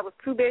like, oh, that was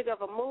too big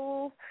of a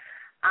move.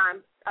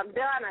 I'm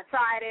done. I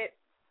tried it.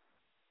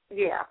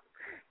 Yeah.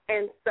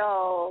 And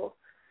so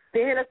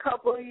then a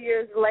couple of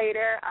years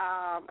later,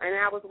 and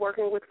I was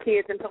working with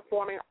kids in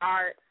performing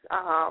arts.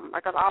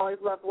 Like I've always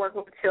loved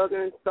working with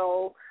children,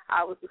 so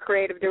I was the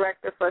creative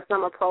director for a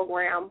summer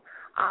program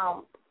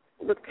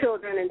with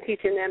children and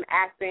teaching them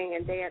acting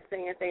and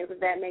dancing and things of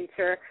that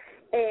nature.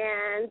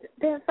 And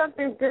then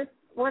something just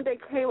one day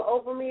came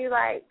over me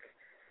like,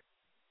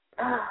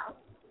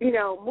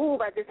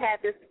 move. I just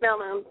had this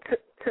feeling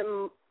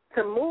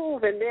to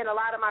move, and then a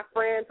lot of my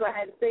friends who I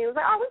hadn't seen was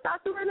like, oh, we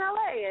thought you were in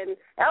L.A., and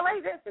L.A.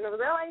 this, and it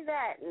was L.A.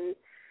 that, and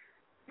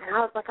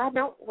I was like, I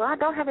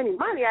don't have any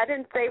money. I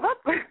didn't save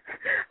up for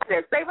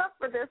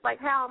this. Like,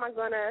 how am I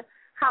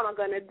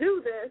gonna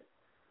do this?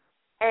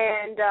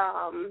 And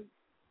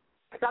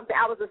something.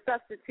 I was a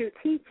substitute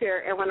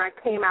teacher, and when I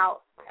came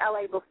out to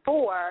L.A.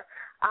 before,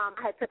 I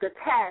had took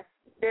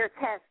their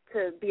test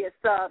to be a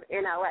sub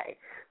in L.A.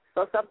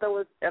 So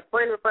a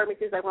friend referred me.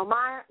 She's like, well,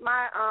 my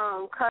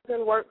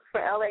cousin works for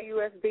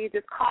LAUSD.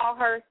 Just call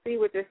her, see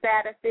what your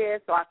status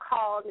is. So I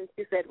called, and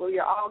she said, well,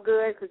 you're all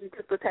good because you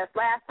took the test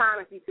last time.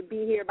 If you could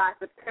be here by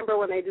September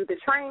when they do the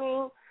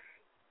training,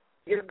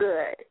 you're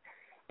good.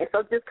 And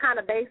so just kind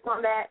of based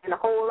on that and a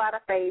whole lot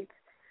of faith,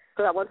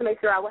 because I wanted to make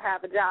sure I would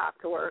have a job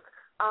to work.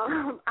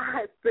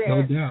 I said,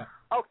 no doubt.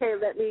 Okay,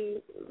 let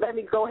me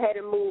go ahead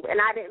and move. And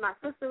I didn't. My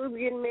sister was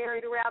getting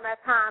married around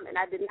that time, and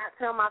I did not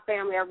tell my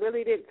family. I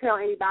really didn't tell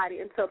anybody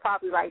until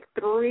probably like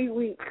 3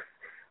 weeks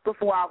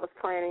before I was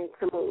planning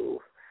to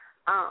move,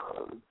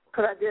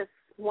 because I just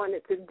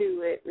wanted to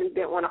do it and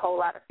didn't want a whole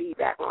lot of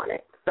feedback on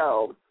it.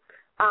 So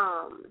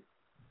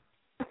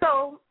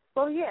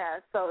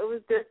it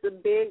was just a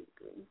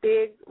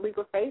big leap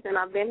of faith, and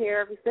I've been here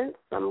ever since.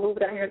 I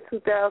moved out here in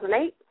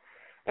 2008,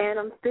 and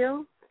I'm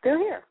still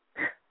here.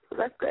 So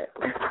that's good.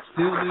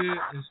 Still there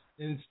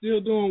and still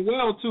doing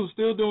well too.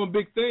 Still doing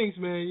big things,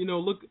 man. You know,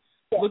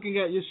 looking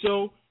at your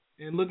show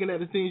and looking at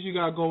the things you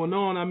got going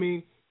on. I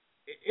mean,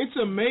 it's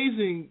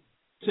amazing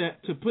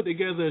to put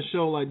together a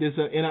show like this,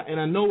 and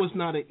I know it's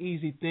not an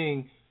easy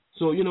thing.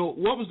 So, you know,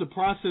 what was the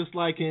process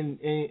like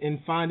in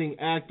finding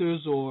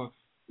actors, or,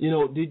 you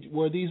know,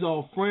 were these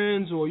all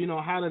friends, or, you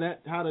know, how did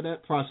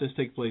that process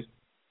take place?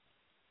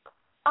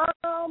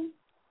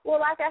 Well,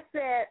 like I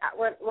said,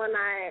 when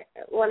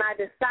I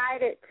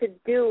decided to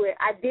do it,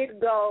 I did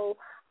go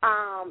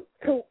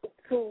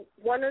to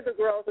one of the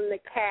girls in the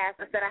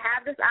cast. I said, I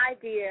have this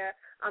idea.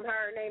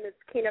 Her name is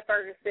Keena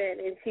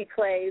Ferguson, and she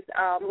plays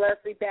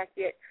Leslie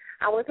Beckett.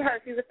 I went to her.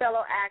 She's a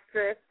fellow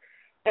actress.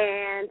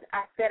 And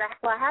I said,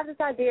 I have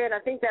this idea, and I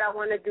think that I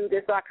want to do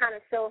this. So I kind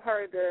of showed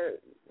her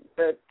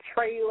the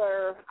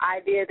trailer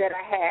idea that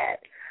I had.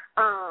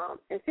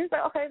 And she was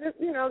like, okay, this,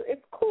 you know,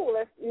 it's cool.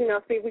 Let's, you know,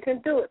 see if we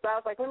can do it. So I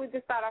was like, let me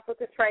just start off with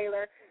the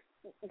trailer,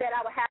 that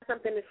I would have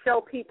something to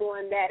show people,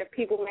 and that if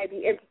people may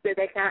be interested,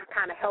 they can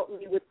kind of help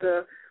me with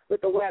the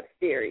web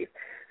series.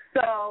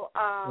 So,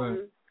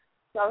 right.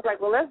 So I was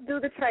like, well, let's do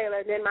the trailer.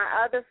 And then my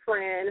other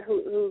friend,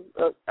 who's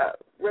a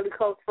really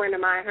close friend of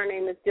mine, her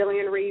name is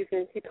Jillian Reeves,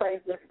 and she plays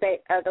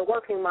the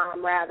working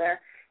mom, rather.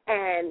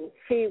 And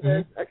she's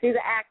an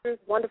actress,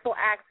 wonderful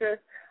actress.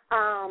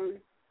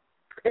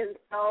 And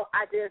so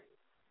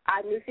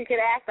I knew she could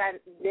act. I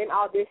didn't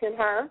audition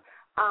her.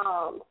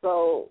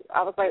 So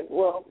I was like,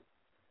 well,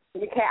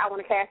 I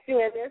want to cast you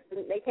in this.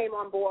 And they came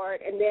on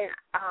board. And then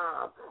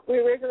we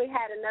originally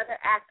had another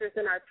actress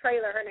in our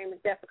trailer. Her name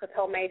is Jessica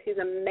Tomei. She's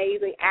an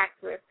amazing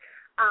actress.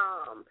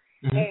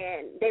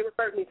 And they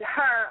referred me to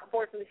her.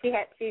 Unfortunately,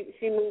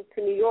 she moved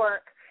to New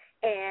York.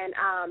 And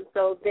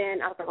so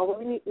then I was like, oh,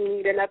 we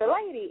need another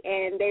lady.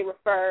 And they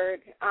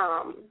referred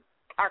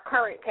our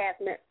current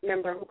cast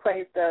member who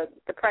plays the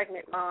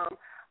pregnant mom,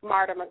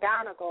 Marta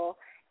McGonigal.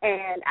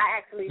 And I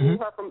actually knew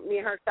her from, me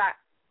and her shot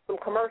some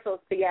commercials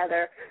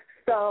together.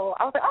 So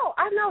I was like, oh,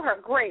 I know her.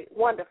 Great,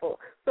 wonderful.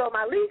 So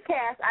my lead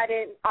cast, I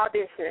didn't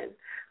audition.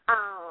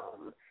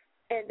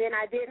 And then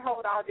I did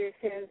hold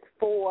auditions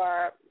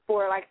for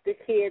like the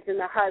kids and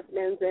the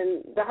husbands,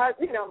 and the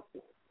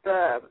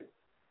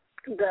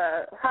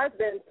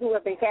husbands who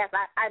have been cast,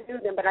 I knew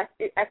them, but I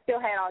still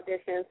had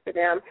auditions for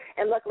them.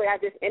 And luckily I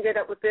just ended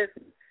up with this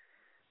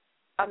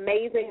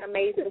amazing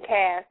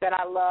cast that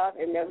I love,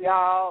 and that we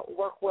all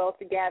work well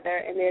together,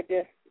 and they're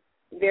just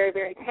very,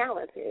 very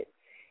talented.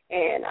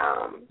 And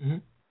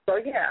so,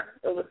 yeah,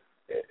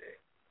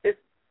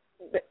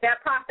 that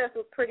process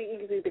was pretty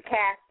easy, the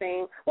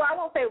casting. Well, I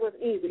won't say it was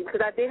easy, because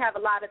I did have a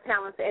lot of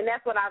talent, and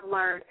that's what I've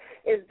learned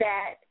is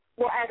that,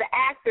 well, as an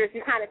actress,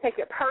 you kind of take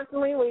it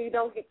personally when you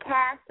don't get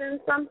cast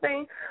in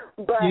something,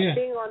 but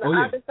being on the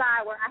other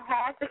side where I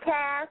had to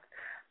cast,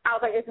 I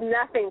was like, it's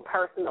nothing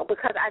personal,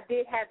 because I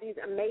did have these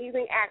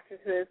amazing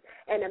actresses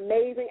and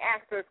amazing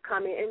actors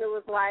coming, and it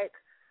was like,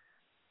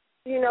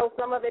 you know,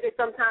 some of it is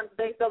sometimes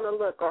based on the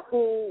look, or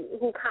who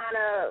kind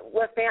of,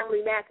 what family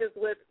matches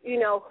with, you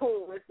know,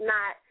 whom.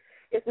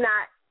 It's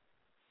not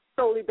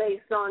solely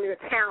based on your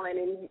talent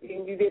and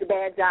you did a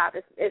bad job.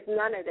 It's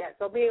none of that.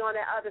 So being on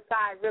that other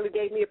side really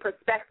gave me a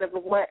perspective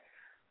of what,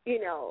 you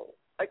know,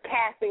 a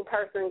casting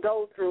person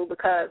goes through,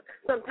 because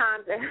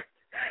sometimes,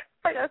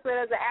 like I said,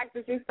 as an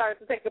actress, you start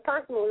to take it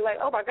personally, like,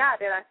 oh my God,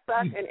 did I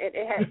suck? And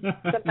it has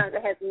sometimes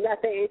it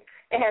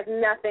has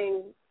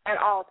nothing at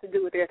all to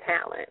do with your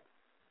talent.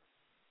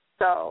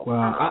 So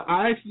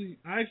I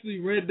actually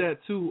read that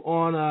too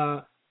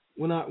on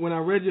when I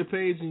read your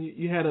page, and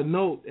you had a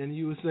note, and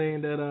you were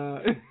saying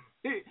that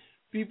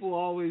people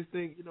always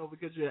think, you know,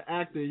 because you're an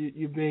actor,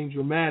 you're being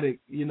dramatic,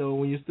 you know,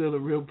 when you're still a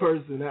real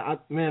person. I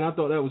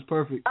thought that was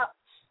perfect.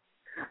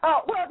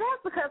 Well,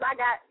 that's because I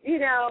got, you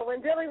know,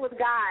 when dealing with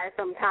guys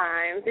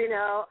sometimes, you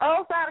know,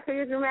 oh, Sadaka,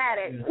 you're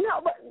dramatic. Yeah. No,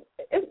 but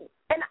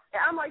and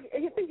I'm like,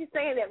 you think you're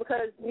saying that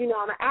because, you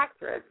know, I'm an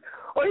actress.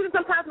 Or even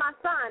sometimes my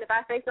son, if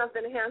I say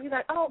something to him, he's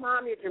like, oh,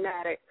 Mom, you're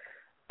dramatic.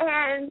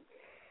 And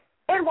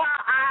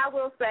while I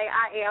will say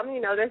I am, you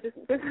know, I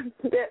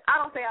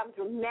don't say I'm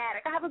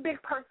dramatic. I have a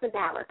big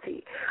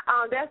personality.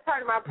 That's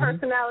part of my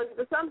personality.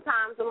 But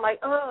sometimes I'm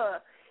like,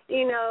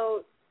 you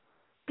know,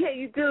 yeah,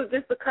 you do,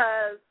 just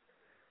because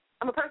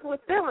I'm a person with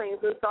feelings.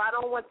 And so I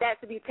don't want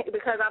that to be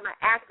because I'm an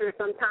actor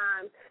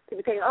sometimes to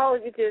be taken, oh,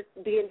 you're just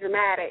being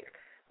dramatic.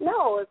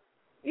 No, it's,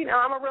 you know,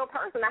 I'm a real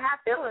person. I have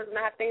feelings and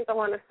I have things I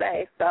want to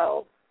say.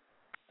 So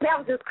that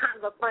was just kind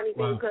of a funny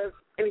thing, because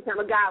every time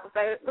a guy would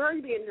say, girl,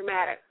 you're being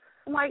dramatic.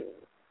 I'm like,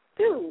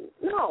 dude,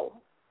 no,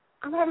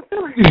 I'm having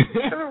feelings.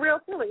 I'm having real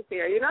feelings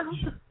here, you know.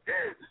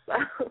 So,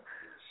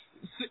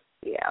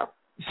 yeah.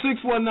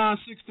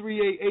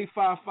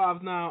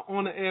 619-638-8559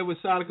 on the air with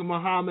Sadaka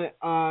Muhammad.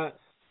 I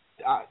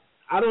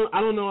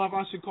don't know if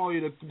I should call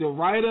you the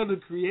writer, the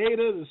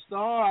creator, the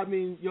star. I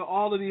mean, you're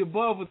all of the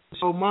above with the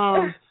show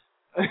Moms.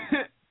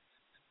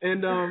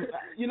 And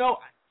you know,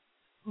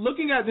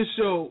 looking at the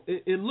show,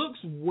 it looks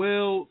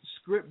well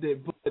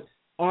scripted, but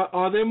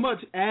are there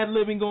much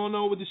ad-libbing going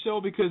on with the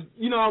show? Because,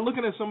 you know, I'm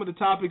looking at some of the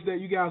topics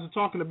that you guys are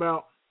talking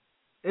about,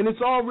 and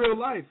it's all real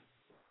life.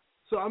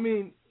 So, I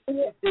mean,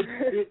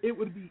 it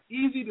would be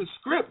easy to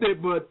script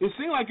it, but it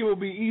seemed like it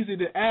would be easy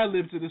to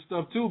ad-lib to this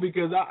stuff, too,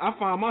 because I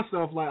find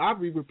myself, like, I'd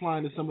be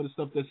replying to some of the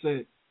stuff that's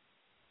said.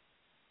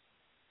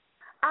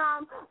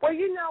 Well,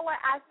 you know what?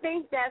 I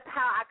think that's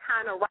how I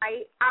kind of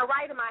write. I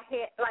write in my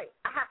head, like,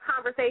 I have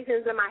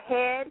conversations in my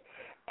head.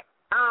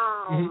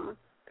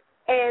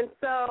 And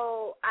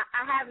so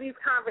I have these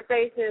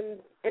conversations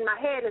in my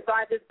head, and so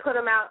I just put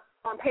them out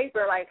on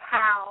paper, like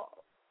how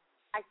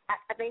I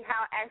think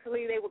how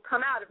actually they would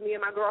come out if me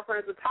and my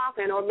girlfriends were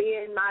talking, or me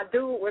and my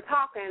dude were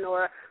talking,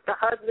 or the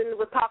husband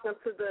was talking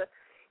to the,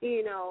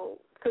 you know,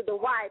 to the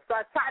wife. So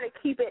I try to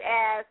keep it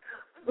as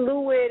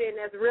fluid and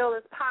as real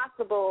as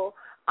possible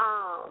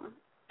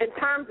in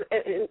terms of,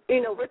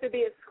 you know, with it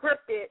being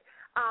scripted,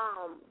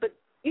 but,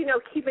 you know,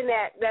 keeping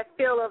that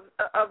feel of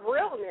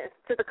realness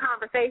to the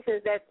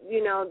conversations that,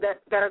 you know, that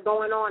are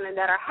going on and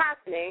that are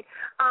happening.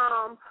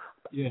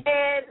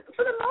 And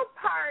for the most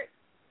part,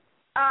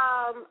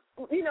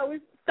 you know, we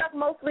stuck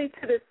mostly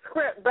to the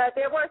script, but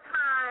there were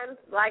times,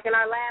 like in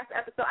our last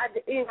episode, I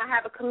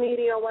have a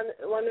comedian, one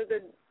of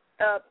the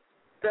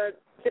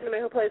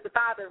gentleman who plays the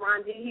father,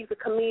 Ron G, he's a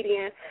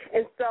comedian,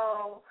 and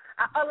so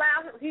I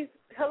allow him, he's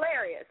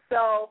hilarious,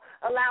 so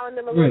allowing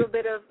them a little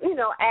bit of, you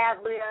know,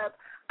 ad-lib.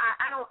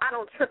 I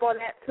don't trip on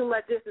that too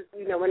much. This is,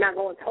 you know, we're not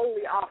going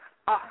totally off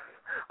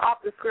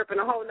the script in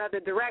a whole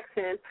nother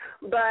direction,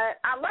 but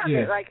I love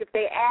it. Like, if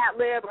they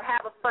ad-lib or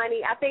have a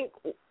funny, I think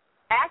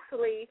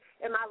actually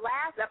in my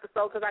last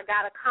episode, because I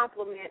got a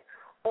compliment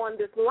on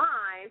this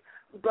line,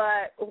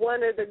 but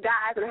one of the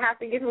guys, and I have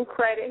to give him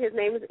credit, his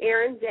name is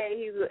Aaron J.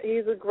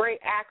 He's a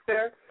great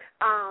actor.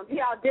 He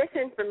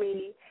auditioned for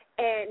me,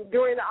 and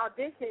during the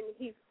audition,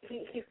 he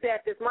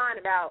said this line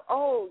about,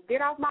 oh, get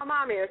off my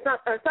mommy or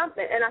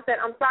something. And I said,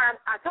 I'm sorry.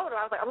 I told him,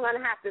 I was like, I'm going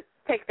to have to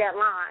take that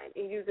line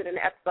and use it in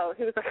the episode.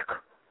 He was like,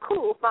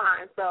 cool,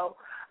 fine. So,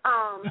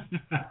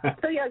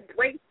 so yeah,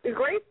 great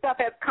stuff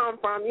has come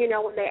from, you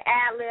know, when they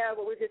ad-lib,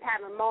 or we're just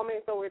having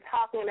moments, or we're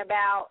talking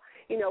about,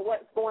 you know,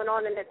 what's going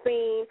on in the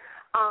scene,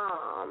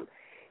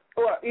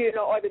 or, you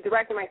know, or the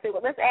director might say,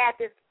 well, let's add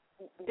this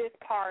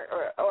part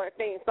or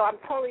thing. So I'm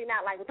totally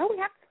not like, don't we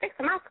have to fix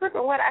my script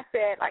or what? I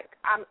said, like,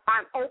 I'm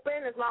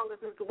open as long as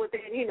it's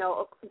within, you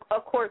know,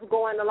 of course,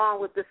 going along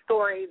with the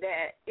story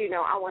that, you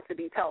know, I want to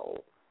be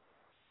told.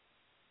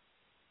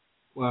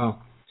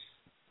 Wow.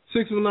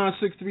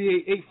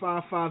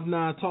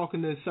 619-638-8559,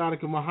 talking to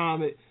Sadaka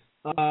Muhammad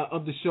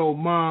of the show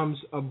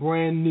Moms, a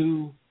brand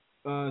new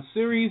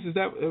series. Is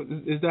that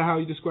how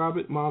you describe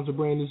it? Moms, a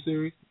brand new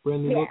series?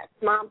 Brand new look? Yes,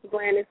 Moms, a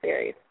brand new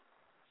series.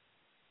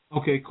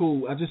 Okay,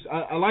 cool.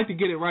 I like to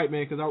get it right,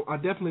 man, because I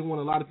definitely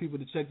want a lot of people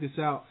to check this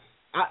out.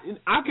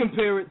 I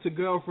compare it to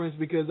Girlfriends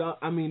because,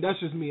 I mean, that's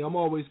just me. I'm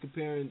always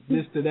comparing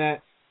this to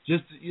that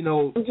just, you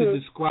know, to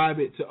describe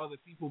it to other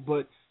people.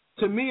 But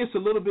to me, it's a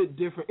little bit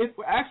different.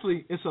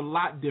 It's a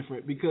lot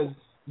different because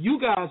you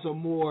guys are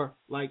more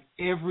like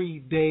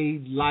everyday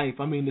life.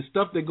 I mean, the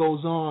stuff that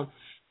goes on.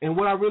 And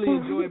what I really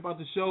enjoy about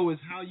the show is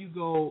how you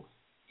go,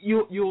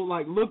 you'll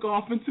like look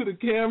off into the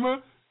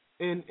camera.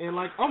 And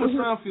like, I'm a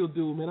Seinfeld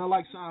dude, man. I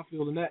like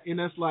Seinfeld, and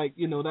that's like,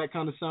 you know, that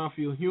kind of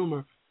Seinfeld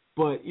humor.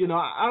 But, you know,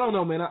 I don't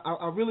know, man.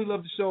 I really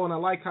love the show, and I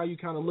like how you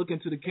kind of look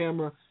into the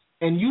camera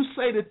and you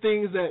say the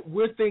things that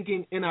we're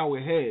thinking in our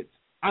heads.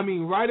 I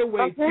mean, right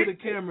away to the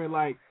camera,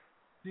 like,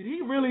 did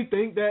he really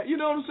think that? You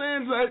know what I'm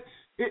saying? Like,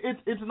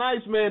 it's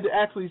nice, man, to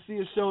actually see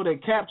a show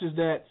that captures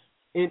that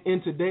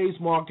in today's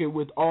market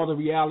with all the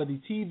reality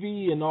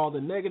TV and all the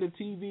negative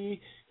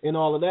TV and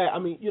all of that. I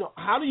mean, you know,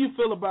 how do you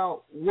feel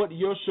about what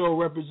your show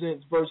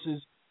represents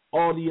versus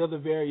all the other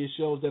various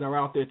shows that are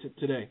out there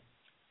today?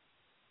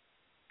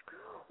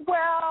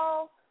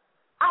 Well,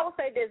 I would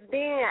say this,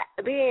 being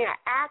an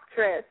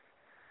actress,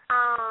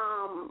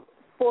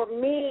 for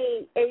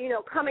me, and, you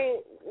know,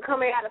 coming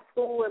out of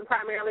school and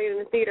primarily in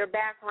the theater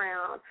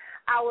background,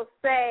 I would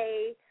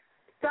say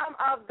some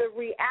of the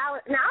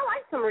reality. Now, I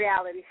like some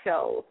reality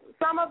shows.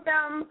 Some of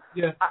them,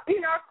 you know,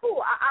 are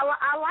cool. I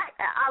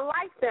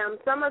like them.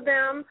 Some of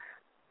them,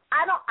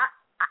 I don't.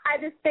 I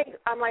just think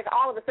I'm like,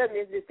 all of a sudden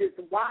there's just this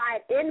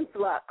wide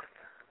influx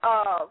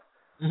of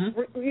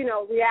you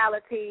know,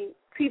 reality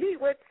TV.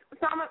 Which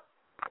some,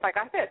 like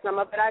I said, some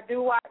of it I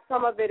do watch.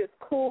 Some of it is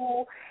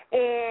cool,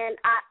 and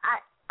I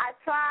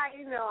try.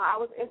 You know, I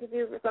was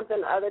interviewed for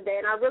something the other day,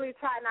 and I really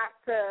try not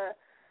to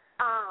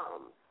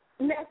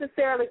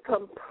necessarily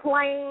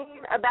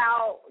complain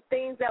about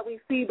things that we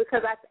see,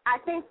 because I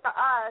think for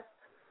us,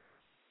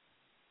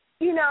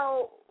 you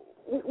know,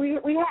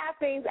 we have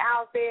things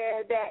out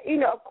there that, you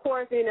know, of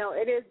course, you know,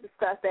 it is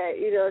discussed that,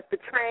 you know, it's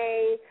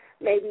portraying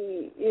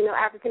maybe, you know,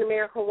 African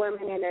American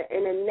women in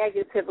a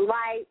negative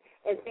light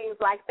and things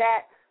like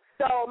that.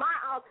 So my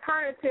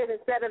alternative,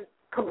 instead of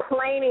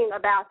complaining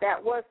about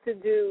that, was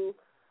to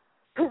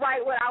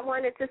write what I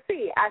wanted to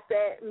see. I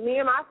said, me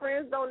and my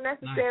friends don't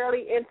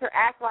necessarily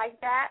interact like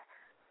that,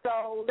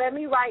 so let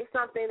me write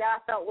something that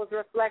I felt was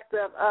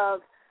reflective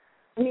of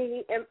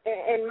me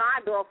and my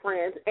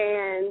girlfriends.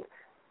 And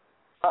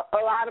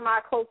a lot of my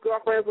close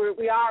girlfriends,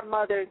 we are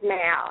mothers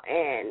now,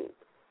 and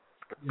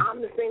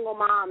I'm the single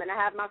mom, and I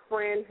have my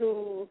friend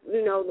who,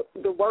 you know,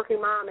 the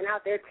working mom and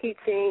out there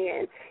teaching,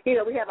 and, you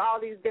know, we have all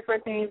these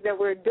different things that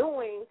we're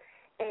doing,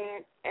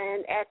 and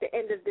at the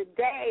end of the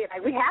day,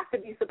 like, we have to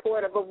be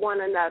supportive of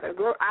one another.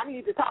 Girl, I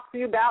need to talk to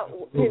you about,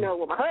 you know,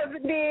 what my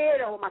husband did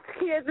or what my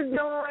kids are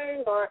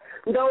doing or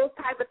those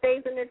type of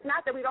things. And it's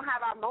not that we don't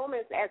have our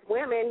moments as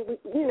women.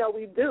 You know,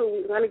 we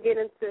do. We're going to get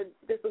into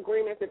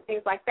disagreements and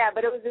things like that.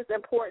 But it was just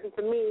important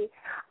to me.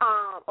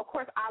 Of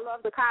course, I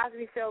love The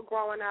Cosby Show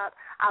growing up.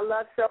 I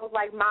love shows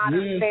like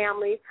Modern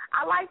Family.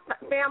 I like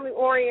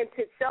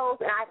family-oriented shows.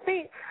 And I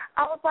think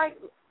I was like,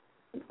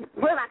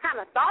 when I kind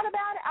of thought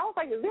about it, I was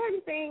like, is there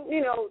anything, you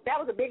know, that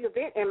was a big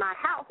event in my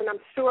house, and I'm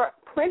sure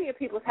plenty of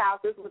people's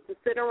houses was to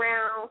sit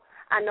around.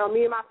 I know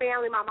me and my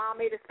family, my mom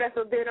made a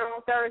special dinner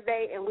on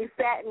Thursday, and we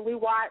sat and we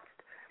watched,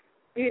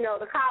 you know,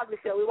 The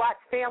Cosby Show. We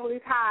watched Family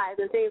Ties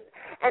and things.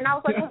 And I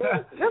was like, well,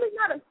 this is really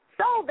not a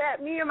show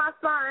that me and my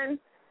son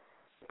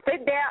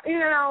sit down, you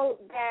know,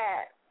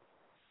 that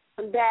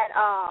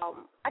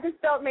I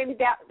just felt maybe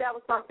that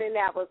was something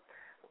that was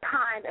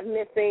kind of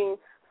missing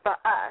for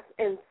us.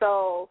 And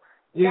so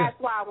that's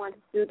why I wanted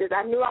to do this.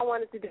 I knew I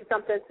wanted to do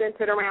something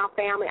centered around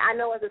family. I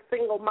know as a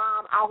single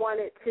mom, I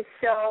wanted to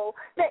show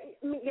that,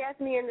 yes,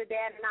 me and the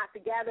dad are not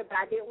together, but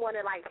I didn't want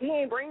to, like, he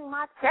ain't bringing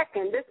my check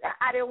and this.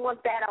 I didn't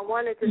want that. I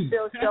wanted to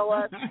still show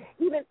us,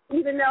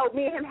 even though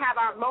me and him have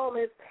our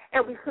moments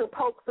and we could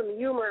poke some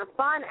humor and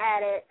fun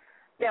at it,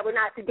 that we're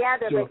not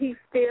together, but he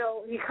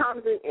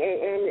comes and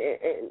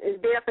is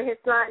there for his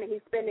son, and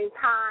he's spending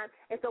time,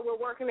 and so we're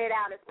working it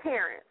out as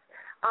parents.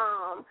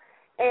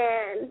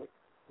 And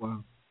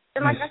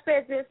like I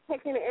said, just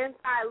taking an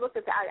inside look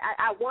at that,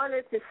 I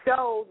wanted to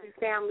show these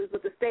families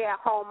with the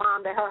stay-at-home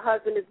mom that her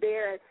husband is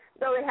there, and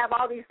so they have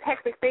all these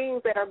hectic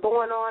things that are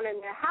going on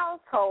in their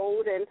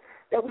household, and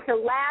that we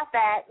can laugh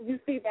at. You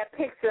see that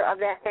picture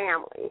of that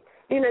family.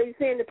 You know, you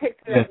see in the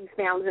picture of these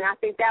families, and I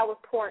think that was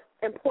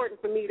important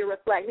for me to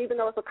reflect, even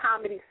though it's a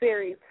comedy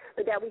series,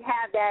 but that we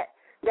have that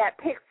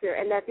picture,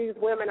 and that these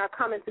women are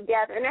coming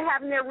together, and they're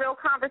having their real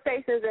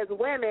conversations as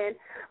women.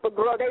 But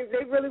girl, they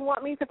really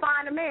want me to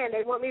find a man.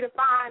 They want me to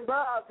find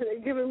love. So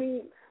they're giving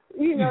me,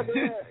 you know,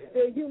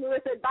 the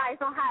humorous advice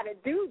on how to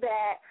do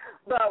that.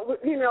 But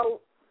you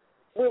know,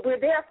 we're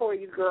there for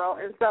you, girl.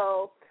 And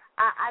so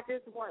I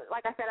just want,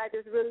 like I said, I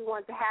just really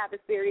want to have a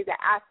series that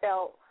I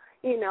felt,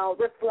 you know,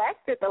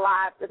 reflected the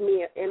lives of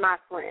me and my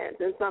friends,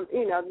 and some,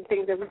 you know, the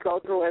things that we go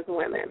through as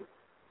women.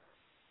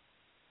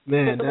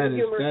 Man, that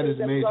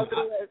is amazing.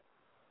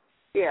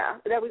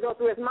 That we go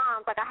through as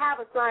moms. Like, I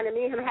have a son, and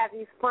me and him have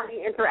these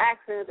funny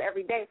interactions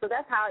every day. So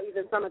that's how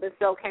even some of the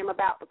show came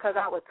about, because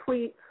I would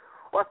tweet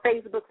or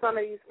Facebook some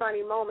of these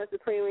funny moments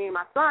between me and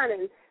my son,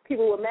 and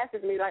people would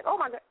message me like, oh,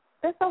 my God,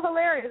 that's so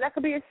hilarious. That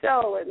could be a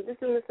show, and this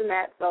and this and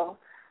that. So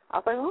I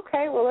was like,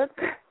 okay, well,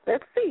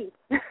 let's see.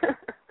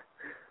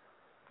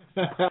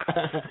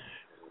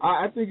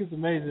 I think it's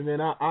amazing,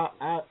 man.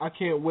 I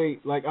can't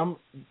wait. Like,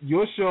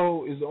 your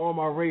show is on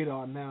my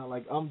radar now.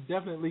 Like, I'm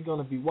definitely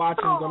gonna be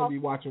watching. Gonna be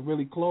watching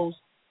really close.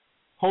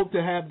 Hope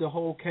to have the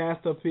whole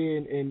cast up here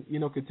and you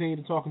know, continue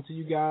to talking to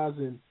you guys,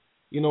 and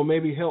you know,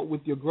 maybe help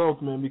with your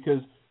growth, man.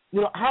 Because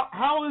you know,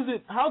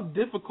 how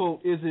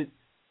difficult is it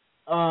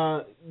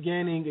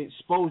gaining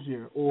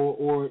exposure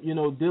or you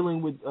know,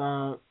 dealing with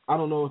I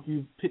don't know if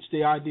you pitched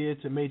the idea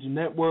to major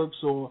networks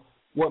or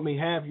what may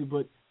have you,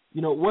 but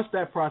you know, what's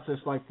that process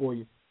like for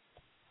you?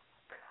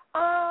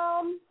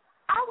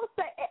 I would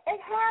say it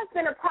has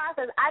been a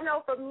process. I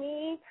know for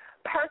me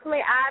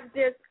personally, I've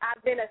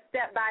been a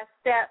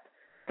step-by-step,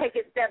 take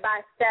it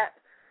step-by-step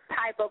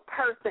type of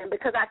person,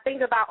 because I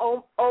think about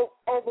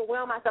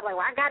overwhelm myself, like,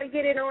 well, I got to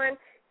get it on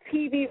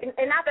TV,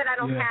 and not that I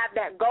don't have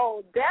that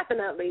goal.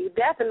 Definitely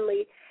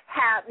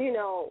have, you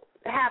know,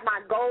 have my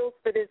goals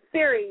for this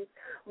series,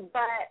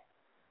 but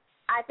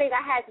I think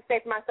I had to say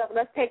to myself,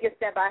 let's take it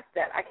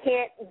step-by-step. I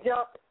can't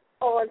jump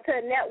onto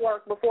a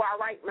network before I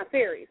write my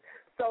series.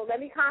 So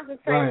let me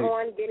concentrate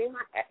on getting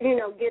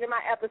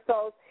my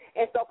episodes.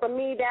 And so for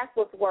me, that's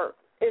what's worked.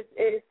 Is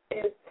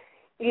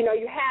you know,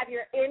 you have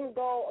your end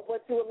goal of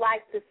what you would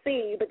like to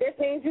see, but there's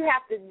things you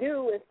have to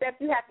do and steps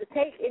you have to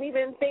take, and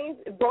even things,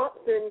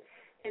 bumps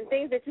and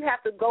things that you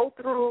have to go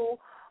through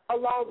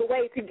along the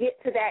way to get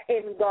to that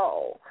end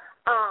goal.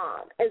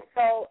 And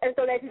so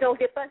that you don't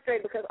get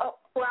frustrated because,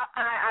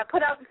 I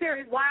put out the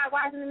series, why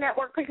isn't the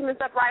network picking this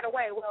up right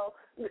away? Well,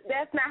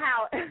 that's not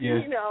how,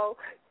 you know,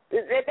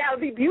 that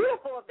would be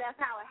beautiful if that's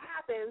how it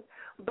happens,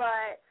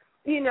 but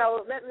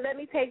let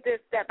me take this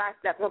step by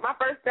step. So my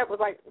first step was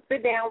like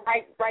sit down,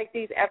 write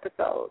these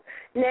episodes.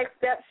 Next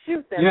step,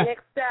 shoot them. Yeah.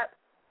 Next step,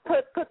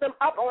 put them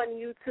up on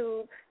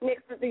YouTube.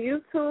 Next, the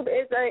YouTube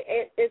is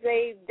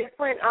a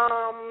different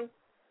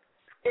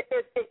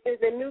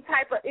It's a new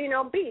type of,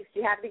 beast.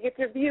 You have to get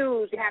your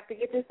views. You have to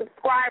get your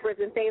subscribers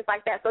and things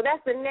like that. So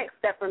that's the next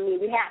step for me.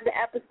 We have the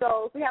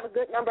episodes. We have a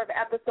good number of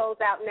episodes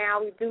out now.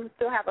 We do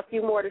still have a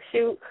few more to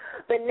shoot.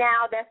 But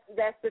now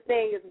that's the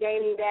thing, is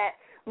gaining that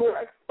more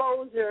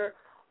exposure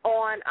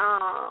on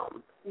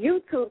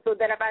YouTube, so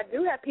that if I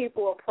do have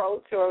people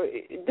approach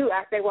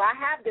I say, well, I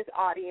have this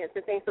audience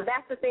and things. So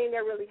that's the thing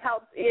that really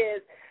helps,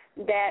 is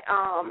that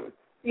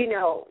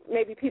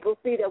maybe people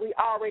see that we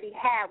have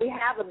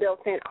a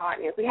built-in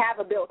audience. We have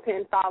a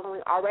built-in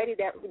following already,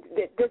 that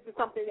this is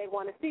something they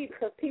want to see,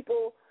 because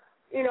people,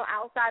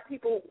 outside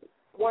people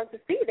want to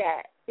see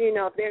that.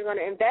 If they're going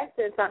to invest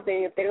in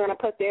something, if they're going to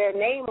put their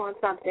name on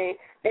something,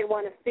 they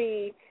want to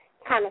see,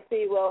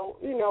 well,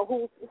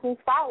 who's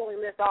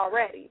following this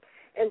already.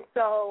 And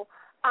so,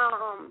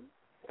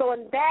 so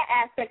in that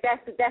aspect,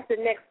 that's the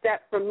next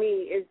step for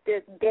me, is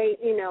just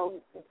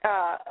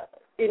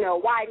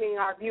widening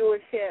our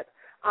viewership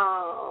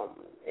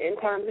in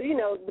terms of,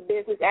 the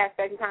business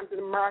aspect, in terms of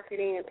the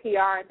marketing and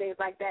PR and things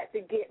like that, to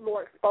get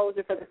more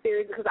exposure for the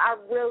series. Because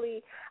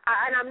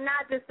and I'm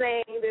not just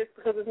saying this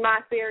because it's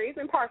my series,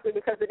 and partially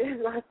because it is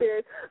my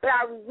series, but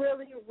I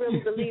really,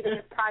 really believe in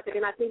this project,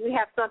 and I think we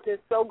have something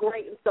so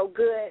great and so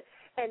good,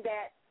 and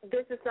that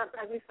this is something,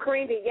 we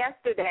screened it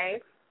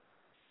yesterday,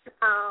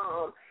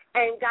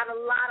 and got a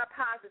lot of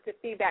positive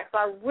feedback. So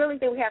I really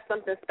think we have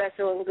something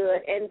special and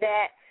good, and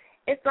that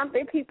it's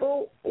something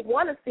people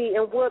want to see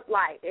and would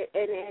like,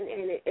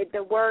 and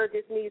the word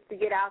just needs to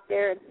get out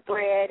there and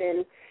spread,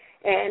 and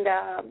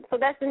so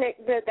that's the next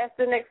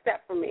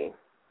step for me.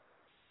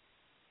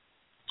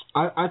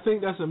 I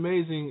think that's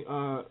amazing.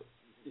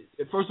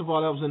 First of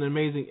all, that was an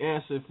amazing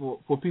answer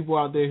for people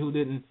out there who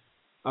didn't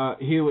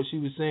hear what she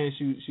was saying.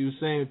 She was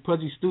saying,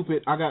 "Pudgy,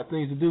 stupid, I got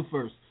things to do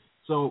first."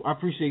 So I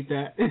appreciate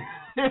that. You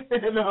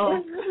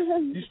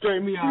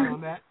straightened me out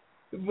on that.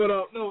 But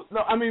no,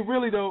 I mean,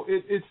 really though,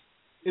 it's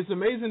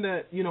amazing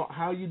that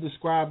how you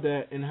describe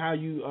that, and how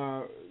you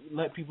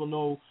let people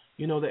know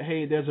that,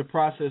 hey, there's a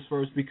process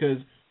first, because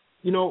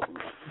we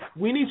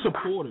need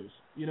supporters.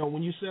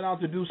 When you set out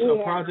to do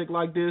a project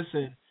like this,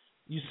 and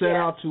you set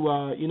out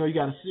to you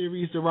got a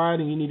series to write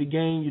and you need a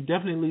game, you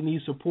definitely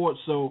need support.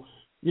 So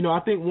I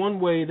think one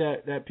way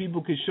that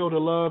people can show the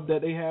love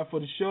that they have for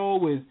the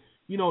show is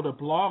to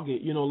blog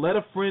it. Let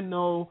a friend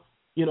know.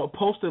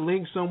 Post a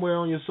link somewhere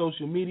on your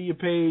social media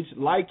page,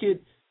 like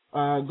it.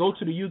 Go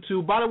to the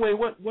YouTube. By the way,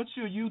 what's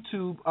your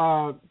YouTube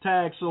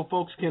tag, so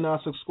folks can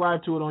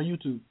subscribe to it on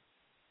YouTube?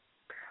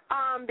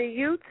 The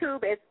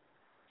YouTube is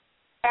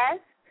S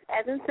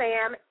as in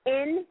Sam,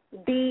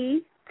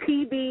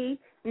 NDTV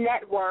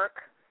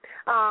Network.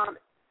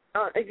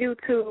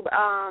 YouTube.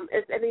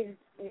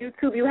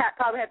 YouTube. You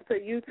probably have to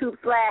put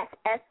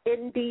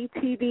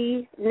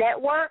YouTube/SNDTV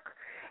Network,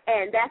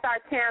 and that's our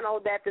channel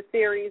that the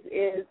series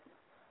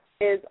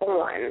is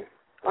on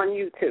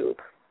YouTube.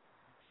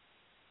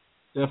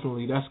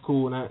 Definitely, that's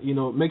cool. And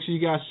make sure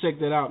you guys check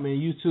that out, man.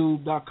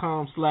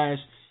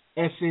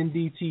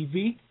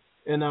 YouTube.com/SNDTV,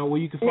 and where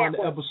you can find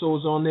the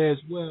episodes on there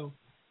as well.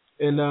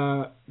 And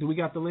do we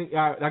got the link?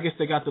 I guess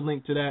they got the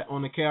link to that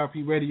on the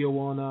KRP Radio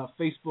on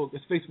Facebook.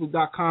 It's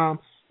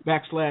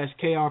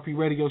Facebook.com/KRP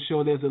Radio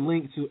Show. There's a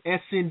link to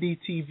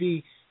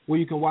SNDTV where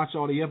you can watch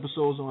all the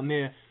episodes on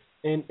there.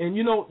 And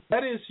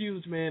that is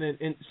huge, man.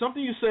 And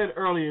something you said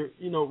earlier,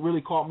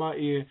 really caught my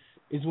ear,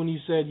 is when you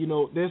said,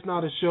 there's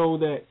not a show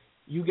that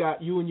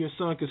you and your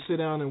son could sit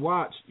down and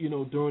watch,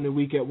 during the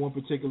week at one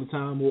particular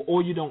time,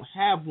 or you don't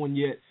have one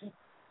yet.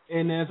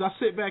 And as I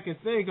sit back and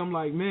think, I'm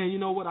like, man, you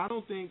know what? I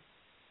don't think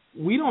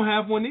we don't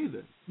have one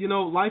either.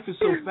 Life is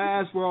so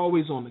fast. We're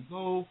always on the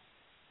go.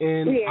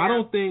 And I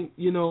don't think,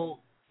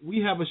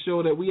 we have a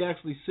show that we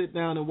actually sit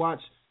down and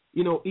watch,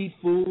 eat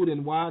food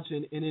and watch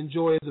and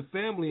enjoy as a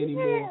family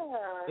anymore.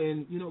 Yeah.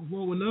 And,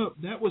 growing up,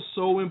 that was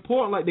so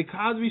important. Like the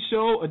Cosby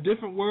Show, A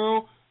Different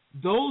World,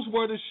 those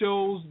were the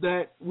shows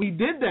that we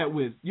did that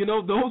with.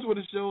 Those were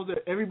the shows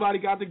that everybody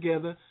got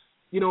together.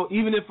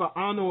 Even if an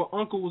aunt or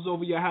uncle was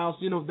over your house,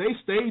 they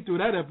stayed through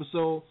that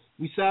episode.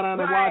 We sat down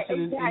and watched it,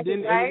 and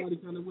then everybody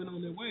kind of went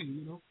on their way,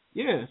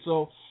 Yeah,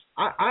 so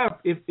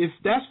if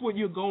that's what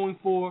you're going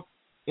for,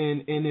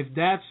 and if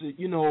that's,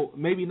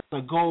 maybe not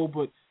a goal,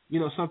 but,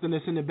 something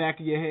that's in the back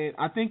of your head,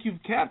 I think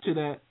you've captured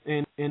that,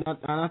 and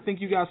I think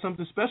you got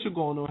something special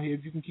going on here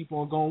if you can keep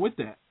on going with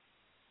that.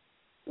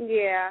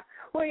 Yeah.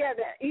 Well, yeah,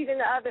 even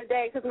the other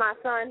day, because my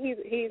son,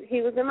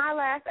 he was in my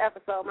last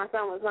episode. My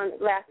son was on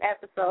the last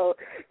episode.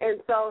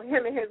 And so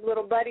him and his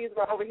little buddies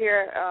were over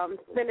here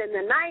spending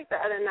the night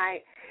the other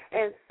night.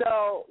 And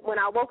so when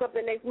I woke up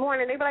the next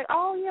morning, they were like,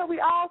 oh, yeah,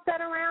 we all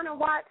sat around and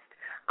watched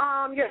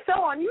your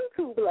show on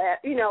YouTube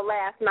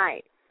last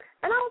night.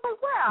 And I was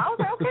like, wow. I was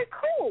like, okay,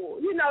 cool.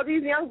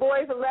 These young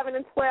boys, 11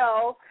 and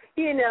 12,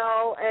 and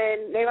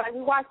they were like,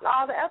 we watched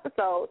all the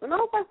episodes. And I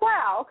was like,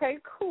 wow, okay,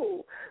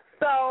 cool.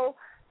 So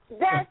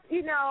that's,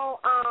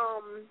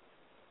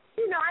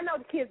 I know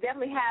the kids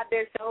definitely have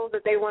their shows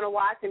that they want to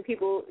watch and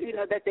people,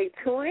 that they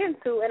tune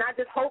into, and I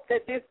just hope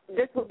that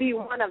this will be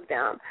one of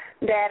them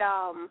that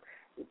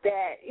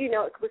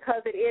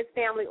because it is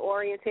family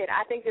oriented.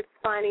 I think it's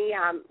funny.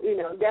 I'm,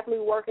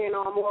 definitely working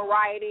on more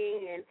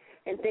writing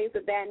and things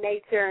of that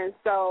nature, and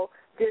so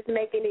just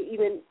making it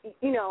even,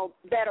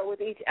 better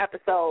with each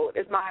episode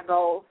is my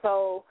goal.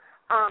 So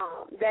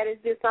that is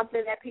just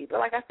something that people,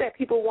 like I said,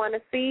 people want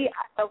to see.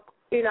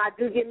 I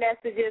do get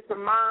messages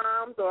from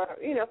moms or,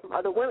 from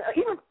other women.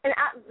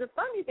 The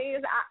funny thing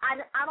is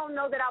I don't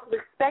know that I was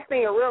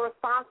expecting a real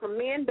response from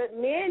men, but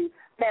men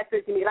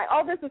message me like,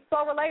 oh, this is so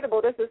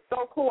relatable. This is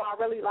so cool. I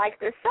really like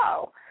this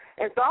show.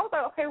 And so I was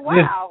like, okay,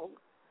 wow,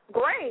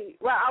 great.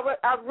 Well,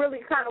 I really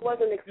kind of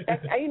wasn't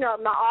expecting,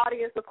 my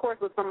audience, of course,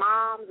 was from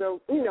moms or,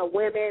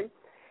 women.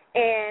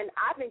 And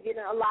I've been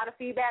getting a lot of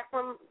feedback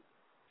from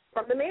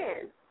the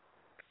men,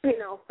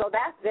 so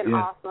that's been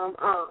awesome.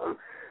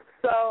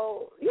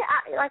 So,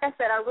 like I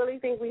said, I really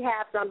think we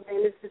have something.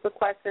 It's just a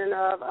question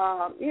of,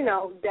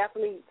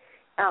 definitely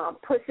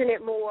pushing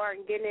it more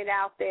and getting it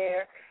out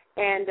there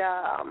and,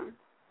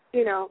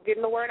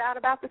 getting the word out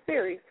about the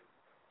series.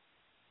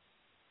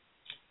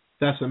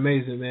 That's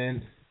amazing,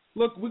 man.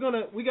 Look,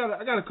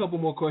 I got a couple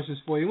more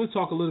questions for you. We'll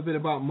talk a little bit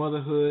about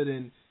motherhood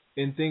and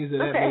things of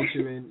that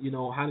nature and,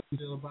 how do you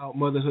feel about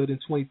motherhood in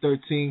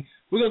 2013.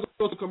 We're going to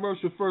go to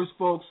commercial first,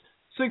 folks.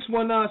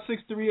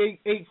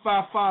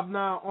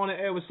 619-638-8559 on the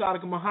air with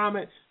Sadaka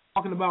Muhammad,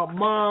 talking about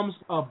Moms,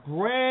 a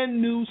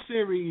brand new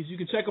series. You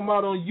can check them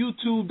out on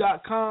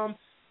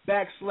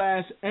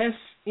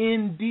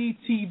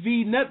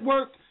youtube.com/SNDTV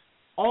Network.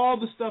 All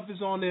the stuff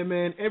is on there,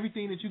 man.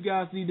 Everything that you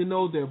guys need to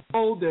know. They're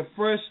bold, they're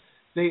fresh,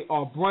 they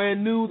are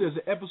brand new. There's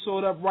an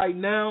episode up right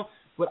now.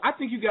 But I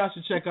think you guys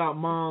should check out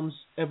Moms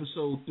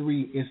episode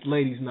 3. It's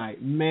Ladies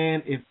Night.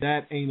 Man, if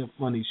that ain't a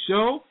funny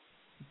show,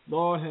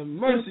 Lord have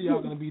mercy, y'all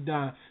going to be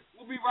dying.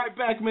 We'll be right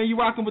back, man. You're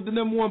rocking with the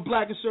 #1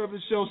 black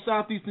conservative show,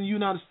 Southeastern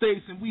United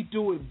States, and we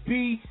do it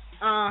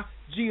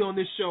B-I-G on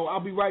this show. I'll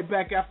be right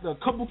back after a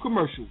couple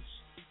commercials.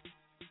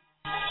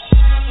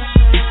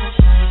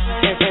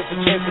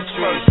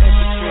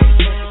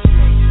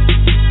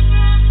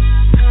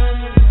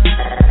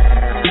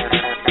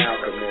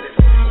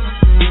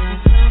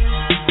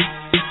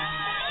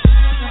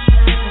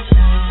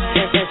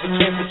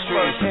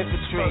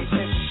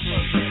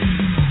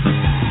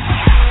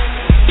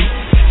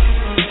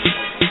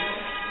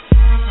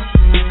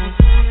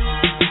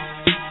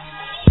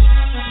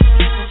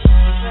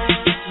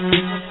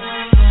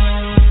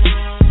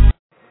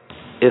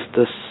 It's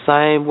the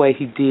same way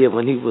he did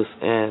when he was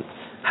in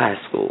high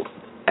school.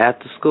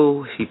 After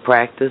school, he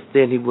practiced,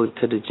 then he went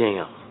to the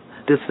gym.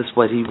 This is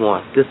what he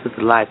wants. This is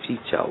the life he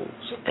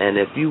chose. And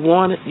if you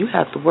want it, you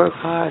have to work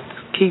hard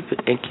to keep it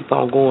and keep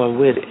on going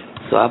with it.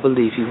 So I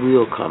believe he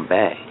will come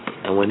back.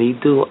 And when he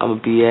do, I'm going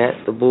to be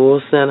at the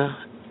Bull Center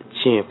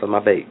cheering for my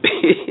baby.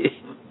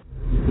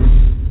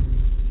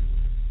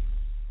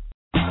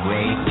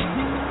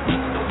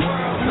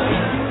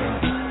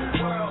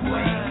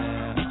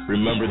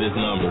 Remember this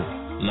number,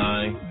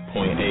 9.8.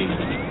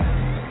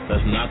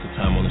 That's not the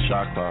time on the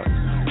shot clock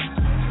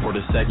or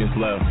the seconds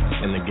left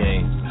in the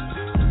game.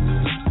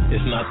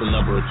 It's not the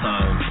number of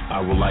times I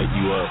will light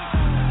you up.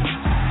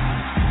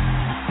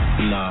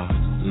 Nah,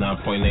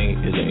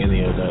 9.8 isn't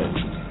any of that.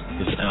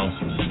 It's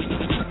ounces.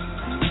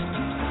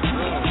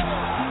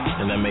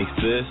 And that makes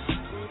this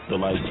the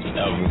lightest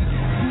ever.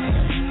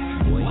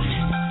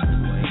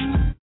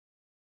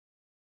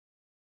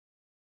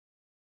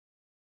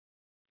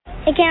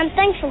 Hey, Cam,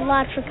 thanks a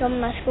lot for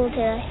coming to my school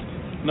today.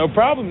 No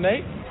problem,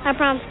 Nate. I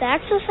promise to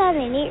exercise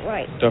and eat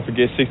right. Don't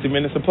forget 60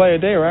 minutes of play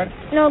a day, right?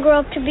 And I'll grow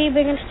up to be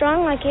big and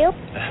strong like you.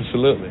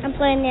 Absolutely. And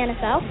play in the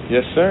NFL.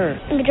 Yes, sir.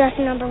 And be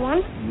drafted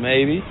 #1.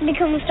 Maybe. And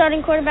become the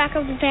starting quarterback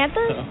of the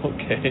Panthers.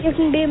 Okay. You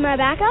can be my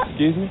backup.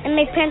 Excuse me? And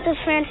make Panthers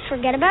fans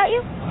forget about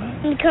you.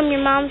 What? And become your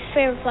mom's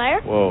favorite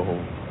player. Whoa.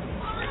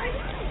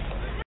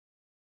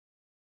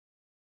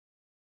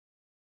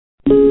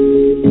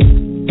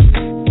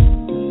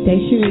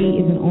 Desherie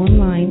is an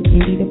online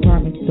indie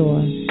department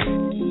store,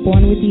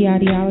 born with the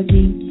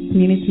ideology,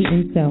 community,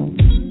 and self.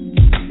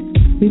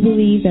 We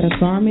believe that a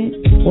garment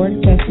or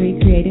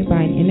accessory created by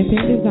an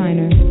independent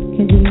designer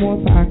can do more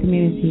for our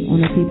community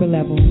on a deeper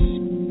level.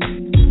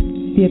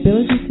 The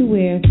ability to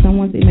wear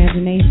someone's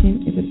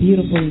imagination is a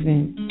beautiful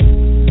event.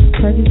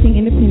 Purchasing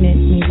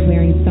independent means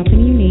wearing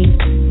something unique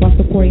while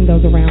supporting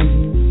those around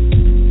you.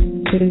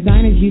 The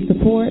designers you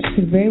support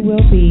could very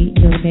well be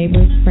your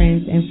neighbors,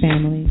 friends, and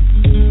family.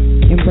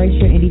 Embrace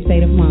your indie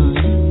state of mind.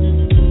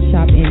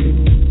 Shop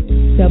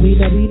indie.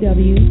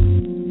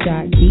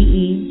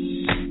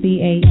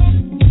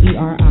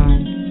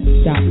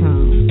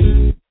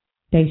 www.decheri.com.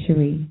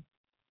 Desherie.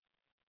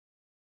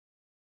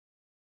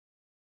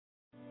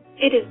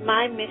 It is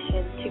my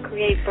mission to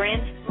create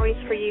brand stories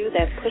for you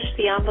that push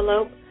the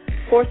envelope,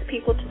 force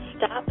people to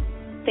stop,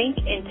 think,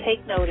 and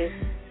take notice.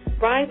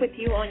 Ride with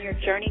you on your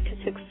journey to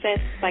success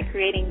by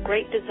creating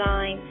great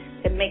design,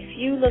 that makes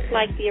you look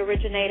like the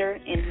originator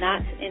and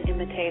not an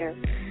imitator,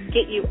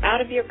 get you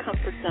out of your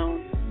comfort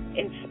zone,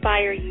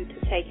 inspire you to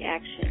take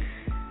action.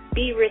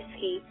 Be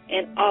risky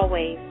and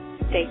always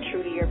stay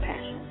true to your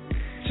passion.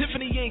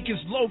 Tiffany Inc.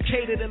 is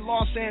located in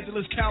Los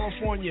Angeles,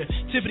 California.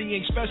 Tiffany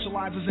Inc.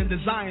 specializes in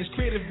designs,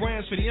 creative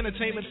brands for the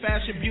entertainment,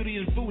 fashion,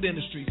 beauty, and food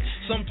industry.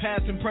 Some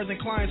past and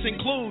present clients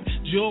include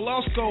Jill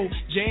Elsko,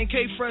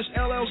 J&K Fresh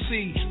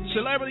LLC,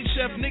 celebrity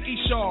chef Nikki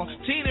Shaw,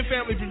 teen and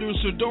family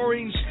producer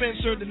Doreen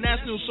Spencer, the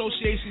National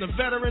Association of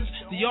Veterans,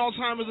 the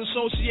Alzheimer's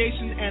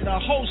Association, and a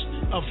host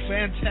of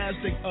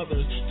fantastic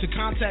others. To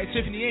contact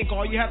Tiffany Inc.,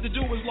 all you have to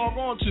do is log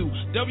on to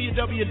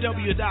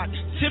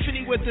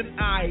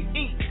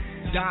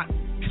www.tiffanyWithAnI.com.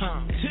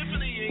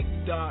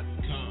 TiffanyInc.com.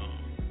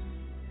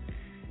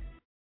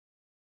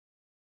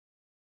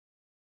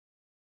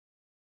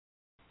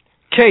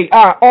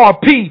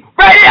 KIRP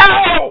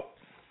Radio!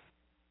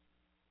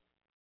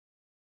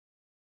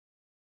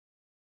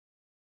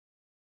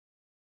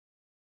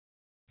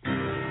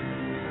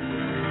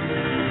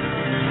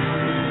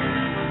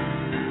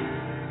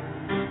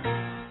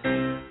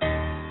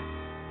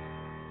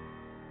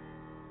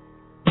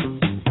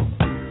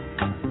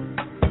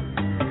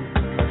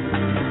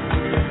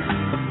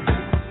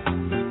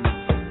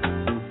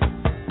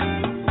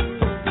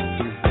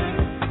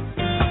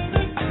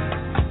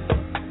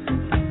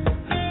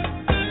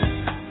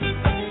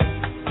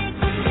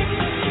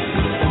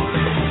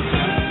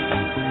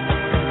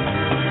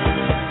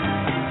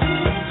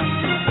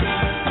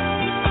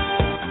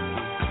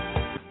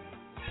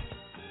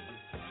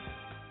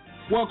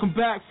 Welcome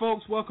back,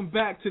 folks. Welcome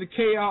back to the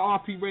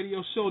KIRP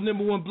Radio Show,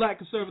 number one black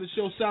conservative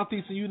show,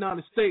 Southeastern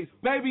United States.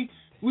 Baby,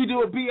 we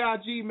do it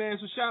BIG, man.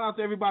 So shout out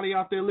to everybody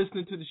out there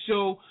listening to the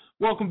show.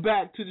 Welcome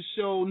back to the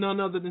show, none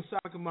other than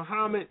Sadaka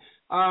Muhammad.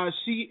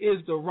 She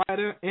is the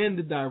writer and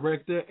the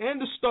director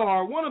and the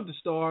star, one of the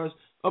stars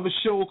of a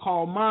show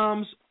called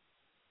Moms,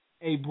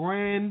 a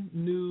brand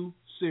new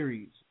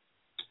series.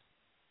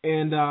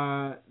 And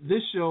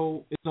this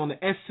show is on the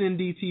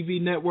SND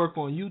TV network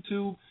on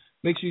YouTube.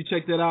 Make sure you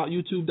check that out,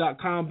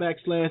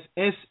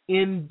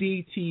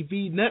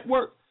 youtube.com/SNDTV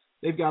network.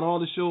 They've got all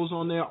the shows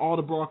on there, all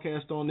the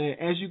broadcasts on there.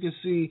 As you can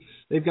see,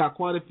 they've got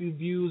quite a few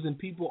views, and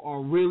people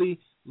are really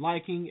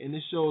liking, and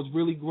this show is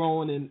really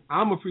growing. And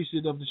I'm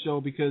appreciative of the show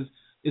because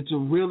it's a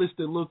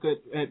realistic look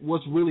at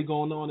what's really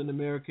going on in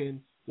America and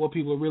what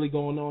people are really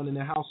going on in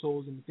their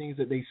households and the things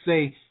that they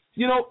say,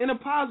 you know, in a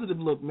positive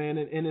look, man.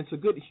 And it's a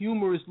good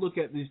humorous look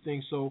at these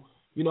things. So,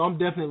 you know, I'm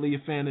definitely a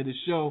fan of this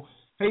show.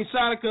 Hey,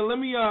 Sadaka, let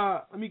me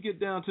get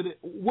down to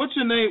what's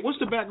your name? What's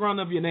the background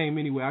of your name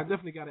anyway? I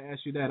definitely got to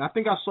ask you that. I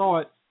think I saw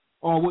it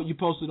on what you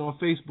posted on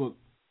Facebook.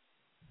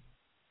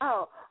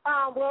 Oh,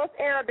 well, it's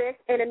Arabic,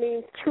 and it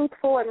means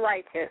truthful and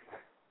righteous.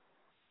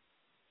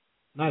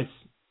 Nice.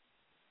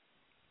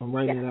 I'm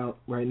writing it out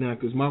right now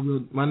because my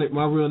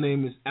real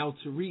name is Al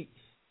Tariq,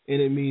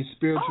 and it means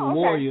spiritual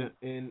warrior,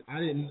 and I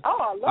didn't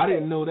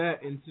know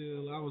that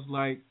until I was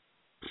like,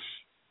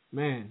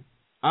 man,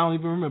 I don't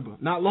even remember.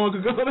 Not long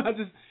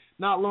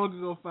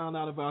ago, found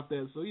out about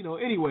that. So, you know,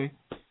 anyway,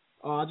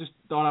 I just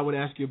thought I would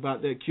ask you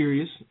about that,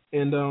 curious.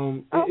 And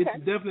it's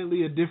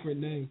definitely a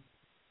different name.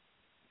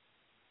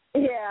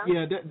 Yeah.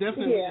 Yeah,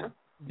 definitely a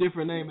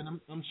different name.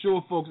 And I'm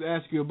sure folks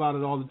ask you about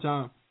it all the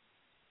time.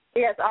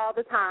 Yes, all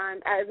the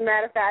time. As a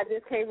matter of fact, I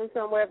just came from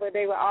somewhere where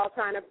they were all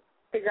trying to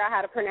figure out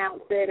how to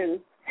pronounce it and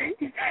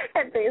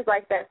and things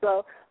like that.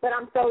 So, but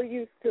I'm so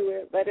used to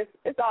it. But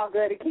it's all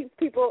good. It keeps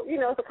people, you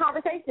know, it's a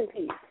conversation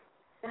piece.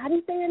 How do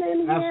you say your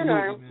name again?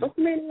 Or what's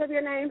the meaning of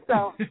your name?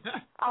 So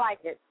I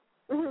like it.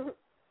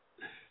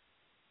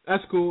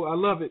 That's cool. I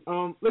love it.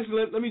 Listen,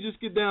 let me just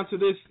get down to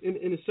this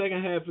in the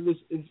second half of this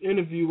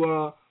interview.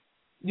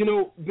 You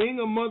know, being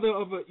a mother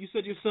of you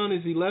said your son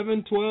is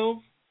 11,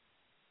 12?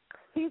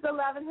 He's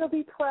 11. He'll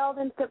be 12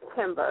 in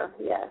September,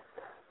 yes.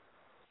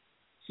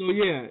 So,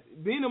 yeah,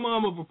 being a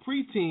mom of a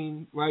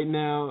preteen right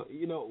now,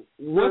 you know,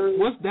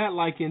 what's that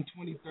like in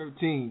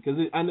 2013? Because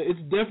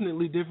it's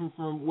definitely different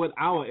from what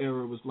our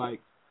era was like.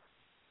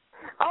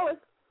 Oh,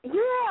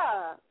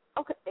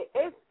 okay.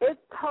 It's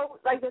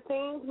like the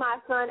things my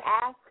son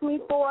asks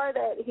me for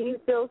that he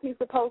feels he's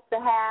supposed to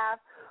have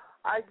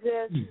are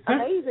just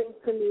amazing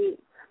to me.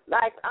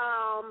 Like,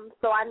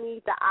 so I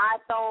need the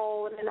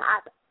iPhone and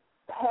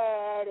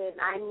iPad,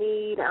 and I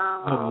need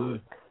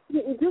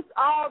just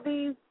all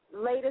these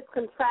latest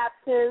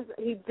contraptions.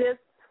 He just,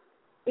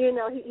 you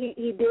know,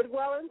 he did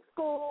well in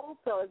school,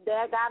 so his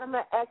dad got him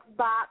an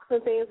Xbox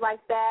and things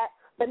like that.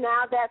 But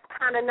now that's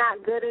kind of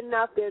not good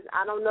enough.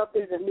 I don't know if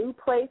there's a new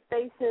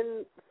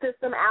PlayStation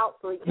system out,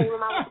 so he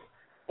came out.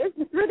 It's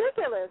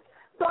ridiculous.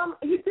 So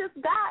he just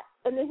got,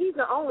 and then he's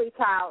the only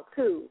child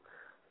too.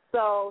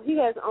 So he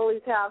has only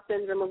child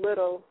syndrome a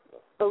little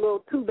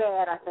too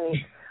bad, I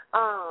think.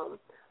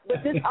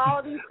 But just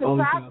all these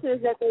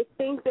contraptions that they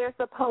think they're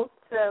supposed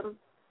to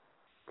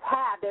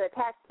have, they're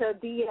attached to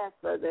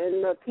DSs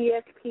and the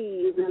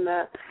PSPs and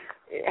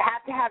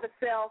have to have a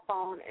cell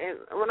phone. And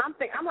when I'm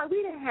like,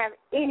 we didn't have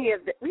any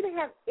of that. We didn't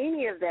have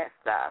any of that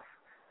stuff.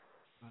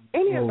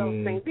 Any of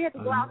those things. We had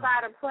to go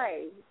outside and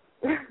play.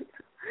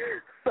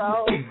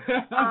 So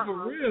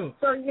for real.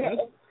 So yeah.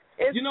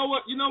 You know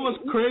what's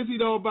crazy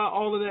though about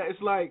all of that?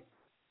 It's like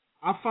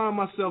I find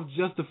myself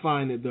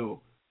justifying it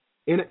though.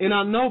 And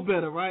I know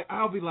better, right?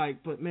 I'll be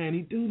like, but man,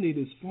 he do need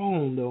his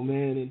phone though,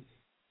 man, and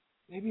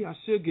maybe I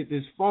should get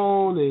this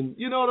phone, and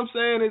you know what I'm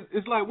saying?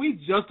 It's like we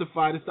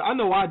justify this. I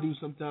know I do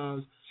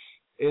sometimes.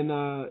 And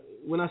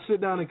when I sit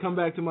down and come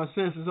back to my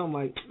senses, I'm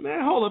like,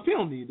 man, hold up, he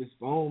don't need this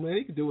phone, man.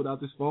 He can do without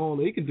this phone,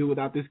 or he can do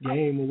without this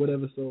game or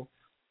whatever. So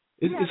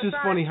it's just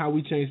funny how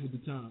we change with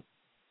the time.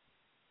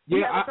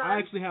 Yeah, I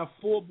actually have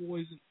 4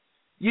 boys.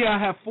 Yeah, I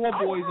have 4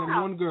 boys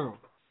and 1 girl.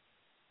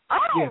 Oh,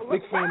 yeah,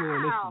 big family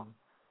on this one.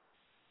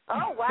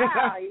 Oh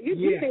wow, you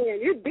deep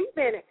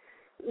in it.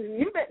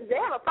 They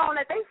have a phone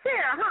that they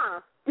share,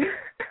 huh?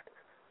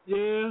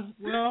 Yeah,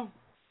 well,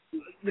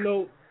 you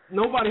know,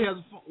 nobody has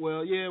a phone.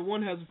 Well, yeah,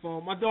 one has a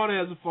phone. My daughter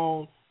has a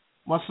phone.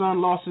 My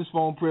son lost his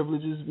phone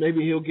privileges.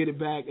 Maybe he'll get it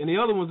back. And the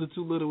other ones are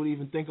too little to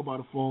even think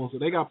about a phone, so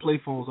they got play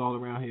phones all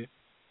around here.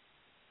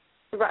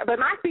 Right, but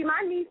my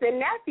niece and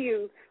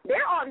nephew,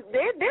 they're on,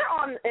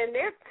 and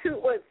they're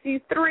 2.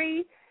 She's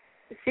 3.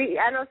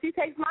 I know she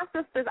takes my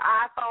sister's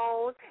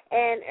iPhone,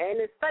 and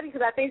it's funny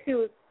because I think she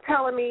was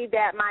telling me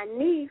that my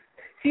niece,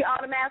 she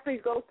automatically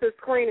goes to the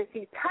screen and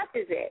she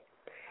touches it.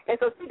 And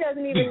so she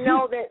doesn't even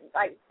know that,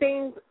 like,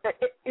 things,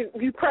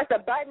 you press a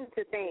button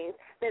to things,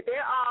 that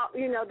they're all,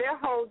 you know, their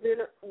whole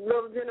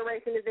little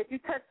generation is that you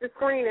touch the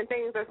screen and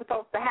things are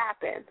supposed to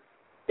happen,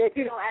 that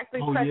you don't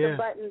actually press a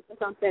button for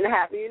something to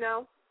happen, you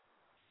know?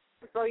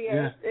 So,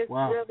 it's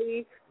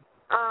really,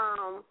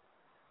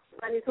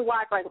 I need to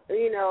watch, like,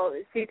 you know,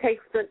 she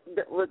takes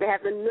they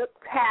have the Nook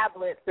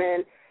tablets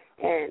and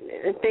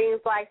things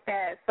like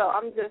that. So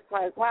I'm just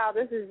like, wow,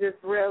 this is just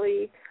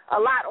really a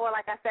lot. Or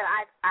like I said,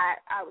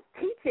 I was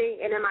teaching,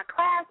 and in my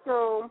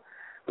classroom,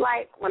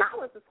 like when I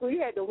went to school,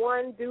 you had the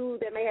one dude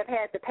that may have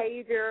had the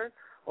pager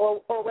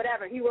or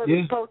whatever. He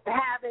wasn't supposed to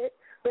have it.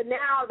 But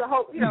now the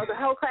whole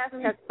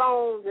classroom has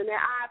phones and their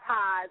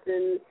iPods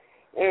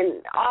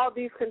and all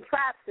these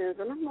contraptions.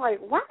 And I'm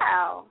like,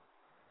 wow.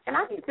 And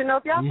I need to know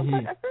if y'all can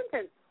put a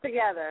sentence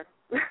together.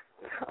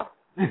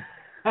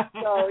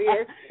 So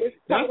yes, it's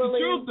that's totally,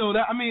 the truth, though.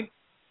 That, I mean,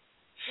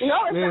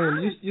 no, it's man,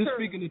 honest you're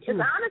truth. speaking the truth.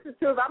 It's honest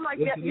truth. I'm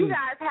like, you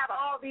guys have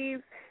all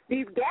these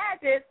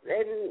gadgets,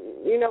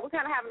 and you know we're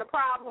kind of having a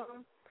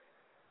problem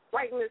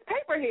writing this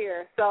paper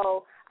here.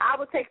 So I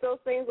would take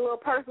those things a little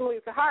personally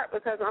to heart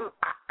because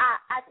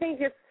I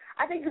think it's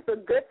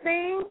a good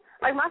thing.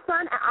 Like my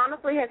son,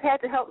 honestly, has had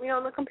to help me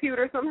on the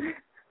computer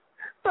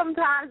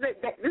sometimes.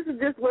 This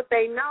is just what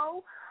they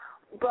know,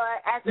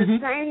 but at the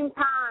same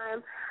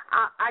time,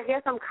 I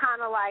guess I'm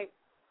kind of like,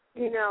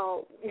 you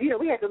know,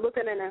 we had to look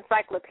at an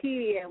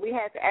encyclopedia and we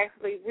had to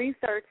actually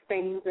research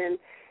things and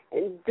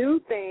do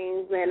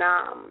things, and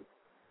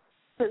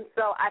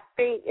so I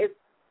think it's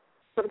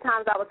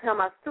sometimes I would tell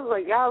my students,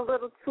 like, y'all a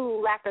little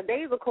too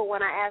lackadaisical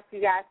when I ask you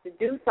guys to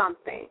do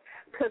something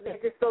because they're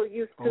just so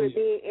used to it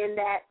being in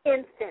that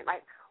instant,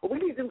 like, we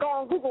need to go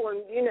on Google, and,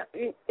 you know,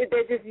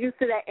 they're just used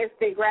to that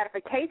instant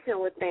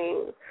gratification with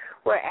things,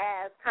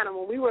 whereas kind of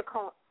when we were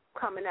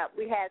coming up,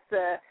 we had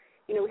to,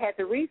 you know, we had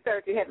to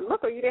research, you had to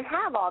look, or you didn't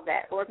have all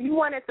that. Or if you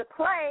wanted to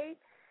play,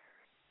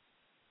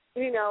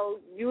 you know,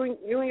 you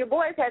and your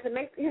boys had to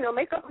make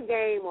up a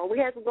game, or we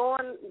had to go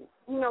in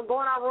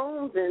our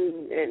rooms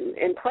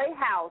and play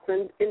house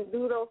and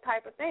do those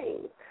type of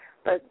things.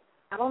 But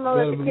I don't know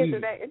that the kids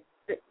are that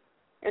interested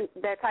in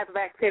that type of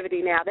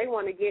activity now. They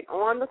want to get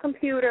on the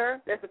computer.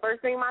 That's the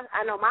first thing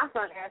I know my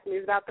son asked me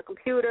is about the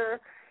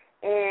computer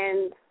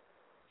and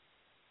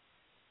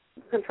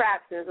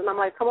contraptions, and I'm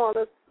like, come on,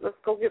 let's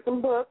go get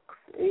some books.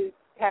 You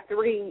have to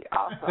read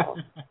also,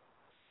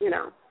 you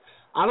know.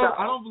 I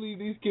don't believe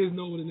these kids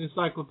know what an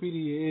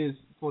encyclopedia is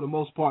for the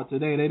most part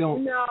today. They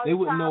don't. No, they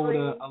wouldn't know what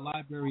a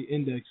library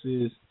index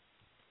is.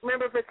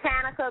 Remember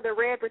Britannica, the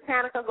red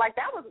Britannica? Like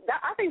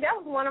I think that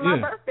was one of my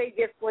birthday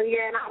gifts one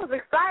year, and I was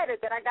excited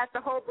that I got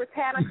the whole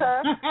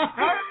Britannica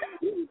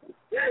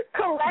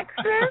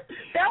collection.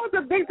 That was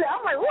a big thing.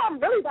 I'm like, I'm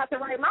really about to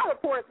write my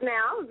reports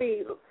now. I'm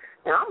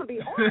gonna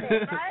be on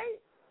it, right?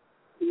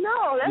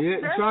 No,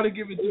 that's try to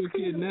give it to a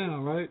kid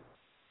now, right?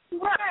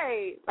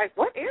 Right. Like,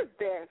 what is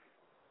this?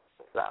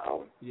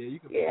 So you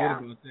can forget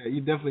about that.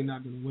 You're definitely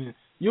not gonna win.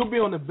 You'll be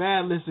on the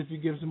bad list if you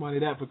give somebody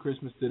that for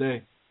Christmas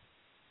today.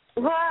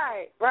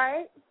 Right.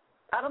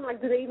 I don't know.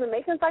 Do they even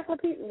make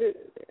encyclopedias?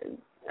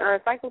 Or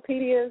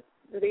encyclopedias?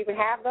 Do they even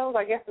have those?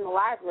 I guess in the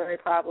library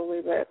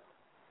probably, but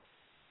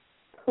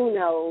who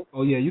knows?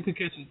 Oh yeah, you can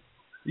catch it.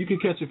 You can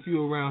catch a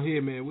few around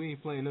here, man. We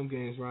ain't playing them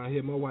games around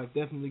here. My wife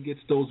definitely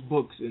gets those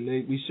books, and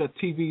we shut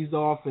TVs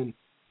off and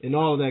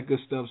all of that good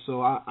stuff.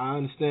 So I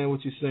understand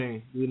what you're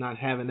saying. We're not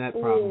having that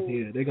problem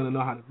here. They're going to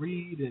know how to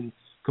read and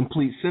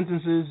complete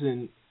sentences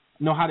and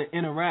know how to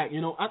interact. You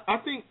know, I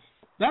think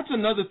that's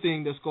another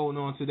thing that's going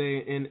on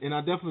today, and I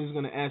definitely was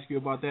going to ask you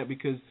about that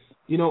because,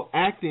 you know,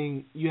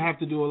 acting, you have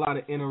to do a lot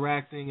of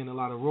interacting and a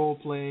lot of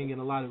role-playing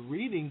and a lot of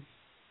reading.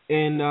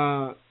 And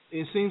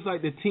it seems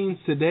like the teens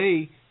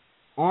today,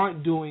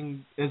 aren't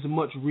doing as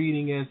much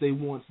reading as they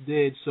once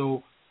did.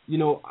 So,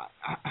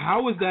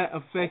 how is that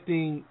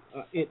affecting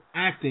it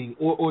acting,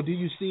 or do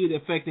you see it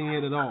affecting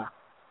it at all?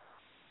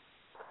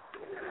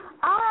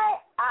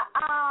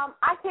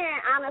 I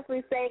can't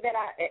honestly say that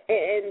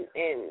in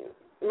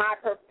my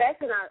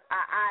profession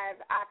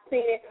I've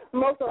seen it.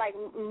 Most of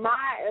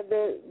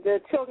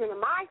the children of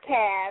my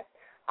cast,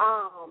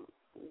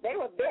 they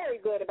were very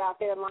good about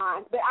their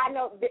lines. But I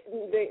know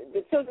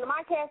the children of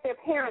my cast, their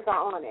parents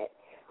are on it.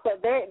 So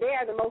they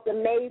are the most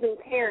amazing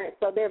parents.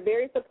 So they're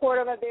very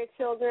supportive of their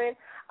children.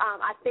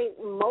 I think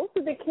most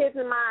of the kids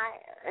in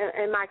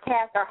my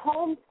cast are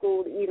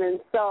homeschooled even.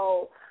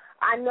 So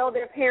I know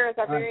their parents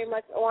are very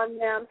much on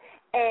them.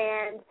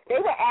 And they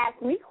would ask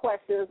me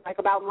questions like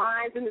about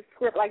lines in the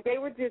script. Like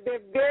they're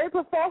very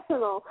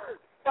professional.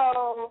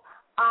 So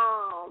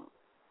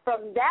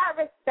from that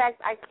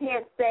respect, I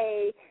can't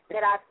say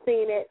that I've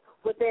seen it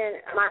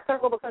within my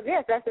circle because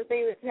yes, that's the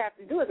thing that you have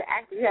to do as an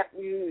actor.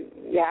 You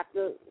have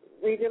to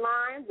read your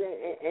lines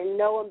and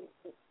know them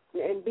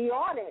and be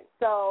on it.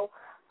 So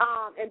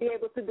and be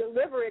able to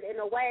deliver it in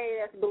a way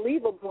that's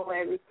believable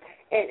and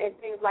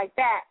things like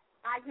that.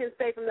 I can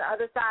say from the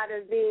other side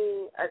of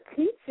being a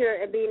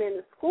teacher and being in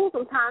the school,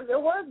 sometimes it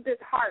was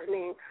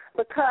disheartening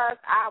because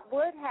I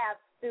would have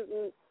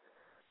students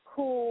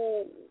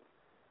who,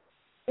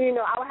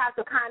 I would have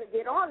to kind of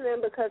get on them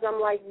because I'm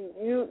like,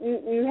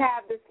 you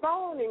have this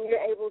phone and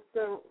you're able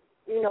to,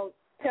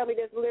 tell me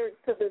there's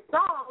lyrics to this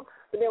song,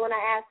 but then when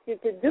I ask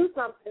you to do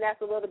something,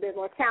 that's a little bit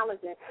more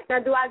challenging. Now,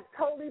 do I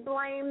totally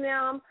blame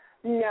them?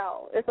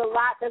 No. It's a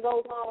lot that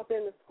goes on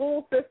within the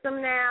school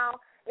system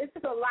now. It's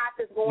just a lot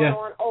that's going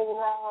on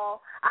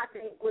overall. I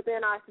think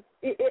within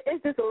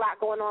it's just a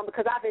lot going on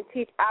because I've been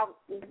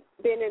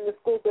in the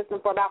school system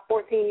for about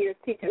 14 years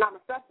teaching. I'm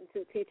a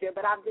substitute teacher,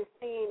 but I've just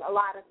seen a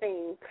lot of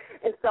things,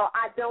 and so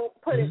I don't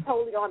put it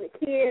totally on the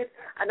kids.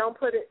 I don't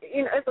put it.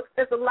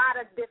 It's a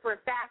lot of different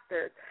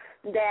factors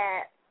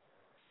that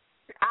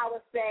I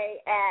would say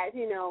as,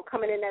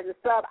 coming in as a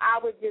sub, I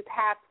would just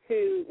have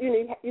to,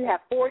 you have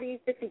 40,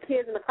 50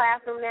 kids in the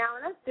classroom now,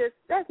 and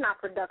that's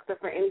not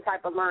productive for any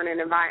type of learning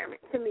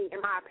environment, to me,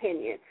 in my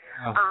opinion.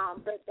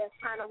 But that's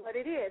kind of what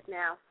it is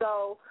now.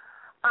 So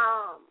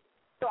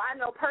I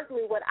know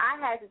personally what I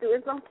had to do,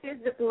 and some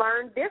kids just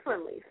learn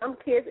differently. Some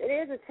kids, it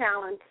is a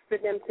challenge for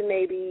them to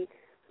maybe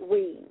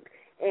read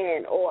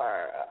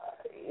or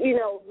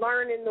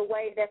learn in the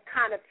way that's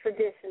kind of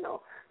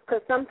traditional.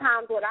 Because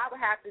sometimes what I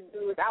would have to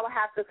do is I would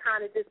have to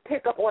kind of just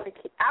pick up on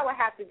I would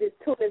have to just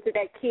tune into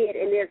that kid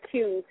and their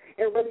cues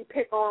and really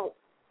pick up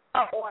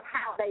on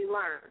how they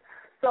learn.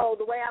 So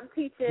the way I'm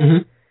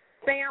teaching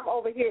Sam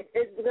over here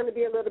is going to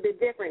be a little bit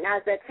different. Now,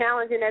 is that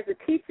challenging as a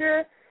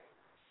teacher?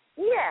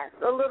 Yes,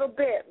 a little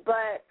bit.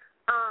 But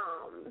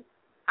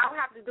I'll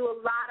have to do a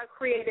lot of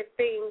creative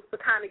things to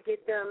kind of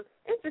get them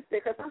interested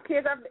because some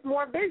kids are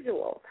more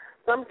visual.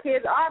 Some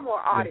kids are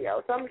more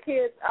audio. Some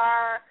kids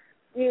are...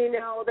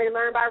 they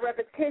learn by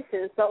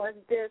repetition. So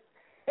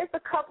it's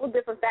a couple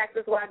different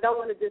factors where I don't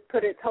want to just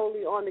put it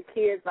totally on the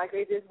kids, like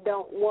they just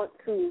don't want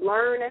to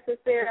learn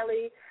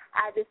necessarily.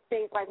 I just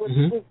think, like what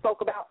we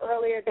spoke about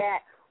earlier,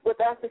 that with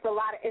us it's a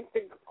lot of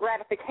instant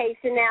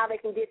gratification now. They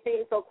can get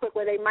things so quick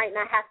where they might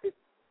not have to,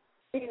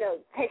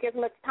 take as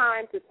much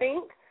time to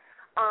think.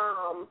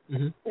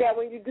 That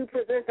when you do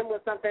present them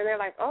with something, they're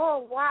like,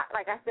 oh, what?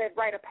 Like I said,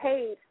 write a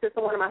page to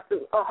one of my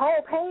students, a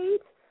whole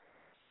page.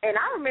 And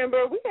I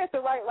remember we had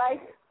to write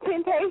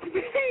 10-page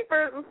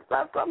papers and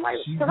stuff. So I'm like,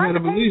 to write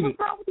a page,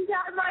 what's wrong with you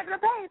guys writing a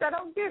page? I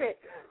don't get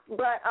it.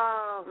 But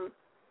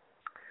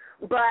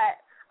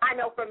I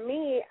know for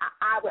me,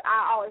 I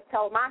always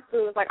tell my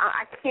students, like,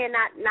 I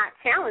cannot not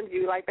challenge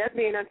you. Like, that's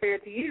being unfair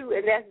to you,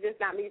 and that's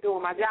just not me doing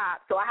my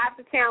job. So I have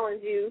to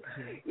challenge you.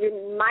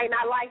 You might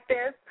not like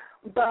this,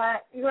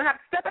 but you're going to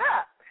have to step it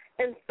up.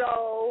 And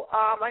so,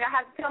 I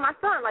have to tell my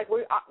son, like,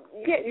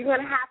 you're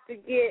going to have to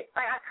get,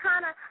 like,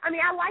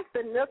 I like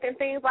the Nook and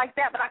things like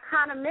that, but I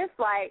kind of miss,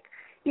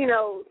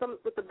 some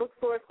with the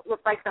bookstores with,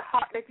 the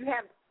heart that you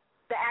have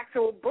the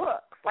actual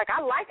books. Like,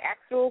 I like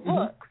actual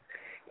books.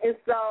 And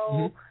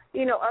so,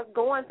 us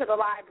going to the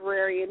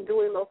library and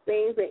doing those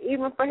things, and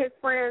even for his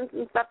friends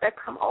and stuff that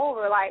come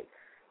over,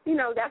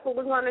 that's what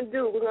we're going to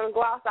do. We're going to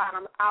go outside.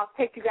 I'll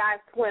take you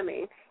guys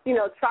swimming,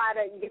 try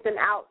to get them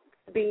out.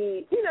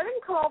 They can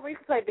come over, you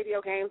can play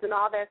video games and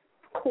all that's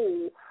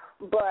cool,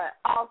 but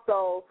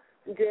also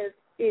just,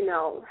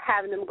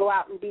 having them go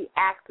out and be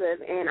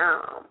active and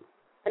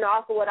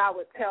also what I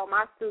would tell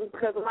my students,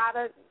 because a lot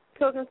of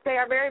children today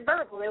are very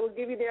verbal. They will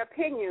give you their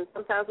opinions.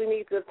 Sometimes we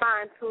need to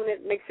fine-tune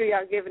it, make sure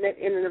y'all giving it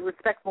in a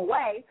respectful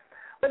way,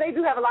 but they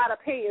do have a lot of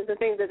opinions and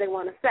things that they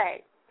want to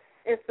say.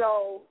 And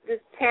so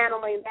just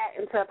channeling that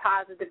into a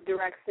positive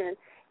direction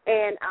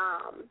and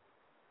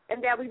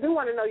that we do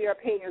want to know your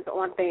opinions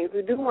on things.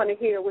 We do want to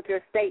hear what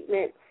your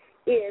statement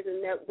is,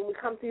 and that when we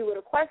come to you with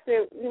a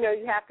question,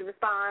 you have to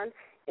respond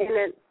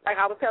in like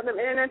I would tell them,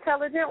 in an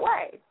intelligent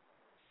way.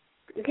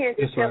 You can't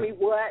just tell me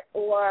what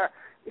or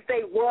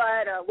say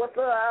what or what's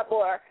up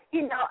or,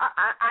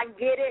 I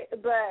get it,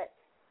 but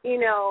you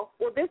know,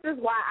 well, this is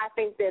why I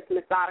think this,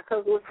 Miss Sada,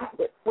 because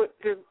which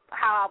is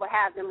how I would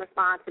have them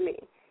respond to me,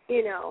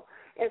 you know.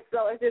 And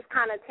so it's just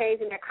kind of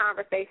changing their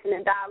conversation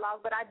and dialogue.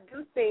 But I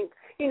do think,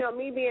 you know,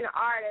 me being an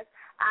artist,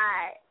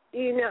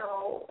 you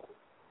know,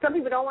 some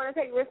people don't want to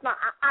take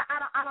responsibility.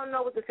 I don't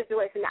know what the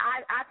situation is.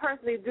 I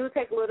personally do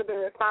take a little bit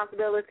of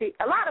responsibility,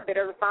 a lot of bit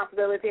of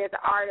responsibility as an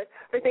artist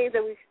for things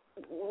that we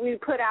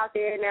put out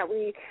there and that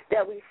we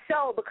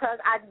show, because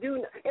I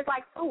do. It's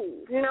like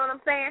food, you know what I'm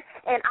saying?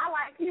 And I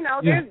like, you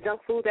know, there's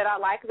junk food that I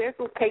like. There's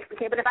some cakes and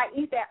cake, but if I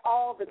eat that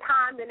all the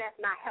time, then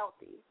that's not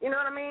healthy. You know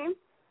what I mean?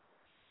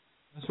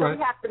 That's so right.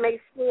 we have to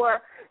make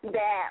sure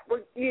that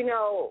we're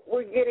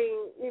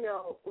getting, you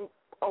know,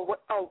 a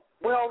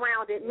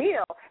well-rounded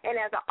meal. And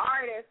as an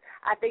artist,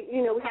 I think,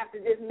 you know, we have to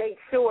just make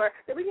sure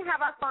that we can have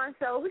our fun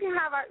shows. We can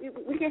have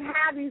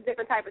these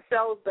different type of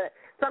shows, but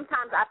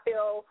sometimes I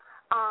feel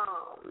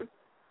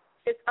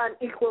it's a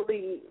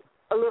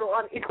little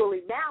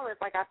unequally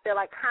balanced. Like I feel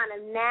like kind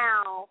of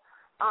now,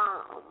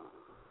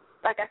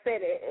 like I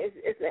said,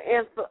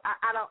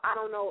 I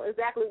don't know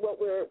exactly what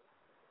we're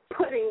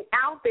putting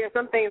out there.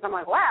 Some things I'm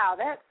like, wow,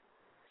 that's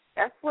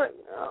what,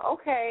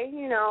 okay,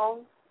 you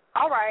know,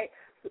 all right.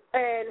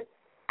 And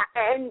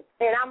I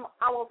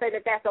won't say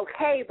that that's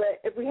okay, but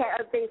if we had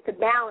other things to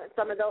balance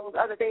some of those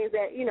other things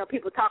that, you know,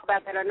 people talk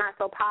about that are not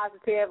so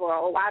positive,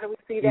 or why do we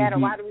see that, or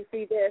why do we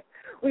see this,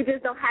 we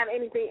just don't have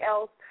anything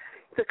else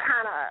to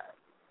kind of,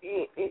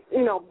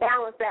 you know,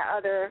 balance that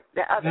other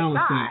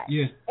side.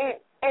 Yeah.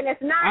 And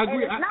it's not. I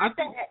agree.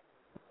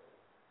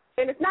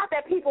 And it's not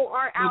that people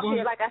aren't out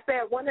here. Like I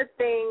said, one of the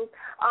things,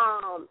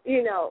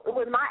 you know,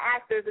 with my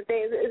actors and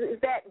things is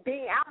that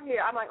being out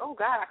here, I'm like, oh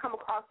God, I come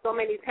across so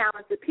many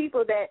talented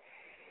people that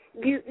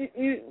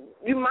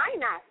you might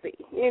not see,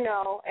 you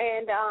know,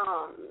 and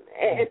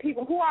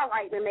people who are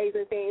writing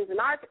amazing things and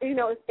are, you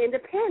know,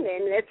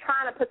 independent, and they're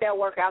trying to put their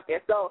work out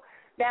there. So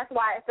that's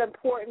why it's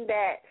important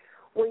that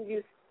when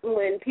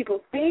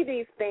people see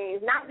these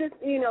things, not just,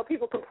 you know,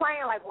 people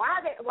complain like, why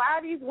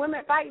are these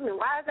women fighting and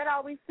why is that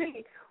all we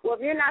see? Well,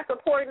 if you're not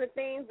supporting the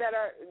things that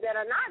are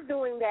not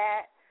doing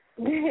that,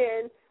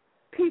 then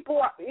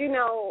people are, you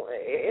know,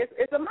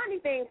 it's a money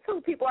thing too.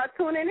 People are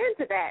tuning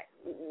into that.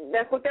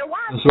 That's what they're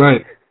watching. That's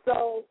right.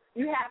 So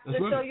you have to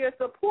show your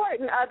support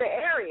in other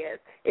areas.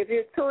 If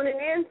you're tuning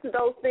into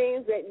those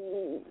things that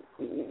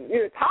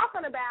you're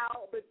talking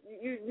about, but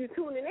you're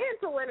tuning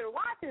into it and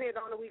watching it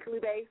on a weekly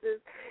basis,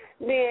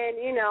 then,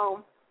 you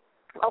know,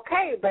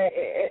 okay. But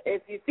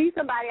if you see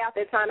somebody out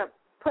there trying to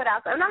put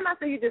out, and I'm not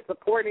saying you just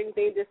support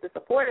anything just to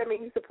support it. I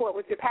mean, you support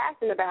what you're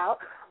passionate about.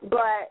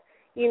 But,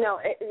 you know,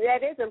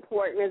 that is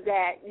important, is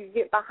that you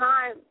get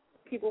behind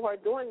people who are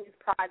doing these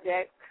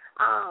projects,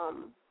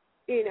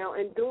 you know,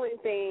 and doing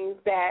things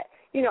that,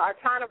 you know, are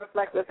trying to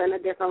reflect us in a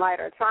different light,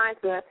 or trying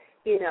to,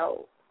 you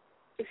know,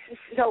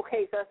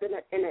 showcase us in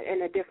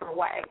a different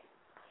way.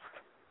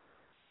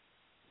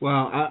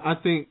 Well, I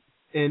think,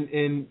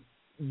 and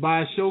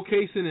by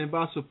showcasing and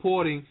by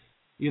supporting,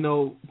 you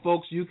know,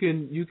 folks, you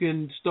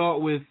can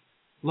start with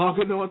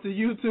logging on to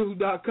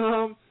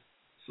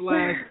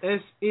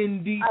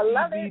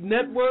youtube.com/SNDTV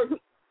Network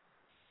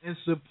and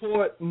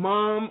support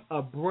Mom,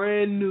 a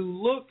brand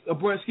new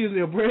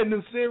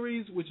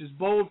series, which is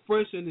bold,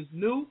 fresh, and is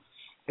new,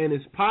 and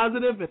it's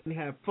positive, and they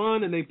have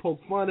fun, and they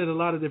poke fun at a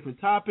lot of different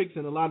topics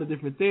and a lot of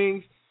different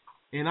things.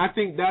 And I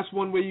think that's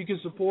one way you can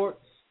support.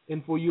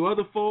 And for you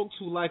other folks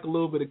who like a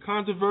little bit of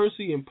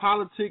controversy and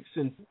politics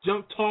and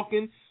junk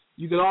talking,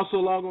 you can also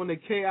log on to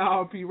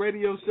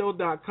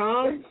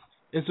KIRPRadioshow.com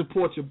and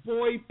support your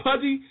boy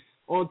Pudgy.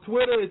 On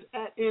Twitter, it's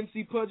at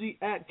NCPudgy,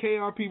 at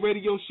KRP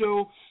Radio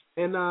Show.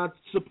 And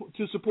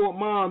to support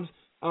Moms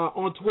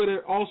on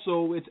Twitter,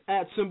 also, it's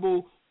at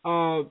symbol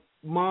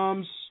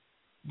Moms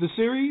the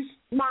Series.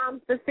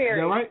 Moms the Series.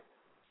 Is that right?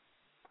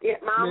 Yeah,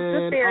 Moms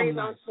the Series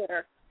on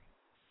Twitter.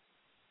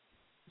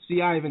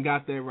 See, I even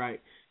got that right.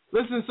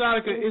 Listen,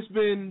 Sadika, it's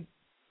been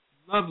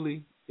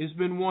lovely. It's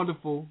been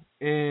wonderful.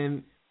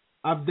 And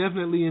I've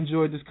definitely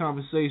enjoyed this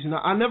conversation.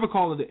 I never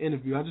call it an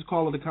interview. I just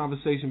call it a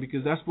conversation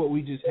because that's what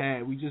we just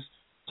had. We just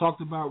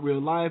talked about real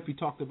life. We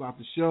talked about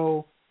the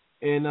show.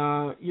 And,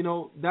 you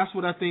know, that's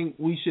what I think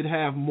we should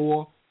have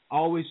more. I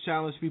always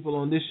challenge people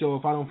on this show.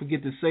 If I don't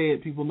forget to say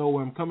it, people know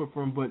where I'm coming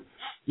from. But,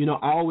 you know,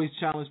 I always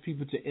challenge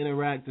people to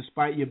interact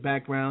despite your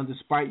background,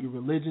 despite your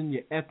religion,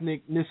 your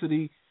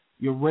ethnicity,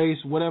 your race,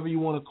 whatever you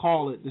want to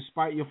call it,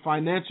 despite your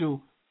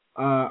financial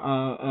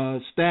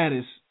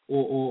status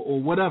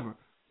or whatever.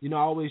 You know,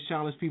 I always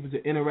challenge people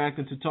to interact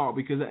and to talk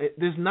because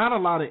there's not a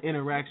lot of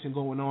interaction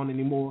going on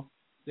anymore.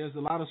 There's a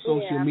lot of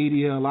social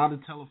media, a lot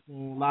of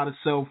telephone, a lot of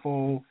cell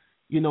phone,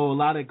 you know, a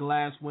lot of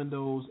glass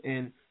windows,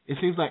 and it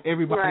seems like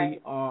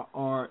everybody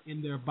are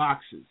in their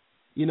boxes.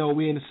 You know,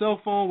 we're in the cell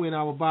phone, we're in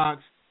our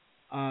box.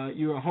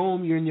 You're at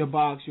home, you're in your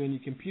box. You're in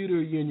your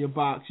computer, you're in your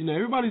box. You know,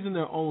 everybody's in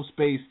their own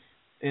space,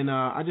 and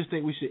I just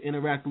think we should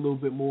interact a little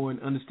bit more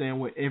and understand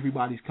where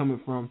everybody's coming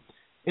from,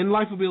 and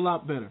life will be a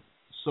lot better.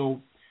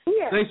 So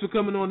thanks for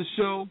coming on the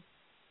show,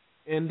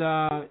 and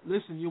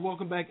listen, you're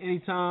welcome back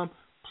anytime.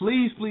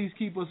 Please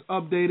keep us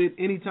updated.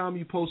 Anytime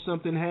you post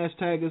something,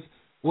 hashtag us,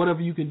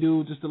 whatever you can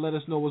do just to let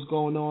us know what's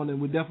going on,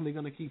 and we're definitely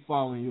going to keep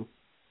following you.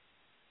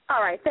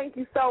 All right. Thank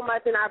you so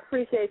much, and I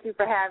appreciate you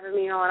for having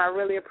me on. I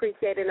really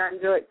appreciate it, and I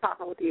enjoyed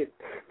talking with you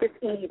this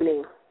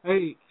evening.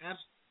 Hey,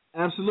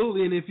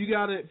 absolutely. And if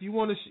you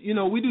want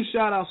to, we do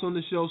shout-outs on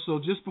the show, so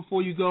just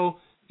before you go,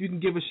 if you can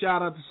give a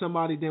shout-out to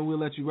somebody, then we'll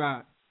let you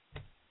ride.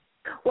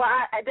 Well,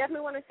 I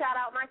definitely want to shout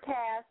out my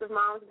cast of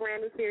Mom's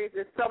Brand New Series.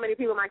 There's so many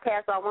people in my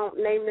cast, so I won't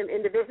name them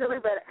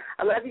individually, but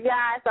I love you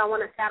guys. So I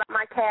want to shout out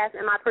my cast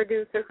and my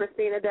producer,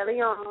 Christina De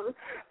Leon,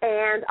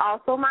 and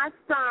also my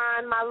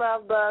son, my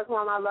love bug,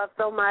 whom I love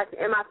so much,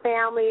 and my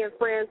family and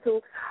friends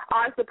who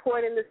are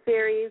supporting the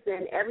series,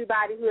 and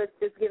everybody who has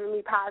just given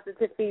me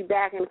positive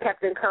feedback and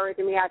kept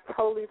encouraging me. I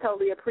totally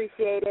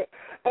appreciate it.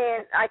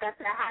 And like I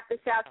said, I have to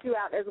shout you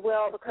out as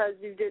well because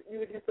you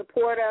were just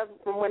supportive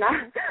from when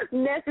I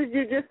messaged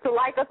you just to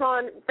like us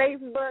on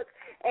Facebook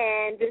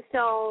and just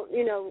shown,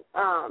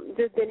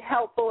 just been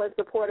helpful and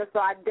supportive. So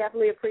I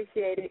definitely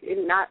appreciate it,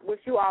 and I wish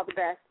you all the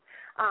best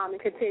and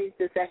continued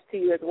success to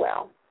you as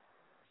well.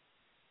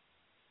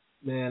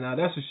 Man,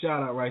 that's a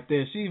shout-out right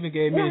there. She even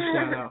gave me a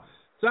shout-out.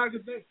 Dr.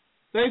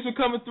 Thanks for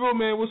coming through,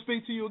 man. We'll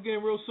speak to you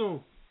again real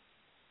soon.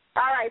 All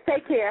right,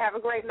 take care. Have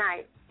a great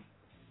night.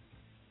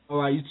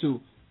 All right, you too.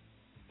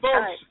 Folks,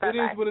 right, it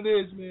is what it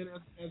is, man.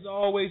 As I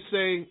always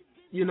say,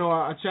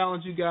 I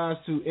challenge you guys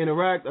to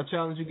interact. I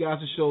challenge you guys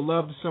to show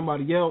love to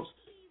somebody else.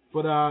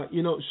 But,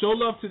 show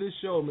love to this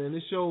show, man.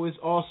 This show is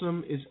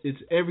awesome.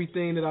 It's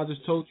everything that I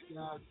just told you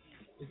guys.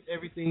 It's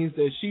everything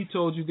that she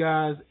told you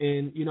guys.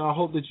 And, I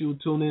hope that you will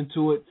tune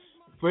into it.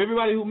 For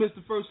everybody who missed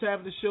the first half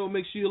of the show,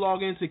 make sure you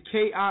log in to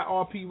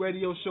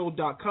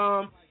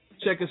KIRPradioshow.com.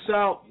 Check us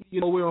out.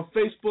 We're on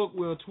Facebook.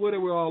 We're on Twitter.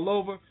 We're all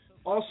over.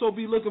 Also,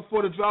 be looking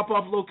for the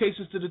drop-off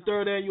locations to the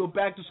third annual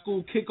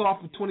back-to-school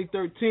kickoff of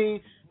 2013,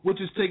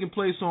 which is taking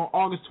place on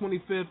August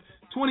 25th,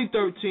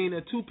 2013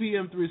 at 2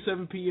 p.m. through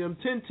 7 p.m.,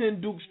 1010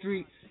 Duke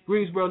Street,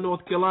 Greensboro,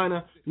 North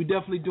Carolina. We're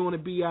definitely doing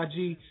it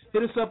BIG.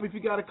 Hit us up if you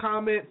got a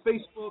comment,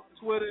 Facebook,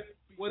 Twitter,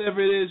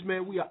 whatever it is,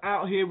 man. We are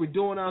out here. We're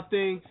doing our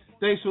thing.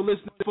 Thanks for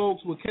listening,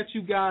 folks. We'll catch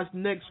you guys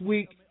next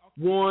week.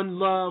 One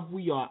love.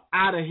 We are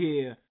out of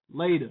here.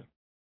 Later.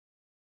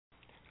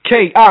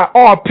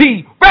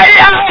 KIRP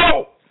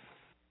Radio!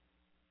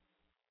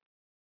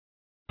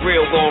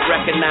 Real gon'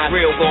 recognize,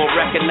 real gon'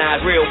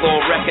 recognize, real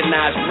gon'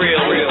 recognize, real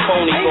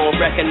phony gon'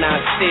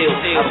 recognize still,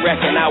 I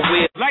reckon I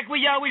will. Like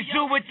we always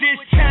do with this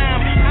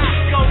time,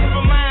 I go